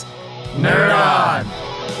always, nerd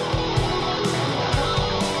on!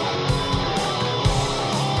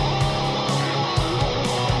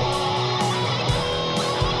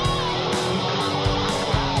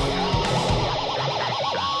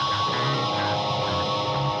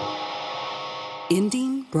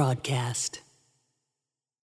 Ending broadcast.